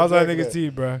jacking that. I was on that jacking nigga's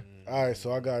team, bro. All right,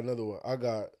 so I got another one.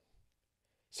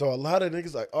 So a lot of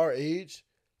niggas like our age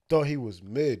thought he was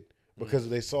mid because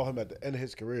they saw him at the end of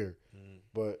his career.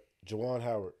 But Juwan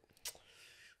Howard.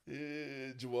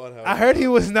 Juwan Howard. I heard he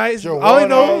was nice. Juwan I only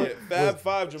know. Howard Fab was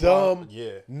Five. Juwan. dumb.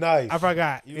 Yeah. Nice. I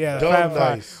forgot. Yeah, Dumb Fab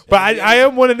Five. nice. But I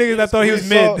am one of the niggas that thought he We was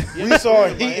saw- mid. We saw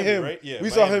Yeah, heat Miami, him. right? Yeah, we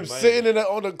saw Miami, him sitting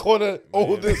on the corner,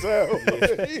 old Miami. as hell.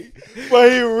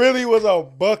 But he really was a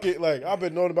bucket. Like I've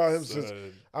been knowing about him since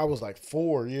Son. I was like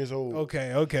 4 years old. Okay.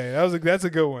 That's a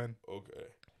good one. Okay.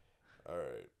 All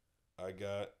right. I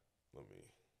got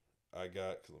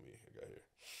here.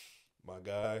 My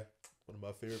guy, one of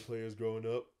my favorite players growing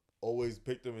up, always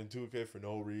picked him in 2K for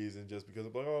no reason, just because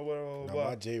of like, oh, blah, blah, Now, blah.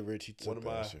 my Jay Rich, he took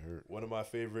that shit hurt. One of my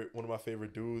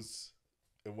favorite dudes,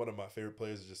 and one of my favorite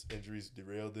players, just injuries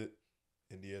derailed it.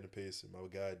 Indiana Pacers, my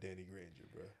guy Danny Granger,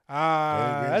 bro.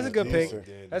 That's a good pick.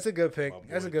 decent. That's a good pick. My boy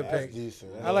That's a good Danny. pick.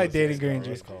 Decent. I like Danny That's Granger.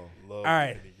 That's calm. Love All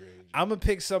right. Danny Granger. I'm gonna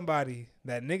pick somebody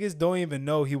that niggas don't even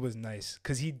know he was nice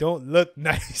because he don't look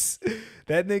nice.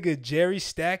 That nigga Jerry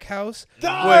Stackhouse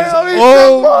was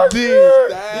OD.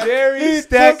 Jerry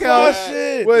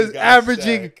Stackhouse was He got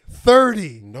averaging stacked. 30.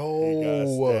 He got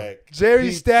No. stacked. Jerry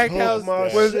He Stackhouse took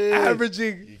my was shit.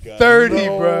 averaging He got 30,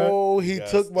 no, bro. he got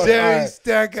took my Jerry Alright,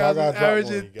 Stackhouse so I was gotta drop one.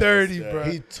 averaging He got 30, stacked. bro.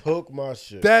 He took my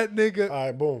shit. That nigga. All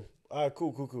right, boom. All right,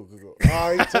 cool. All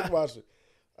right, he took my shit.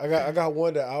 I got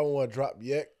one that I don't want to drop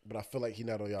yet, but I feel like he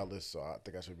not on y'all list, so I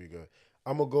think I should be good.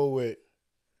 I'm gonna go with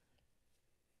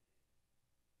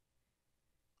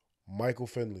Michael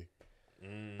Finley.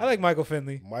 I like Michael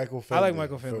Finley. Michael I Finley. like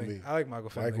Michael for Finley. me. I like Michael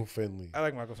Finley. Michael Finley. I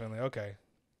like Michael Finley. Okay.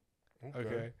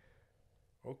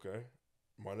 Okay.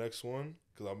 My next one,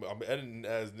 because I'm editing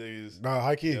as niggas. Nah,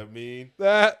 high key. You know what I mean?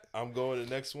 That I'm going to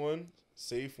the next one,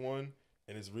 safe one,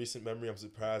 In his recent memory, I'm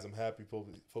surprised. I'm happy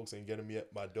folks ain't getting me at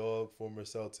my dog, former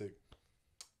Celtic,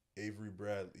 Avery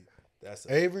Bradley.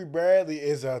 Avery Bradley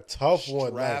is a tough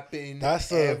one. Strapping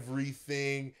That's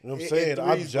everything. You know what I'm saying?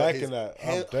 I'm jacking that. I'm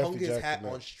Hung definitely his jacking hat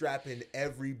that. on strapping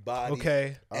everybody.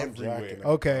 Okay. Everywhere.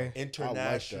 Okay.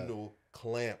 International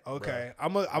clamp. Okay. Bro.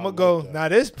 I'm going to like go. that. Now,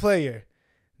 this player,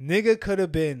 nigga could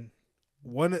have been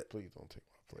one of. Please don't take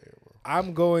my player, bro.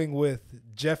 I'm going with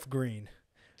Jeff Green.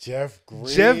 Jeff Green.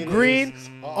 Jeff Green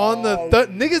on the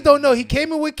niggas don't know he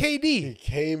came in with KD. He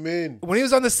came in When he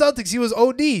was on the Celtics, he was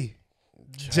OD.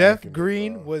 Jeff Jacking it,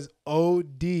 Green bro. was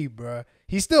OD, bro.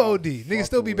 He's still OD. Niggas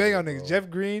still be fucking banging on with it, niggas. bro. Jeff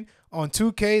Green on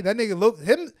 2K. That nigga look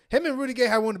him and Rudy Gay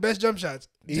had one of the best jump shots.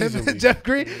 Easily. Jeff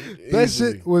Green. That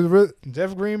Easily. shit was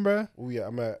Jeff Green, bro. Oh yeah,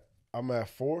 I'm at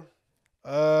 4.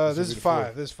 This will is be the 5.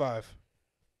 fourth. This is 5.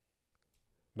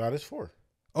 Nah, this 4.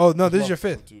 Oh no, this is your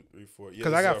One, 5th. 2, 3, 4. Yeah,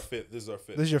 'Cause this I is got- our fifth. This is our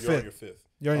fifth. this is your You're on fifth. your fifth.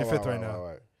 You're on your 5th right now. All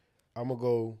right. I'm gonna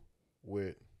go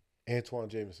with Antoine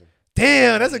Jameson.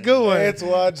 Damn, that's a good one.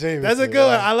 Antoine Jameson. That's a good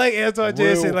one. I like Antoine Real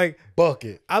Jameson. Like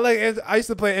bucket. I used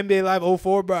to play NBA Live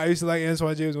 04, bro. I used to like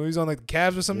Antoine Jameson when he was on like the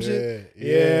Cavs or some shit. Yeah.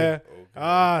 Yeah. Okay.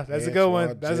 Ah, that's a good one.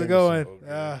 Antoine That's a good one. Jameson.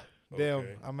 Ah, damn.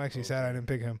 Okay. I'm actually sad I didn't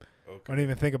pick him. I Okay. don't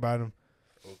even think about him.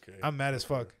 Okay. I'm mad as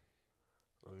fuck.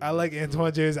 Oh, I like sure.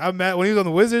 Antoine Jameson. I'm mad when he was on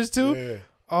the Wizards too. Yeah.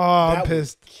 Oh, I'm That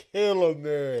pissed. was killer,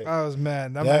 man. I was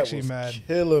mad. I'm That actually was mad.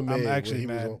 Killer, man. I'm when actually he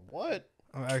was mad. on- What?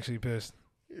 I'm actually pissed.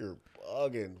 You're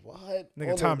bugging. What?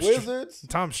 Nigga, on Tom the Str- Wizards?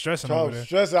 Tom's stressing over Tom there.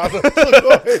 stressing. I was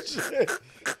like, shit.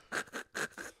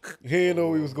 He didn't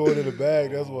know he was going in the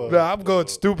bag. That's why. Bro, I'm going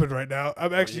stupid right now.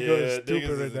 I'm actually going niggas stupid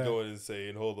right is now. going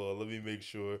insane. Hold on, let me make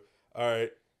sure. All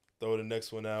right, throw the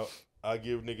next one out. I'll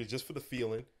give niggas just for the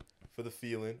feeling.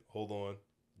 Hold on,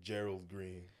 Gerald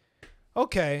Green.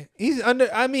 Okay, he's under.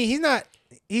 I mean, he's not.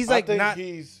 He's like I think not.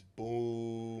 he's.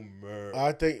 Boomer.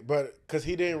 I think, but because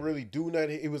he didn't really do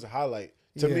nothing, it was a highlight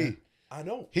to Yeah. me. I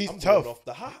know. He's I'm tough. Going off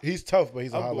the high. He's tough, but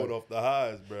he's a I'm highlight. going off the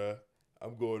highs, bruh.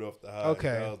 I'm going off the highs. Okay.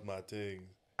 That was my thing.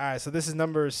 All right, so this is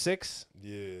number 6.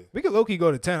 Yeah. We could low key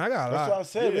go to 10. I got a That's what I lot.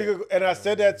 said. Yeah. We could, and I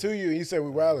said that to you, and you said we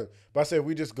wildin'. But I said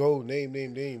we just go name.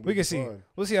 We can see. fun.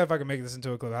 We'll see if I can make this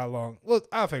into a clip. How long? Well,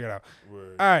 I'll figure it out.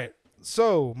 Word. All right.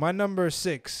 So my number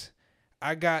 6,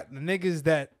 I got the niggas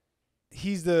that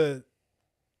he's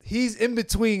in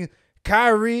between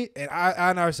Kyrie and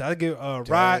I give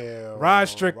Rod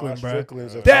Strickland, bro.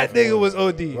 Strickland's a That tough nigga one. was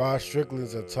OD. Rod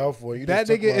Strickland's a tough one. You That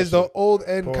just took nigga my is the shit. old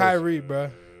end Pause. Kyrie,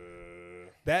 bro.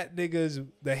 That nigga's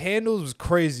the handles was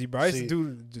crazy, bro. I used to See,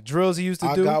 do the drills he used to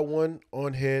I do. got one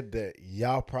on here that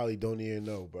y'all probably don't even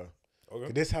know, bro.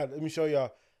 Okay. Let me show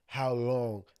y'all how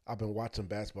long I've been watching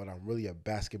basketball. I'm really a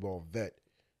basketball vet.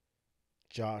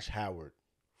 Josh Howard.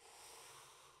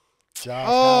 Josh Howard.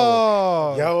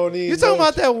 Oh, Y'all don't even you talking know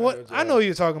about that one? I know who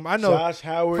you're talking about. I know Josh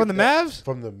Howard from the Mavs.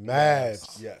 From the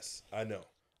Mavs. Yes, I know.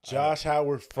 Josh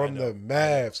Howard from know. the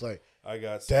Mavs. Like I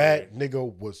got scared. that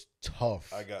nigga was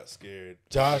tough. I got scared.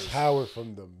 Josh because- Howard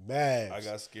from the Mavs. I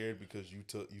got scared because you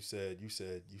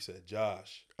said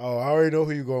Josh. Oh, I already know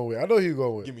who you going with. I know who you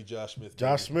going with. Give me Josh Smith.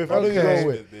 Josh baby. Smith. I know Okay. you going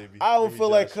with. Baby. I don't Give me feel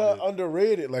like Josh Smith.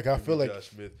 underrated. Like I Give feel me like Josh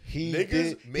Smith. he Niggas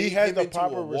did. made He has him the into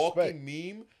proper a respect. walking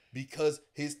meme because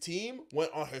his team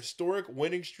went on a historic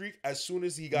winning streak as soon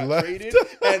as he got Left. traded,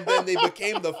 and then they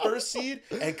became the first seed,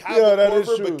 and Kyle Yeah, that is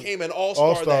Korver true. became an all-star.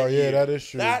 All-star, that yeah, year. that is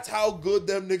true. That's how good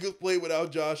them niggas play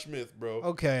without Josh Smith, bro.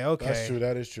 Okay, okay. That's true.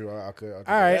 That is true. I could. All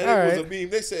right. And it was a meme.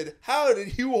 They said, "How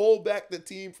did you hold back the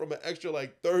team from an extra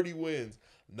like 30 wins?"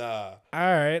 Nah. All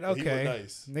right, He was okay.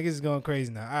 nice. Niggas is going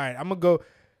crazy now. All right, I'm gonna go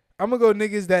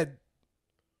niggas that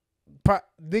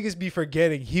niggas be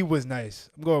forgetting he was nice.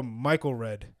 I'm going Michael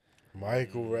Red.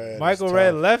 Michael Red. Michael is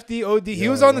Red, tough. lefty OD. He Yeah,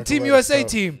 was on the Michael Team Red is USA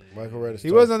tough. team. Michael Red is He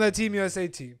tough. was on that Team USA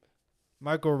team.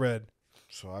 Michael Red.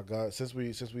 So I got since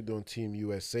we doing Team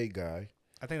USA guy,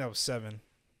 I think that was 7.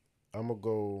 I'm gonna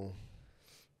go.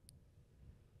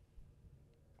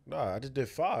 Nah, I just did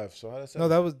 5. So how did No,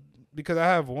 that was because I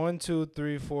have 1, 2,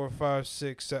 3, 4, 5,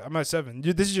 6, 7. I'm at 7.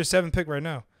 This is your 7th pick right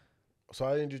now. So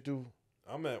I didn't just do.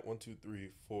 I'm at 1, 2, 3,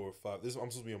 4, 5. I'm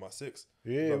supposed to be on my 6.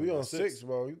 Yeah, Probably we my on 6. 6,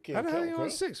 bro. You How can't the hell count. you on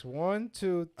cuz. 6? 1,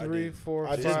 2, I 3, did. 4, I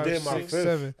 5, just did my 6, fifth.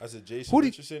 7. I said Jason Who did-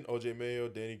 Richardson, OJ Mayo,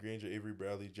 Danny Granger, Avery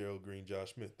Bradley, Gerald Green,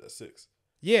 Josh Smith. That's 6.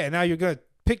 Yeah, now you're gonna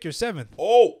pick your 7th.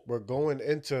 Oh, We're going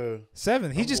into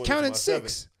 7. He I'm just going into counted my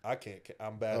 6. 7. I can't.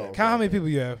 I'm bad Oh, at Count how many counting. people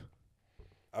you have.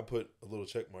 I put a little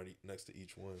check mark next to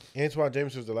each one. Antoine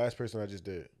Jameson was the last person I just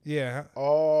did. Yeah.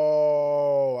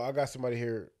 Oh, I got somebody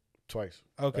here twice.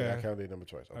 Okay. Like, I counted their number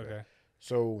twice. Okay.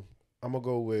 So I'm gonna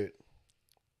go with.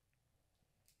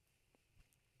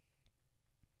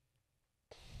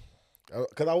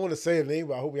 Cause I want to say a name,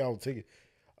 but I hope y'all don't take it.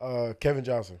 Kevin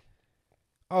Johnson.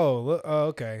 Oh,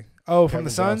 okay. Oh, from Kevin the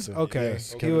Suns? Johnson. Okay.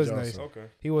 Yes, He Kevin was Johnson. nice. Okay.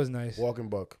 He was nice. Walking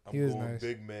buck. I'm He was going nice.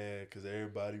 big man because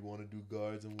everybody want to do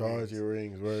guards and Guards wings. your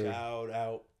rings. Right. Shout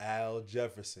out Al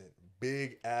Jefferson.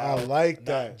 Big Al. I like Not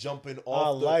that. jumping I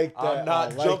off. like that. I'm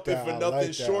not I like jumping that. for I nothing like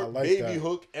that. short. I like Baby that.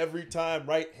 hook every time.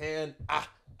 Right hand. All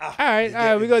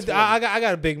right. We go. I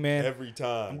got a big man. Every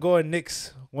time. I'm going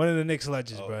Knicks. One of the Knicks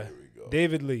legends, Oh, bro. here we go.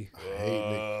 David Lee. I hate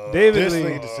Nick. David This Lee.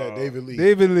 nigga just said David Lee.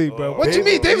 David Lee, bro. What you David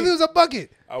mean? David Lee. Lee was a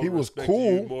bucket. I would He was respect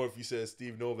cool. you more if you said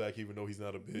Steve Novak, even though he's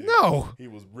not a big. No. He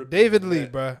was ripping David the Lee,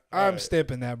 net. bro. All I'm right.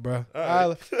 stamping that, bro. All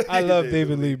right. I love David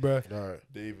David Lee. Lee, bro. All right.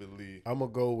 David Lee. I'm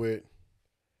gonna go with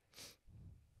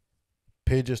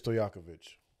Peja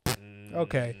Stojakovic.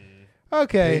 Okay.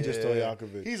 Okay. Peja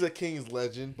Stojakovic. He's a Kings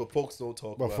legend, but folks don't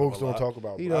talk But about folks him a don't lot. talk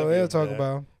about You him. know, I'll they'll give talk that.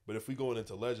 about him. But if we going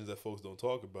into legends that folks don't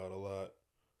talk about a lot,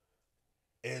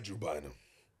 Andrew Bynum.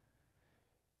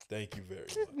 Thank you very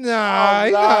much. Nah,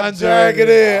 I'm not jacking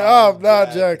it. I'm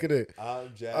not jacking it.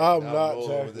 I'm jacking. I'm I'm not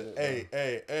rolling with jacking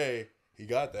it. Hey. He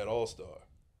got that all-star.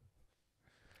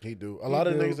 He do. A He lot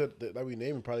of do. niggas that we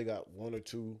naming probably got one or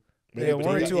two. Yeah,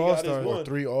 one or he two got his All-Stars. one. Or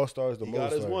 3 All-Stars the He most.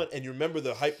 got his like. one. And you remember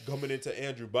the hype coming into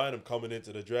Andrew Bynum coming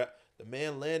into the draft. The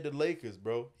man landed Lakers,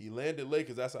 bro. He landed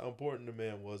Lakers. That's how important the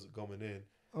man was coming in.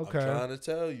 Okay. I'm trying to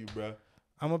tell you, bro.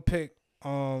 I'm gonna pick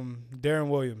Darren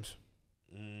Williams.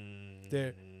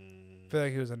 There. I feel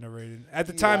like he was underrated. At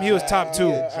the time, he was top 2.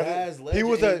 He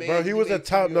was a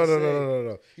top.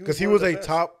 No. Because he was a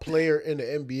top player in the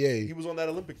He NBA was on that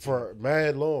Olympic team. for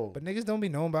mad long. But niggas don't be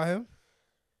known about him.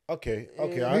 Okay.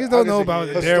 Niggas don't know about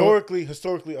Darren.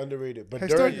 historically underrated. But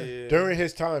Historically. during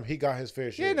his time, he got his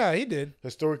fair share. Yeah, nah, he did.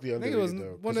 Historically underrated was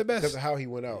though. one of the best. Because of how he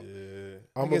went out. Yeah.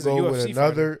 I'm Nigga's gonna a go with UFC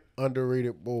another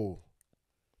underrated bull.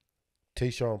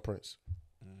 Tayshaun Prince.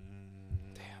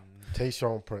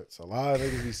 Tayshaun Prince. A lot of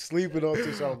niggas be sleeping on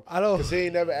Tayshaun. I don't. Because he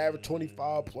ain't never averaged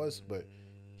 25 plus, but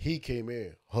he came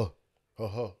in.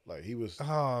 Like he was.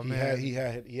 Oh he man.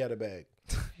 had a bag.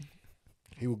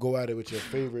 He would go at it with your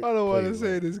favorite. I don't want to players,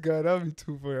 say like, this guy. That'd be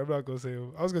too funny. I'm not gonna say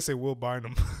him. I was gonna say Will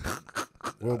Bynum.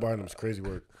 Will Bynum's crazy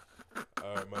work.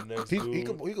 All right, my next He dude.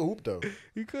 can hoop though.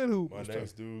 He could hoop. My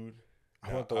next dude.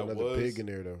 I want to throw another pig in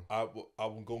there though.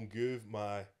 I'm gonna give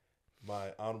my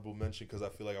honorable mention because I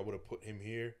feel like I would have put him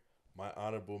here. My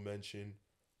honorable mention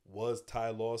was Ty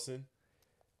Lawson.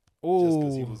 Just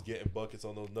because he Ooh. was getting buckets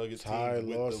on those Nuggets Ty teams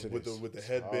Lawson with is the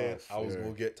headband. tough, I was yeah.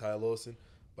 gonna get Ty Lawson,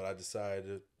 but I decided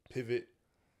to pivot.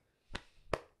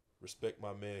 Respect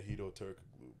my man Hito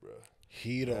Turkoglu, bro.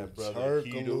 Hito That brother,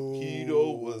 Turkoglu.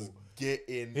 Hito was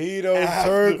getting Hito after-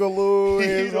 Turkoglu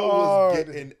is Hito hard. was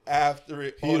getting after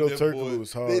it. Hito on them Turkoglu boys.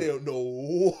 is hard. They don't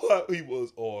know what he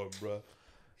was on, bro.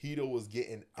 Hito was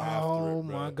getting after it, Oh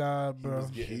bro. my God, He bro.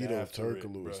 was getting Hito after it,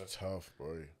 Turkoglu bro. is tough,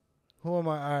 boy. Who am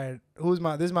I? All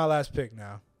right. This is my last pick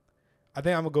now. I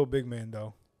think I'm gonna go big man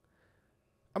though.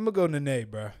 I'm gonna go Nene,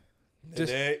 bro.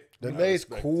 Just- Nene, I Nene's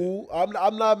respect cool. I'm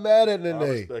not mad at I Nene.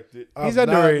 respect it. I'm He's not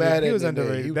underrated. mad He at was Nene.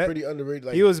 underrated. He was That- pretty underrated.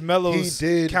 Like he was Melo's he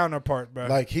did- counterpart, bro.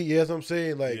 like he. Yes, I'm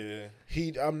saying like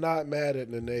Yeah. I'm not mad at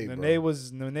Nene. Nene bro.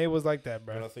 was like that,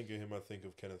 When I bro. think of him, I think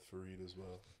of Kenneth Farid as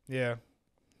well. Yeah.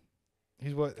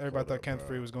 He's what everybody Hold thought up, Kenneth bro.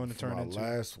 Free was going to For turn my into.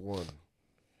 last one,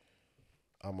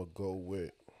 I'm gonna go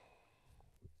with.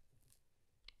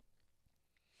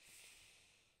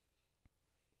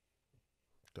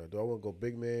 Do I want to go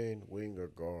big man, wing, or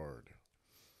guard?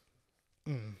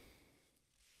 Mm.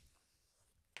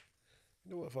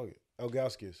 You know what? Fuck it.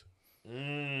 Elgauskas.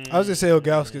 I was gonna say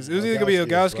Ilgauskas. It was either gonna be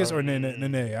Ilgauskas, Ilgauskas bro. or Nene. I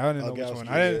didn't know which one. Ilgauskas,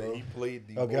 I didn't. bro. He played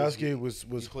the Elgauskas most,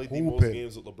 was he played the most hooping.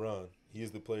 games with LeBron. He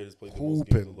is the player that's played the most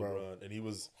Hooping, games with bro. LeBron, and he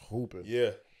was Hooping.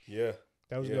 yeah.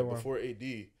 That was a yeah, good one. before AD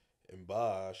and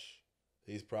Bosh,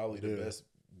 he's probably the Yeah. best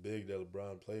big that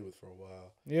LeBron played with for a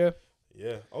while. Yeah.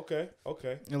 Yeah. Okay. Your I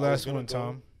was last gonna one, go-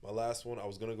 Tom. My last one, I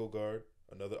was gonna go guard.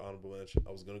 Another honorable mention.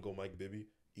 I was gonna go Mike Bibby,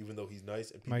 even though he's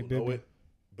nice and people Mike know Bibby. it,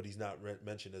 but he's not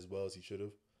mentioned as well as he should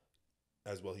have,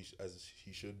 as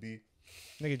he should be.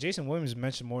 Nigga, Jason Williams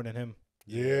mentioned more than him.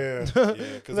 Yeah. Yeah,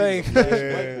 because Like- he's a flashy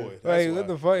Yeah. white boy. That's Like, why. what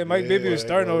the fuck? And Mike Yeah, Bibby was I ain't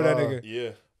starting over gonna that lie.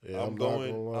 nigga. Yeah, I'm not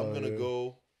going. gonna lie, I'm gonna yeah.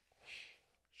 go.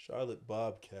 Charlotte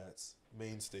Bobcats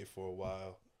mainstay for a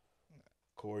while.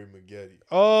 Corey Maggette.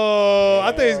 Oh,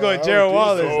 I think he's going that Gerald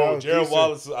was Wallace. decent. That Oh, was Gerald decent.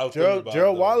 Wallace. I was thinking about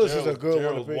Gerald it, though. Wallace is a good one to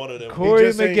Gerald's pick. one of them. Corey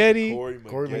just ain't- Maggette. Maggette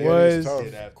Corey Was- Maggette is Get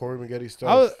tough. after Corey it. Maggette is If I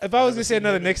tough. was I've gonna never say seen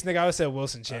another him Knicks nigga, I would say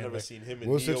Wilson I've Chandler. never seen him and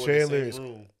Wilson Neo Chandler in the is- same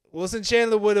room. Wilson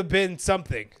Chandler would have been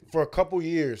something. For a couple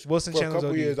years. Wilson for a Chandler's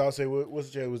couple OD. years, I'll say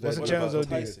Wilson Chandler was that. Wilson What dude. Chandler's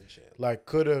about OD. Tyson Chandler? Like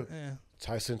could have Yeah.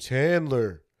 Tyson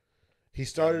Chandler. He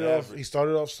started off. Mavericks. He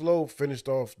started off slow. Finished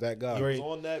off that guy. He Great.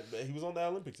 was on that. He was on that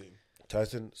Olympic team.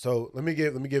 Tyson. So let me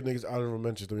give niggas honorable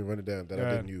mentions. Let me run it down that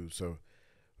I didn't use. So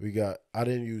I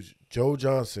didn't use Joe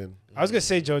Johnson. I was gonna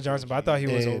say Joe Johnson, but I thought he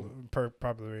was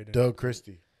popular rated. Doug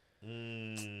Christie.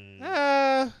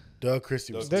 Doug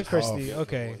Christie was Doug tough. Christie.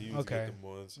 Okay. He was Okay. getting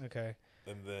ones. Okay.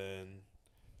 And then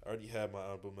I already had my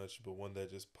honorable mention, but one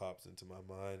that just pops into my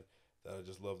mind that I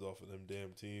just loved off of them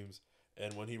damn teams.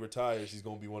 And when he retires, he's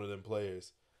gonna be one of them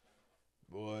players.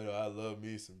 Boy, I love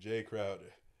me some Jay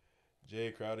Crowder.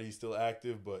 Jay Crowder, he's still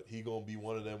active, but he gonna be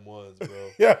one of them ones,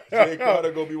 bro. Yeah. Jay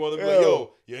Crowder gonna be one of them. Like,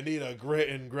 yo, you need a grit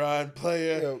and grind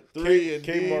player. Yo, 3 and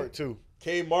Kmart too.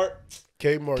 Kmart.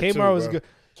 Kmart was good.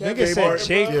 Nigga said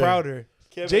Jay Crowder.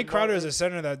 Kevin Jay Crowder Martin. is a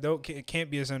center that can't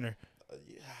be a center.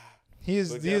 Yeah. He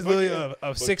is But literally Kevin- a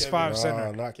but 6'5" Kevin-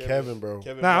 center. Not Kevin, bro.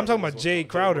 Kevin Nah, I'm Martin talking was about one- Jay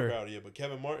Crowder. Yeah, but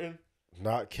Kevin Martin.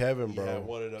 Not Kevin, He bro. had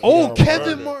one of them. Oh, Yeah, Kevin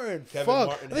Burner. Martin. Kevin Fuck.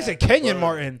 Martin They said had Kenyon Burner.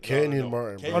 Martin. Kenyon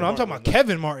Martin, bro. Oh, no, I'm talking about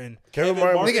Kevin Martin. Kevin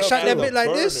Martin. Nigga was shot tough, that though. bit like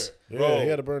this? Yeah, he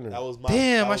had a burner. That was my.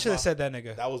 Damn, that I was should have my- said that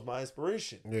nigga. That was my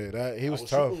inspiration. Yeah, he I was was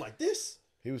tough. shooting like this.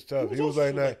 He was tough. He He was was like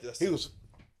also that. like this. He was.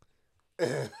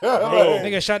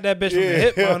 Nigga shot that bitch from the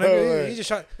hip, bro. Nigga. He just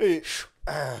shot.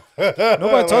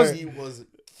 Nobody talks. He was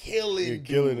killing. Yeah,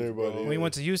 killing dudes, everybody. bro. When he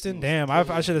went to Houston, He was damn, I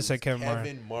killing should have said dudes. Kevin Martin.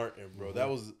 Kevin Martin, bro. That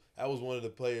was one of the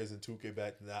players in 2K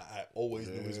back then. I always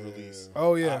knew his release.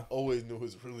 Oh I yeah. always knew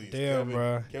his release. Damn,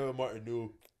 bro. Kevin Martin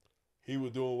knew he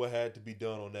was doing what had to be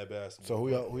done on that basketball.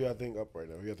 So who y'all think up right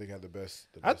now? Who y'all think had the best?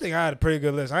 I think I had a pretty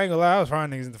good list. I ain't gonna lie, I was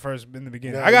finding niggas in the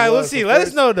beginning. Yeah, I got. you Let's was see. the Let us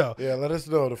first- know though. Yeah, let us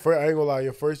know. The first, I ain't gonna lie.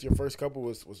 Your first couple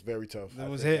was very tough. It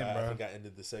was think hitting, I bro. think I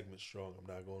ended the segment strong. I'm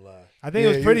not gonna lie. I think it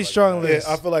was Yeah, pretty you- strong Yeah, list.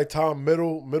 I feel like Tom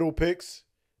middle picks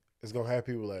is gonna have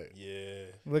people like. Yeah.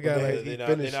 Look But at they- like he they're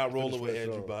finished- not he rolling finished with very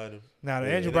Andrew strong. Bynum. nah, the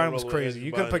Yeah, Andrew they're not Bynum was rolling with crazy. Andrew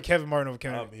You couldn't put Bynum. Kevin Martin over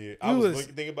Kevin I'm here. You I was was-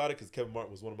 thinking about it because Kevin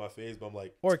Martin was one of my faves, but I'm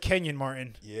like, or Kenyon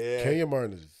Martin. yeah. Kenyon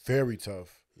Martin is very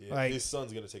tough. Yeah, Like- his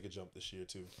son's gonna take a jump this year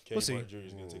too. Kenyon We'll see. Martin Jr.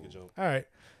 is gonna take a jump. All right.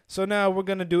 So now we're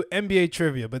gonna do NBA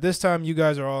trivia, but this time you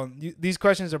guys are all. These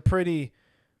questions are pretty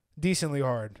decently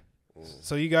hard.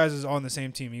 So you guys is on the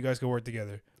same team. You guys can work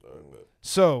together.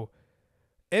 So,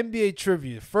 NBA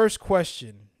trivia. First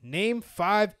question. Name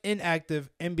 5 inactive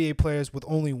NBA players with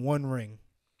only 1 ring.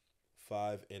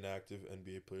 5 inactive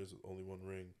NBA players with only 1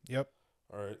 ring. Yep.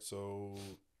 All right, so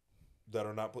that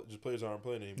are not just players that aren't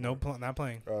playing anymore. No, not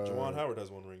playing. Juwan Howard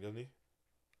has 1 ring, doesn't he?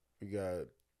 We got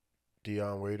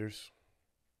Deion Waiters.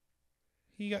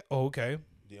 He got. Oh, okay.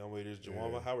 Deion Waiters.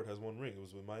 Juwan Yeah. Howard has 1 ring. It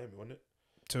was with Miami, wasn't it?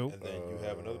 2. And then you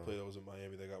have another player that was in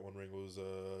Miami that got 1 ring. It was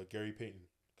Gary Payton,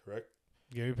 correct?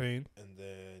 Gary Payne. And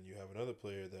then you have another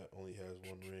player that only has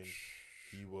 1 ring.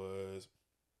 He was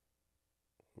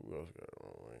Who else got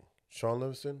one ring? Sean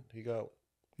Livingston. He got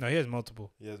No, he has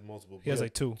multiple. he has multiple. He has but-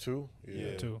 like 2. 2.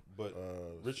 yeah, 2. But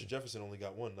Richard Jefferson only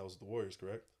got 1. That was the Warriors,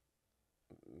 correct?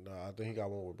 Nah, I think he got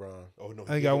one with Bron. Oh no, I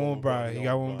think he got one with Brian. He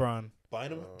got one with Brian.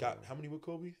 Bynum got how many with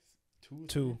Kobe? 2.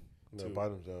 2. No, 2.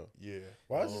 Bottoms out. Yeah.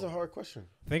 Why is this a hard question?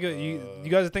 Think of you. You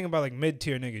guys are thinking about like mid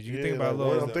tier niggas. You can think about like,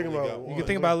 little. I'm thinking only about. got You one. can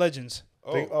think about legends.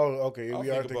 Oh, Okay. I'll We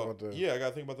are think thinking about the. Yeah, I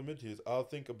gotta think about the mid tiers. I'll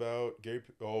think about Gary.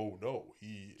 Oh no,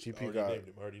 he GP already got- named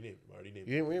him. Already named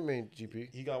him. You didn't mean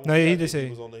GP. He got one. No, he I did think say- he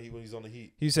was on the when he's on the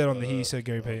Heat. He said on the Heat. He said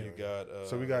Gary You Payton, got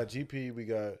So we got GP. We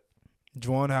got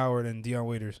Juwan Howard, and Deion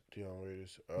Waiters. Deion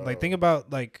Waiters. Like think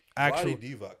about like actually. actual.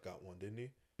 Divac got one, didn't he?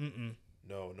 Mm-mm.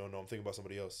 No. I'm thinking about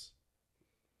somebody else.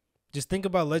 Just think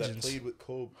about That legends. played with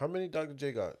Kobe. How many Dr.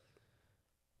 J got?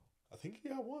 I think he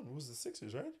got one. It was the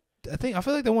Sixers, right? I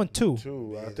feel like they won 2.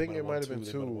 2. Yeah, I they think it won might have been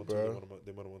They 2, won bro.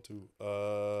 They might have won 2.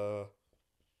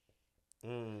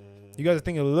 You guys are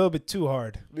thinking a little bit too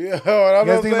hard. Yeah, I'm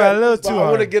guys think about it a little too I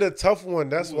want to hard. get a tough one.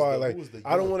 That's Who was why, the- like, who was the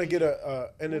I don't young- want to get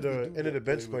a end of who was the the dude end of the that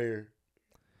bench played with- player.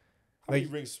 How many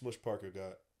Like- rings Smush Parker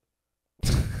got?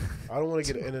 I don't want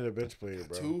to get an end of the bench player,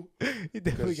 bro. 2. He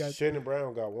definitely Because got. Shannon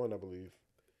Brown got 1, I believe.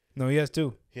 No, he has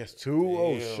 2. He has 2.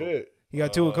 Oh Damn. shit. He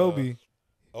got 2 with Kobe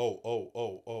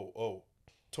Oh.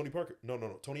 Tony Parker.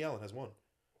 No. Tony Allen has 1.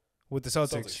 with the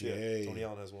Celtics. Yeah. Yay. Tony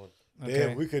Allen has 1. Okay.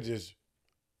 Damn, we could just.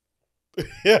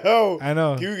 Yo, I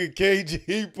know. you get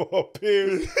KG, Paul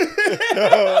Pierce.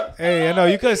 Hey, I know.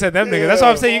 You could have said them niggas. That's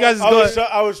what I'm saying. You guys is good.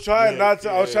 I was trying Yeah, not to.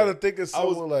 I was yeah. trying to think of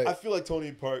someone I like. feel like Tony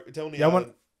Y'all Allen.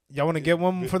 want y'all want to get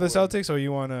one for the Before- Celtics, or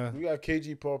you want to? We got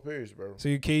KG, Paul Pierce, bro. So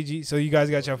you KG. So you guys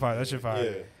got your 5. That's your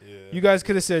 5. Yeah. You guys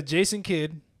could have said Jason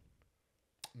Kidd.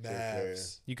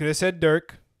 Mavs. You could have said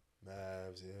Dirk.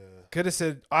 Mavs. Yeah. Could have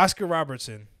said Oscar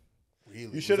Robertson. Really?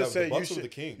 You should have Was that said with the you Bucks or should. the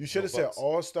Kings? You should have No, said Bucks.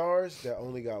 all stars that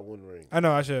only got 1 ring. I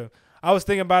know. I should. I was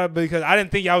thinking about it because I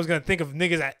didn't think I was gonna think of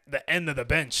niggas at the end of the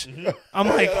bench. I'm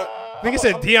like, Nigga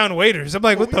said Deion Waiters. I'm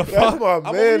like, what the That's fuck? my I'm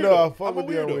a man, though. I weirdo. fuck I'm a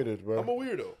with Deion weirdo. Waiters, bro. I'm a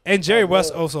weirdo. And Jerry I'm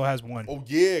West not. also has one. Oh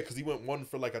yeah, because he went one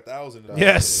for like 1,000.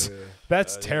 Yes. Yeah.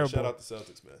 That's Yeah, terrible. shout out to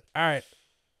Celtics, man. All right.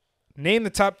 Name the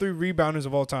top 3 rebounders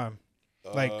of all time.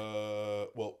 Like-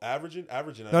 well, averaging. I No,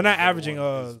 know not number averaging. one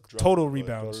is Drummond, Total but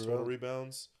rebounds. Total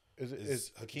rebounds. Is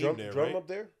Is Hakeem there, Drum right? up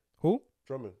there? Who?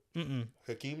 Drummond. Mm-mm.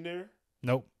 Hakeem there.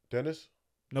 Nope. Dennis?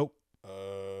 Nope. Karl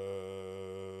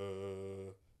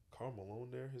Malone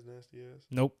there. His nasty ass.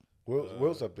 Nope.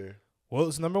 Will's up there.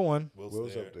 Will's number 1.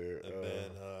 Will's up there. And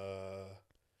then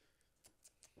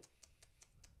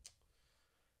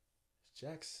is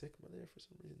Jack Sigma there for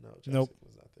some reason? No, Jack Nope.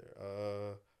 Sigma's not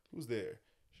there. Who's there?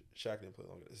 Shaq didn't play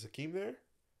long. Is Hakeem there?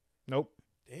 Nope.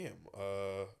 Damn.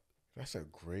 That's a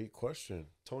great question.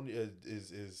 Tony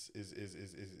is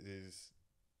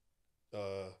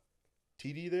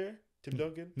TD there? Tim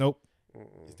Duncan? Nope.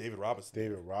 Is David Robinson?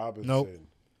 David Robinson. Nope.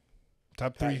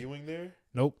 Top Pat 3. Ewing there?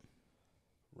 Nope.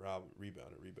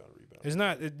 Rebounder. It's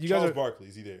not. You Charles guys are. Barkley,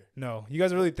 is he there? No. You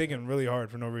guys are really thinking really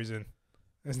hard for no reason.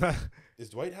 It's not. Is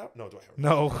Dwight Howard? No, Dwight Howard.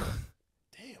 No.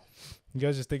 Damn. You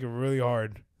guys just thinking really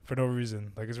hard for no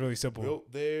reason. Like, it's really simple.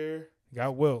 Wilt there. You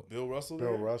got Wilt. Bill Russell Bill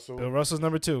there? Russell. Bill Russell's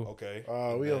number 2. Okay.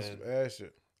 We And on some ass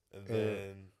shit. And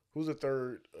then Who's the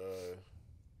third?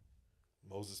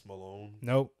 Moses Malone.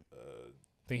 Nope. I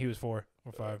think he was 4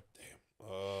 or 5.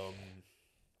 Damn.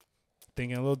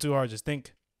 Thinking a little too hard. Just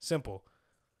think simple.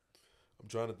 I'm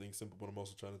trying to think simple, but I'm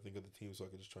also trying to think of the team so I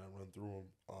can just try and run through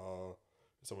them.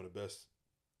 Some of the best.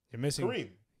 You're missing. Kareem.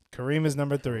 Kareem is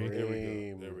number 3.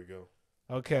 Kareem. There we go.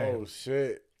 Okay. Oh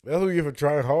shit! That's what we get for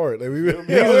trying hard. Like we Niggas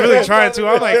Niggas was really trying to.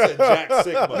 I'm like, Nigga said Jack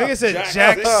Sigma. nigga said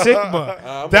Jack Sigma.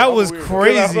 I'm That a was weirdo.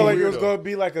 crazy. I felt like it was Weirdo. gonna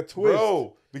be like a twist.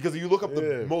 Bro, because if you look up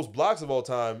the Yeah. most blocks of all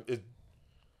time,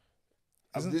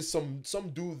 Isn't- there's some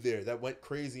dude there that went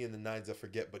crazy in the 9s, I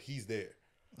forget, but he's there.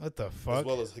 What the As fuck?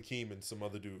 well as Hakeem and some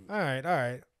other dude. All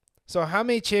right. So how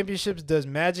many championships does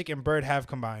Magic and Bird have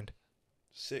combined?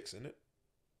 6, isn't it?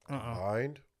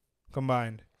 Mind?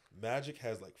 Combined. Magic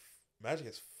has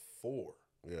 4.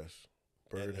 Yes.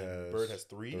 And then Bird has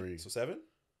 3. So 7?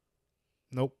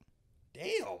 Nope.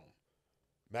 Damn.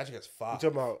 Magic has You 5. talking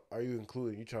about? Are you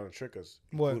including? You trying to trick us?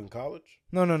 What? Including college?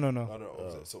 No. I don't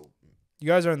know. So You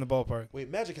guys are in the ballpark. wait,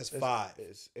 Magic has 5.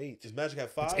 It's 8. Does Magic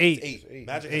have 5? 8. It's It's 8.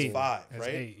 Magic It's has 5, That's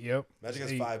right? 8. Yep. Magic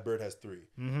It's has 8. 5. Bird has 3.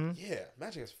 Mm-hmm. Yeah,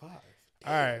 Magic has 5.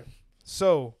 All right.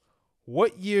 So,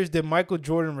 what years did Michael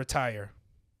Jordan retire?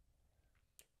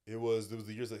 There was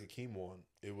the years that Hakeem won.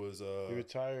 It was He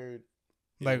retired.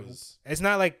 Like, it's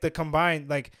not like the combined.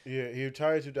 Like, Yeah, he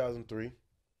retired 2003.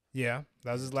 yeah,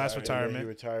 that was his last Retired, And then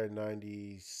retirement. he retired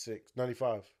 96,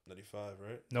 95. 95,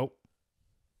 right? Nope.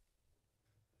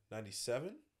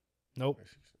 97? Nope.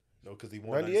 No, because he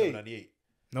won 98. 97, 98.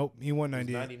 Nope. He won It was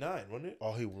 98. 99, wasn't it?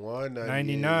 Oh, he won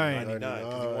 99. 99,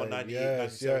 because he won 98, Yes,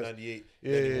 97, yes. 98.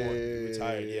 Yeah, Then he yeah, won. yeah, He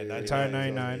retired, yeah, yeah, yeah, 99. Retired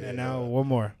 99, Yeah, and yeah. now one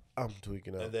more. I'm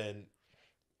tweaking out. And then,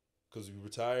 because he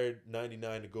retired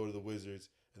 99 to go to the Wizards,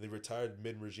 and they retired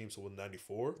mid-regime, so in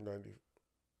 94?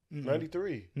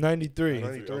 93. 93.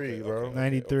 93, bro.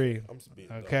 93. I'm just being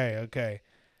dumb. Okay.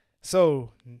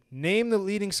 So, name the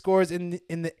leading scorers in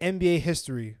the NBA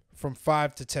history from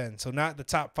 5 to 10. So, not the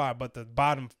top 5, but the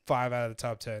bottom 5 out of the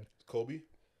top 10. Kobe?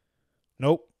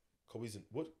 Nope. Kobe's in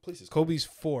what place is Kobe's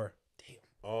 4.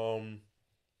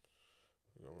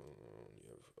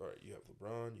 All right, you have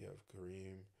LeBron, you have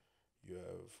Kareem, you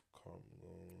have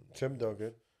Carmelo, Tim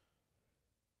Duncan.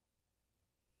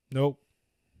 Nope.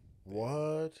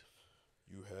 What?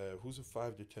 You have who's a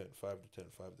 5 to 10, 5 to 10,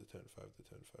 5 to 10, 5 to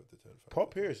 10, 5 to 10. Paul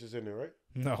Pierce is in there, right?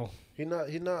 No. He not.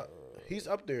 He's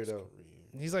up there though.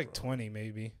 He's like 20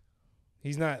 maybe.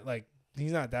 He's not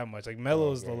that much. Like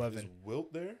Melo is Okay. 11. Is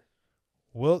Wilt there?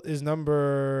 Wilt is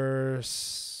number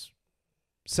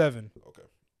 7. Okay,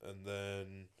 and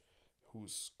then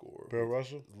who's score? Bill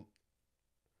Russell.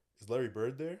 Is Larry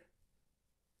Bird there?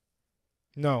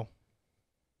 No.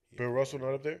 Bill Russell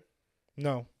not up there.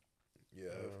 No. You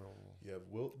have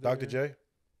Wilt there. Dr. J.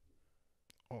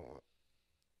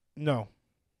 No.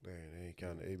 Man, they ain't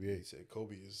counting the ABA. He said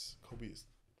Kobe is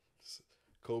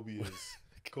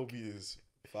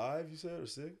 5. You said or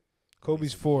 6?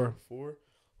 Kobe's 4. 4.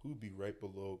 Who'd be right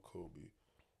below Kobe?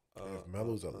 If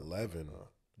Melo's 11.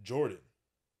 Jordan.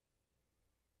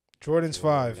 Jordan's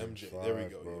 5. MJ. 5, There we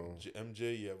go. bro. Yeah.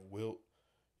 MJ. You have Wilt.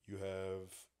 You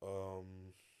have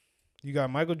You got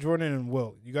Michael Jordan and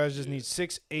Wilt. You guys just need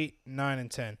 6, 8, 9, and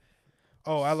 10.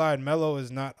 Oh, I lied. Melo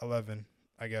is not 11,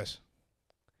 I guess.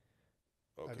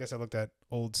 Okay. I guess I looked at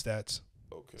old stats.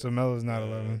 Okay. So Melo's not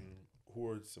 11. And who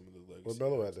are some of the legacy? Where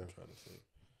Melo guys? at then? I'm trying to think.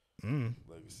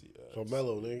 Legacy ads. So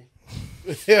Melo, nigga.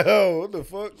 Yo, what the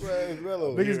fuck, man?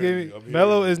 Melo. Niggas hearing gave you, I'm me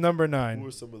Melo hearing is number Who 9.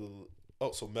 are some of the?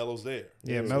 Oh, so Melo's there.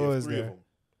 Yeah, So we Melo have is 3 there. of them.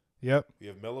 Yep. We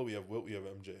have Melo, we have Wilt, we have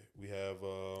MJ. We have.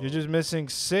 You're just missing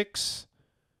 6,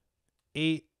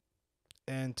 8,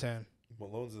 and 10.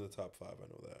 Malone's in the top 5. I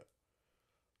know that.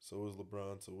 So is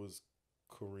LeBron. So is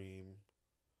Kareem.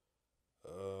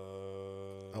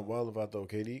 I'm wild about though,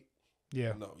 KD.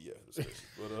 Yeah. No, yeah, that's crazy.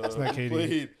 But It's not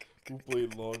KD. Who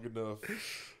played long enough?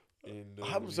 And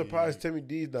I'm surprised Timmy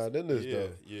D's not in this though.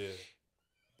 Yeah.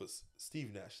 But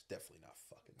Steve Nash is definitely not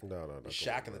fucking. No.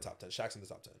 Shaq in the top 10. Shaq's in the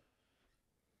top 10.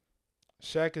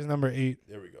 Shaq is number 8.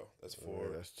 There we go. That's 4. Yeah,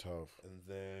 that's tough. And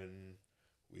then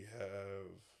we have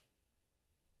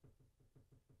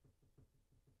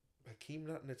Hakeem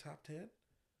not in the top 10.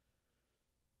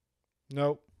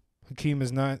 Nope. Hakeem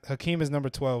is not. Hakeem is number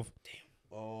 12.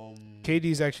 KD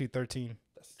is actually 13.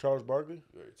 That's Charles Barkley.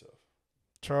 very tough.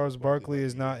 Charles Barkley Barkley might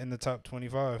is be not good. in the top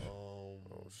 25. Oh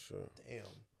shit. Damn.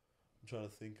 I'm trying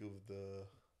to think of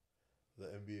the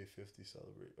NBA 50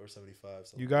 celebrate or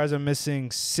 75. You guys are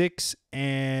missing 6, 8,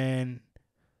 and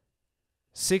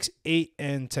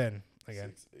 10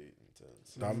 again. 6, 8, and 10.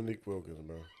 So Dominique Wilkins,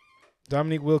 bro.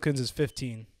 Dominique Wilkins is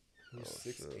 15. who's Oh,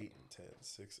 6, shit. 8, and 10?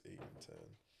 6, 8, and 10.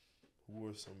 Who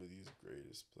are some of these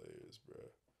greatest players, bro?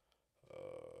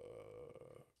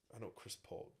 I know Chris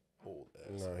Paul, old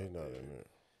ass. No, he's out not there. in there.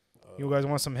 You guys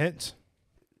want some hints?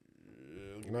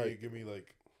 Yeah, give me a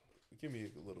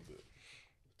little bit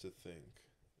to think.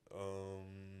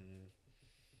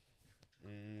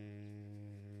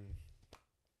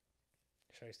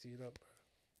 Should I speed up?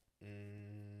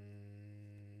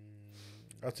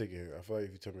 I'll take it. I feel like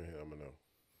if you tell me, I'm gonna know.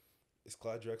 Is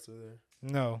Clyde Drexler there?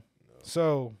 No. No.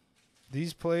 So,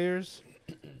 these players,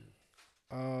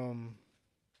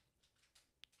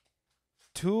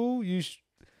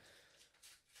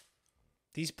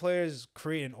 these players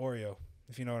create an Oreo,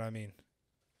 if you know what I mean.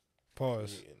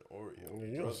 Pause. Me and Oreo.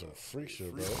 Yeah, you on some freak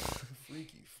shit, bro.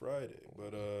 Freaky Friday,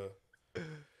 but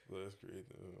that's great.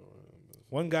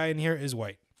 One guy in here is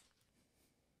white.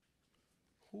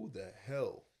 Who the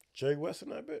hell? Jerry West in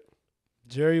that bit.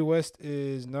 Jerry West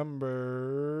is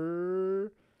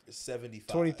number It's 75.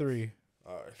 23.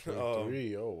 All right.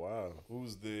 3. Oh wow.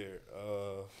 Who's there?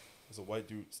 There's a white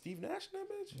dude. Steve Nash in that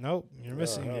bitch? Nope, you're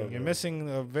missing. hell You're no. missing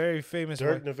a very famous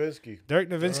Dirk white. Nowitzki. Dirk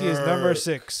Nowitzki is number Dirk.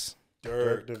 6.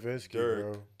 Dirk Nowitzki,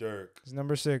 bro. Dirk. He's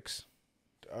number 6.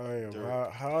 I am.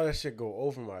 Dirk. How that shit go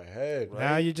over my head? Right?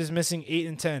 Now you're just missing 8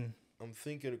 and 10. I'm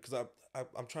thinking because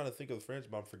I'm trying to think of the franchise,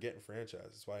 but I'm forgetting franchise.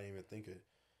 That's why I ain't even thinking.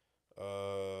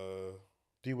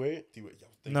 D Wade.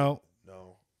 No,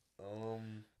 No.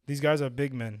 these guys are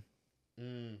big men.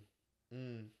 No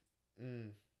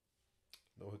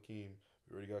Hakeem.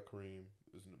 We already got Kareem.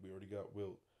 We already got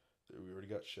Wilt. We already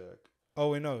got Shaq. Oh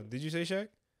wait, no. Did you say Shaq?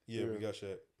 Yeah, Yeah. we got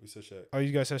Shaq. We said Shaq. Oh,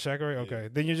 you guys said Shaq already? Yeah. Okay,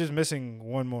 then you're just missing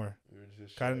one more. We already said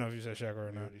I don't Shaq. know if you said Shaq or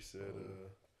We not. already said.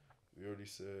 We already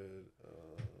said.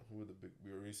 Who were the big?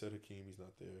 We already said Hakeem. He's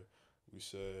not there. We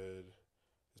said.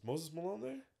 Is Moses Malone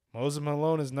there? Moses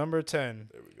Malone is number 10.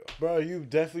 There we go. Bro, you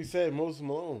definitely said Moses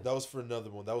Malone. That was for another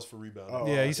one. That was for rebounding. Oh,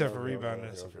 Yeah, he okay, said for okay, rebounding.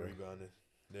 That's okay, for okay. rebounding.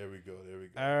 There we go. There we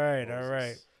go. All right, all Moses.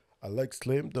 right. I like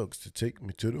slam dunks to take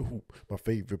me to the hoop. My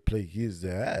favorite play is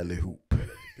the alley hoop.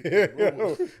 Pick and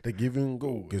roll. They give and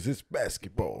go because it's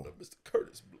basketball. Mr.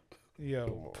 Curtis.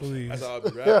 Yo, please. That's how I be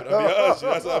rapping. I'll be honest.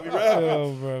 That's how I be rapping.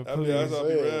 Yo, bro, That's please. how I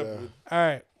be Yeah. rapping. All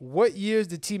right. What years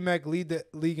did T-Mac lead the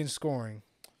league in scoring?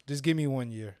 Just give me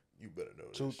 1 year. You better know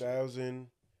this. 2003.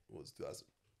 What was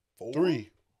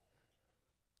 2004?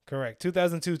 Correct.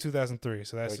 2002, 2003.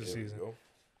 So that's the Okay. There we season. go.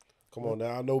 Come on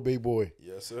now, I know big boy.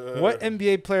 Yes, sir. What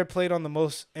NBA player played on the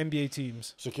most NBA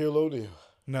teams? Shaquille O'Neal.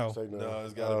 No. Say No,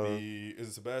 it's gotta be. Is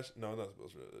it Sebastian? No, not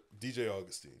Sebastian. DJ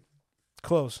Augustine.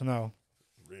 Close. No.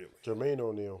 Really? Jermaine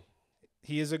O'Neal.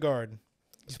 He is a guard.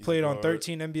 He's He's played a on guard.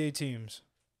 13 NBA teams.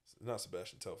 Not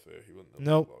Sebastian Telfair. He wasn't.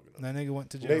 Nope. long enough. That nigga went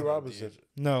to Nate jail. Robinson.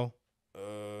 No.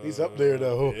 He's up there,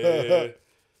 though.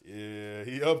 Yeah,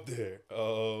 he up there.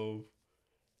 Oh,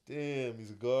 damn,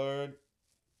 he's a guard.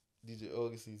 DJ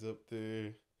Augustine's up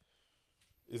there.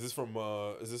 Is this from?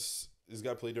 Is this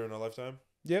guy played during our lifetime?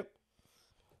 Yep.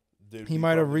 Did He we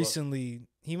might have probably recently.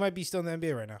 He might be still in the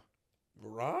NBA right now.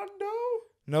 Rondo?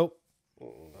 Nope.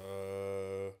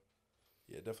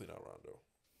 Yeah, definitely not Rondo.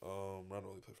 Rondo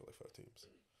only played for like 5 teams.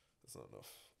 That's not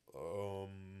enough.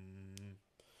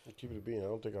 Keep it being. I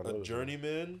don't think I know. A this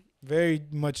journeyman. Very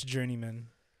much journeyman.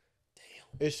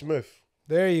 one. Ish Smith.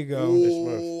 There you go. Ish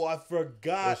Smith. Oh, I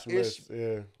forgot. Ish Smith.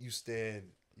 Yeah. You stand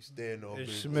on Ish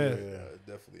business. Smith. Yeah,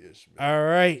 definitely Ish Smith. All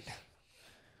right.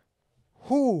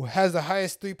 Who has the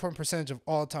highest 3-point percentage of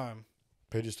all time?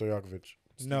 Peja Stojakovic.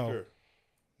 Steve No. Kerr.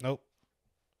 Nope.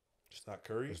 It's not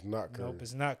Curry. It's not Curry. Nope,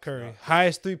 it's not Curry. not Curry.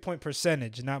 Highest 3-point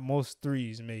percentage, not most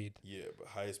threes made. Yeah, but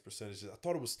highest percentages. I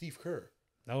thought it was Steve Kerr.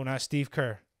 No, not Steve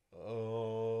Kerr.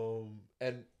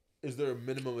 And is there a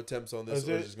minimum attempts on this, Is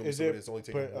or it- is it going to be is somebody it- that's only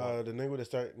taking But one?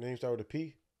 the name start with a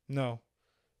P. No.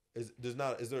 Is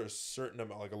there a certain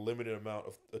amount, like a limited amount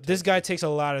of attempts? This guy takes a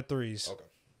lot of threes. Okay.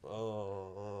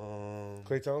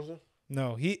 Klay Thompson.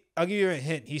 No, I'll give you a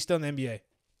hint. He's still in the NBA.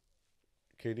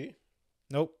 KD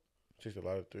Nope. takes a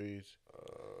lot of threes.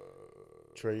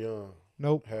 Trey Young.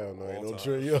 Nope. Hell no, ain't All no time.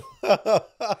 Trey Young.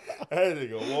 There you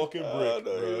go, walking brick, Oh, no,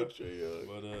 bro. ain't no Trey Young.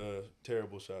 But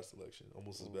terrible shot selection,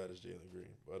 almost as bad as Jalen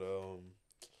Green. But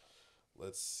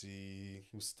let's see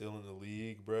who's still in the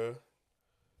league, bro.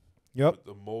 Yep. With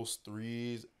the most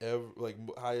threes ever, like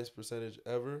highest percentage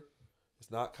ever. It's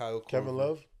not Kyle Korver. Kevin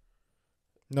Love.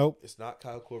 Nope. It's not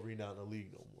Kyle Korver. He's not in the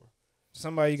league no more.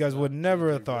 Somebody you guys It's would not never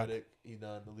JJ have thought. Redick. He's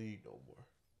not in the league no more.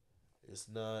 It's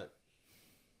not.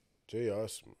 JR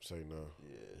say no.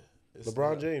 Yeah. It's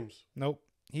LeBron not, James. Nope.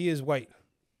 He is white.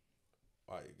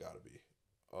 All right, it gotta be.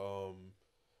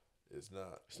 It's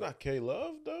not. It's not K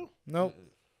Love though. Nope. Mm-mm.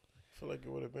 I feel like it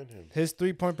would have been him. His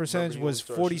 3-point percentage Remember, he was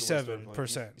only started shooting when he started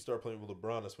 47%. playing- He started playing with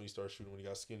LeBron. That's when he started shooting when he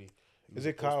got skinny. He Is was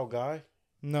it the first- Kyle Guy?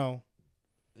 No.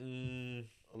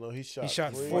 Oh no, he shot. He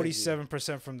shot crazy.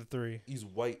 47% from the three. He's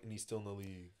white and he's still in the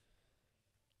league.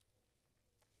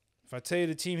 If I tell you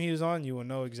the team he was on, you will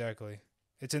know exactly.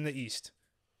 It's in the East.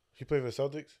 He played for the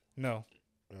Celtics. No.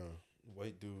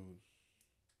 White dude.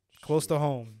 Close to Shoot.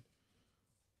 home.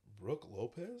 Brooke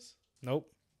Lopez?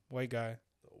 Nope. White guy.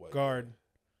 No, white Guard. guy.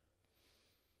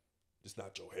 It's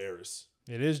not Joe Harris.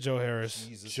 It is Joe Harris.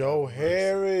 Jesus, Joe have mercy.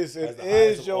 Harris. That's It the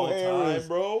highest is of Joe all Harris, time,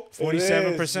 bro.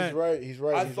 47%. He's right. He's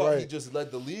right. I He's thought right. he just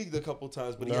led the league a couple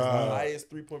times, but he has Nah. the highest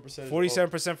 3-point percentage.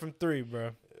 47% from three,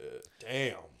 bro.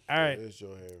 Damn. All right. It is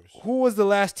Joe Harris. Who was the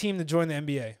last team to join the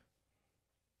NBA?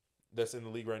 That's in the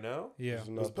league right now? Yeah. It's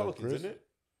It was not the Pelicans, Grizz- isn't it?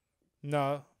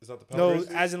 No. It's not the No,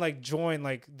 Pelicans. as in like join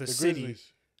like the city.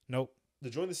 Grizzlies. Nope. The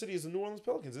join the city is the New Orleans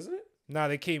Pelicans, isn't it? Nah,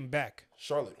 they came back.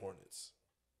 Charlotte Hornets.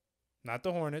 Not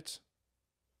the Hornets.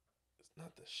 It's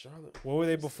not the Charlotte. What were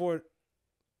they before?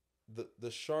 The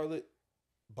Charlotte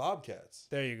Bobcats.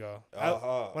 There you go.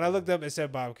 Uh-huh. When I looked up, it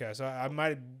said Bobcats. So it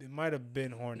might have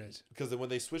been Hornets Because then when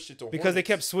they switched it to because they Hornets-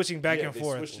 kept switching back yeah, and they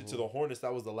forth. switched it to the Hornets.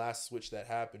 That was the last switch that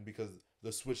happened because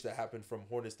the switch that happened from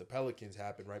Hornets to Pelicans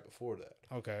happened right before that.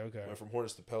 Okay. Went from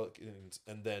Hornets to Pelicans,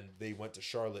 and then they went to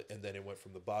Charlotte, and then it went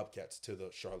from the Bobcats to the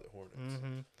Charlotte Hornets.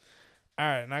 Mm-hmm. All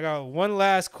right, and I got one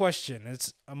last question.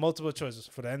 It's a multiple choices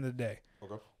for the end of the day.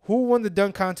 Okay. Who won the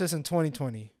dunk contest in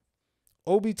 2020?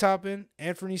 Obi Toppin,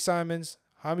 Anthony Simons,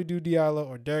 Hamidou Diallo,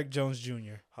 or Derek Jones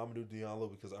Jr.? Hamidou Diallo,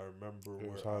 because I remember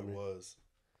It was where I Hami. was.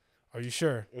 Are you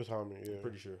sure? It was Tommy. Yeah.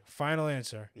 Pretty sure. Final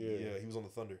answer. Yeah. Yeah, he was on the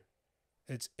Thunder.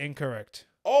 It's incorrect.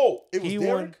 Oh, it was He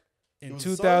Derek? won It in was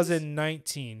Suns?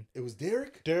 2019. It was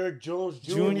Derek? Derek Jones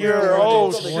Jr. Junior Oh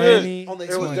on the shit! Heat. On the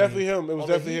It was Heat. definitely him. It was On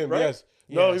the definitely Heat, him. right? Yes.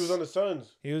 No, he Yes. was on the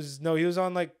Suns. He was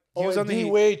on like he Oh, was on and the D Heat.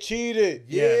 Wade cheated.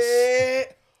 Yeah.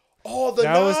 Yes. Oh, the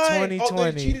That was night. Oh,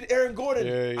 2020. they cheated Aaron Gordon.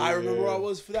 Yeah, I remember yeah. where I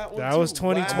was for that one. That too. was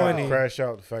 2020. Wow. Crash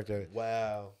out the fact that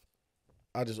Wow.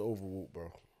 I just overwhooped,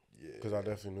 bro, Yeah. because I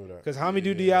definitely knew that. Because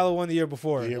Hamidou Yeah. Diallo won the year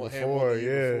before. The year Well, before, the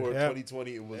year yeah. before, Yep.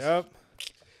 2020, it was. Yep.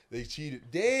 They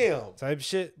cheated. Damn. Type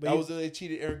shit. But That you- was they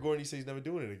cheated Aaron Gordon. He said he's never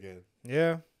doing it again.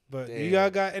 yeah. But you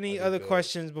Damn. got any I other did bad.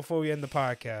 questions before we end the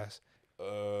podcast?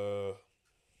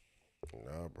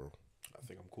 Nah, bro. I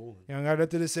think I'm cool. You don't got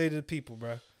nothing to say to the people,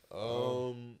 bro.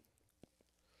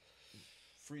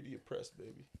 Free the oppressed,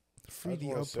 baby. Free I just the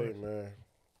want to say, upper. man,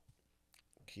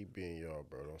 keep being y'all,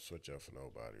 bro. Don't switch up for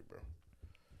nobody, bro.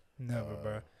 Never,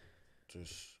 bro.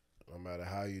 Just no matter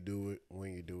how you do it,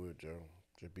 when you do it, Joe,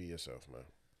 just be yourself, man.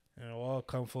 And it'll all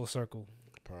come full circle.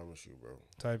 Promise you, bro.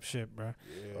 Type shit, bro.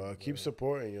 Yeah. Keep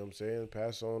supporting, you know what I'm saying?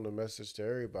 Pass on the message to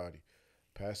everybody.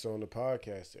 Pass on the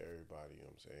podcast to everybody, you know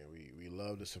what I'm saying? We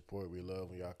love the support. We love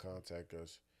when y'all contact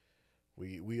us.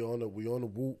 We on the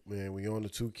Whoop, man. We on the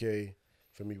 2K.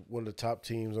 For me, one of the top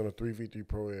teams on the 3v3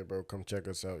 Pro Air, bro. Come check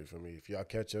us out, for me. If y'all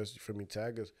catch us, for me,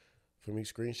 tag us. For me,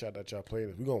 screenshot that y'all playing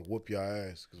us. We gonna whoop y'all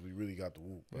ass because we really got the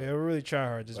Whoop, bro. Yeah, we really try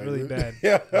hard. It's Like, really really- bad.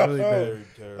 Yeah. Really bad. Very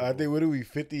terrible. I think, what are we,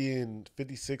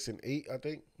 56 and 8, I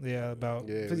think? Yeah, about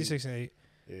Yeah, 56 and 8.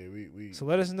 Yeah, we So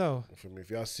let us know. for me, if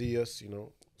y'all see us, you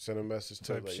know, Send a message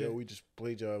to Type like, shit. yo, we just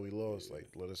played y'all, we lost. Like,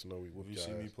 let us know we If whooped you y'all.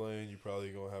 see me playing, you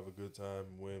probably gonna have a good time,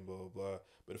 win, blah blah blah.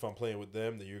 But if I'm playing with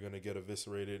them, then you're gonna get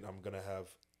eviscerated. I'm gonna have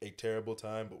a terrible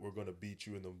time, but we're gonna beat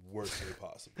you in the worst way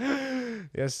possible.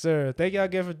 Yes, sir. Thank y'all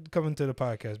again for coming to the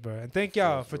podcast, bro. And thank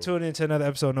y'all course, for bro. tuning into another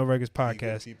episode of No Records Be good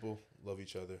Podcast. people, love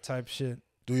each other. Type shit.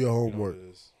 Do your You know what homework. it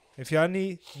is. If y'all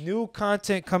need new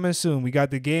content coming soon, we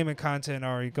got the gaming content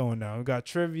already going down. We got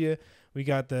trivia. We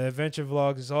got the adventure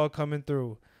vlogs. It's all coming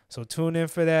through. So tune in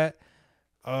for that.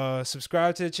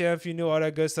 Subscribe to the channel if you new, all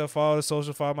that good stuff. Follow the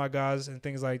social, follow my guys and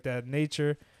things like that.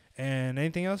 Nature. And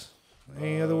anything else?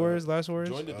 Any other words? Last words?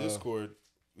 Join the Discord.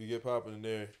 We get popping in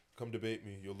there. Come debate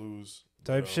me. You'll lose.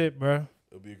 Type But, shit, bro.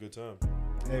 It'll be a good time.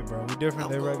 Hey, bro. We different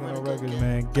than regular no records,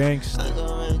 man. Gangsta. I ain't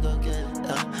gonna really go get it.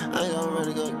 Yeah. I ain't gonna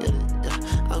really go get it.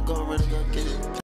 Yeah. I'm gonna really go get it.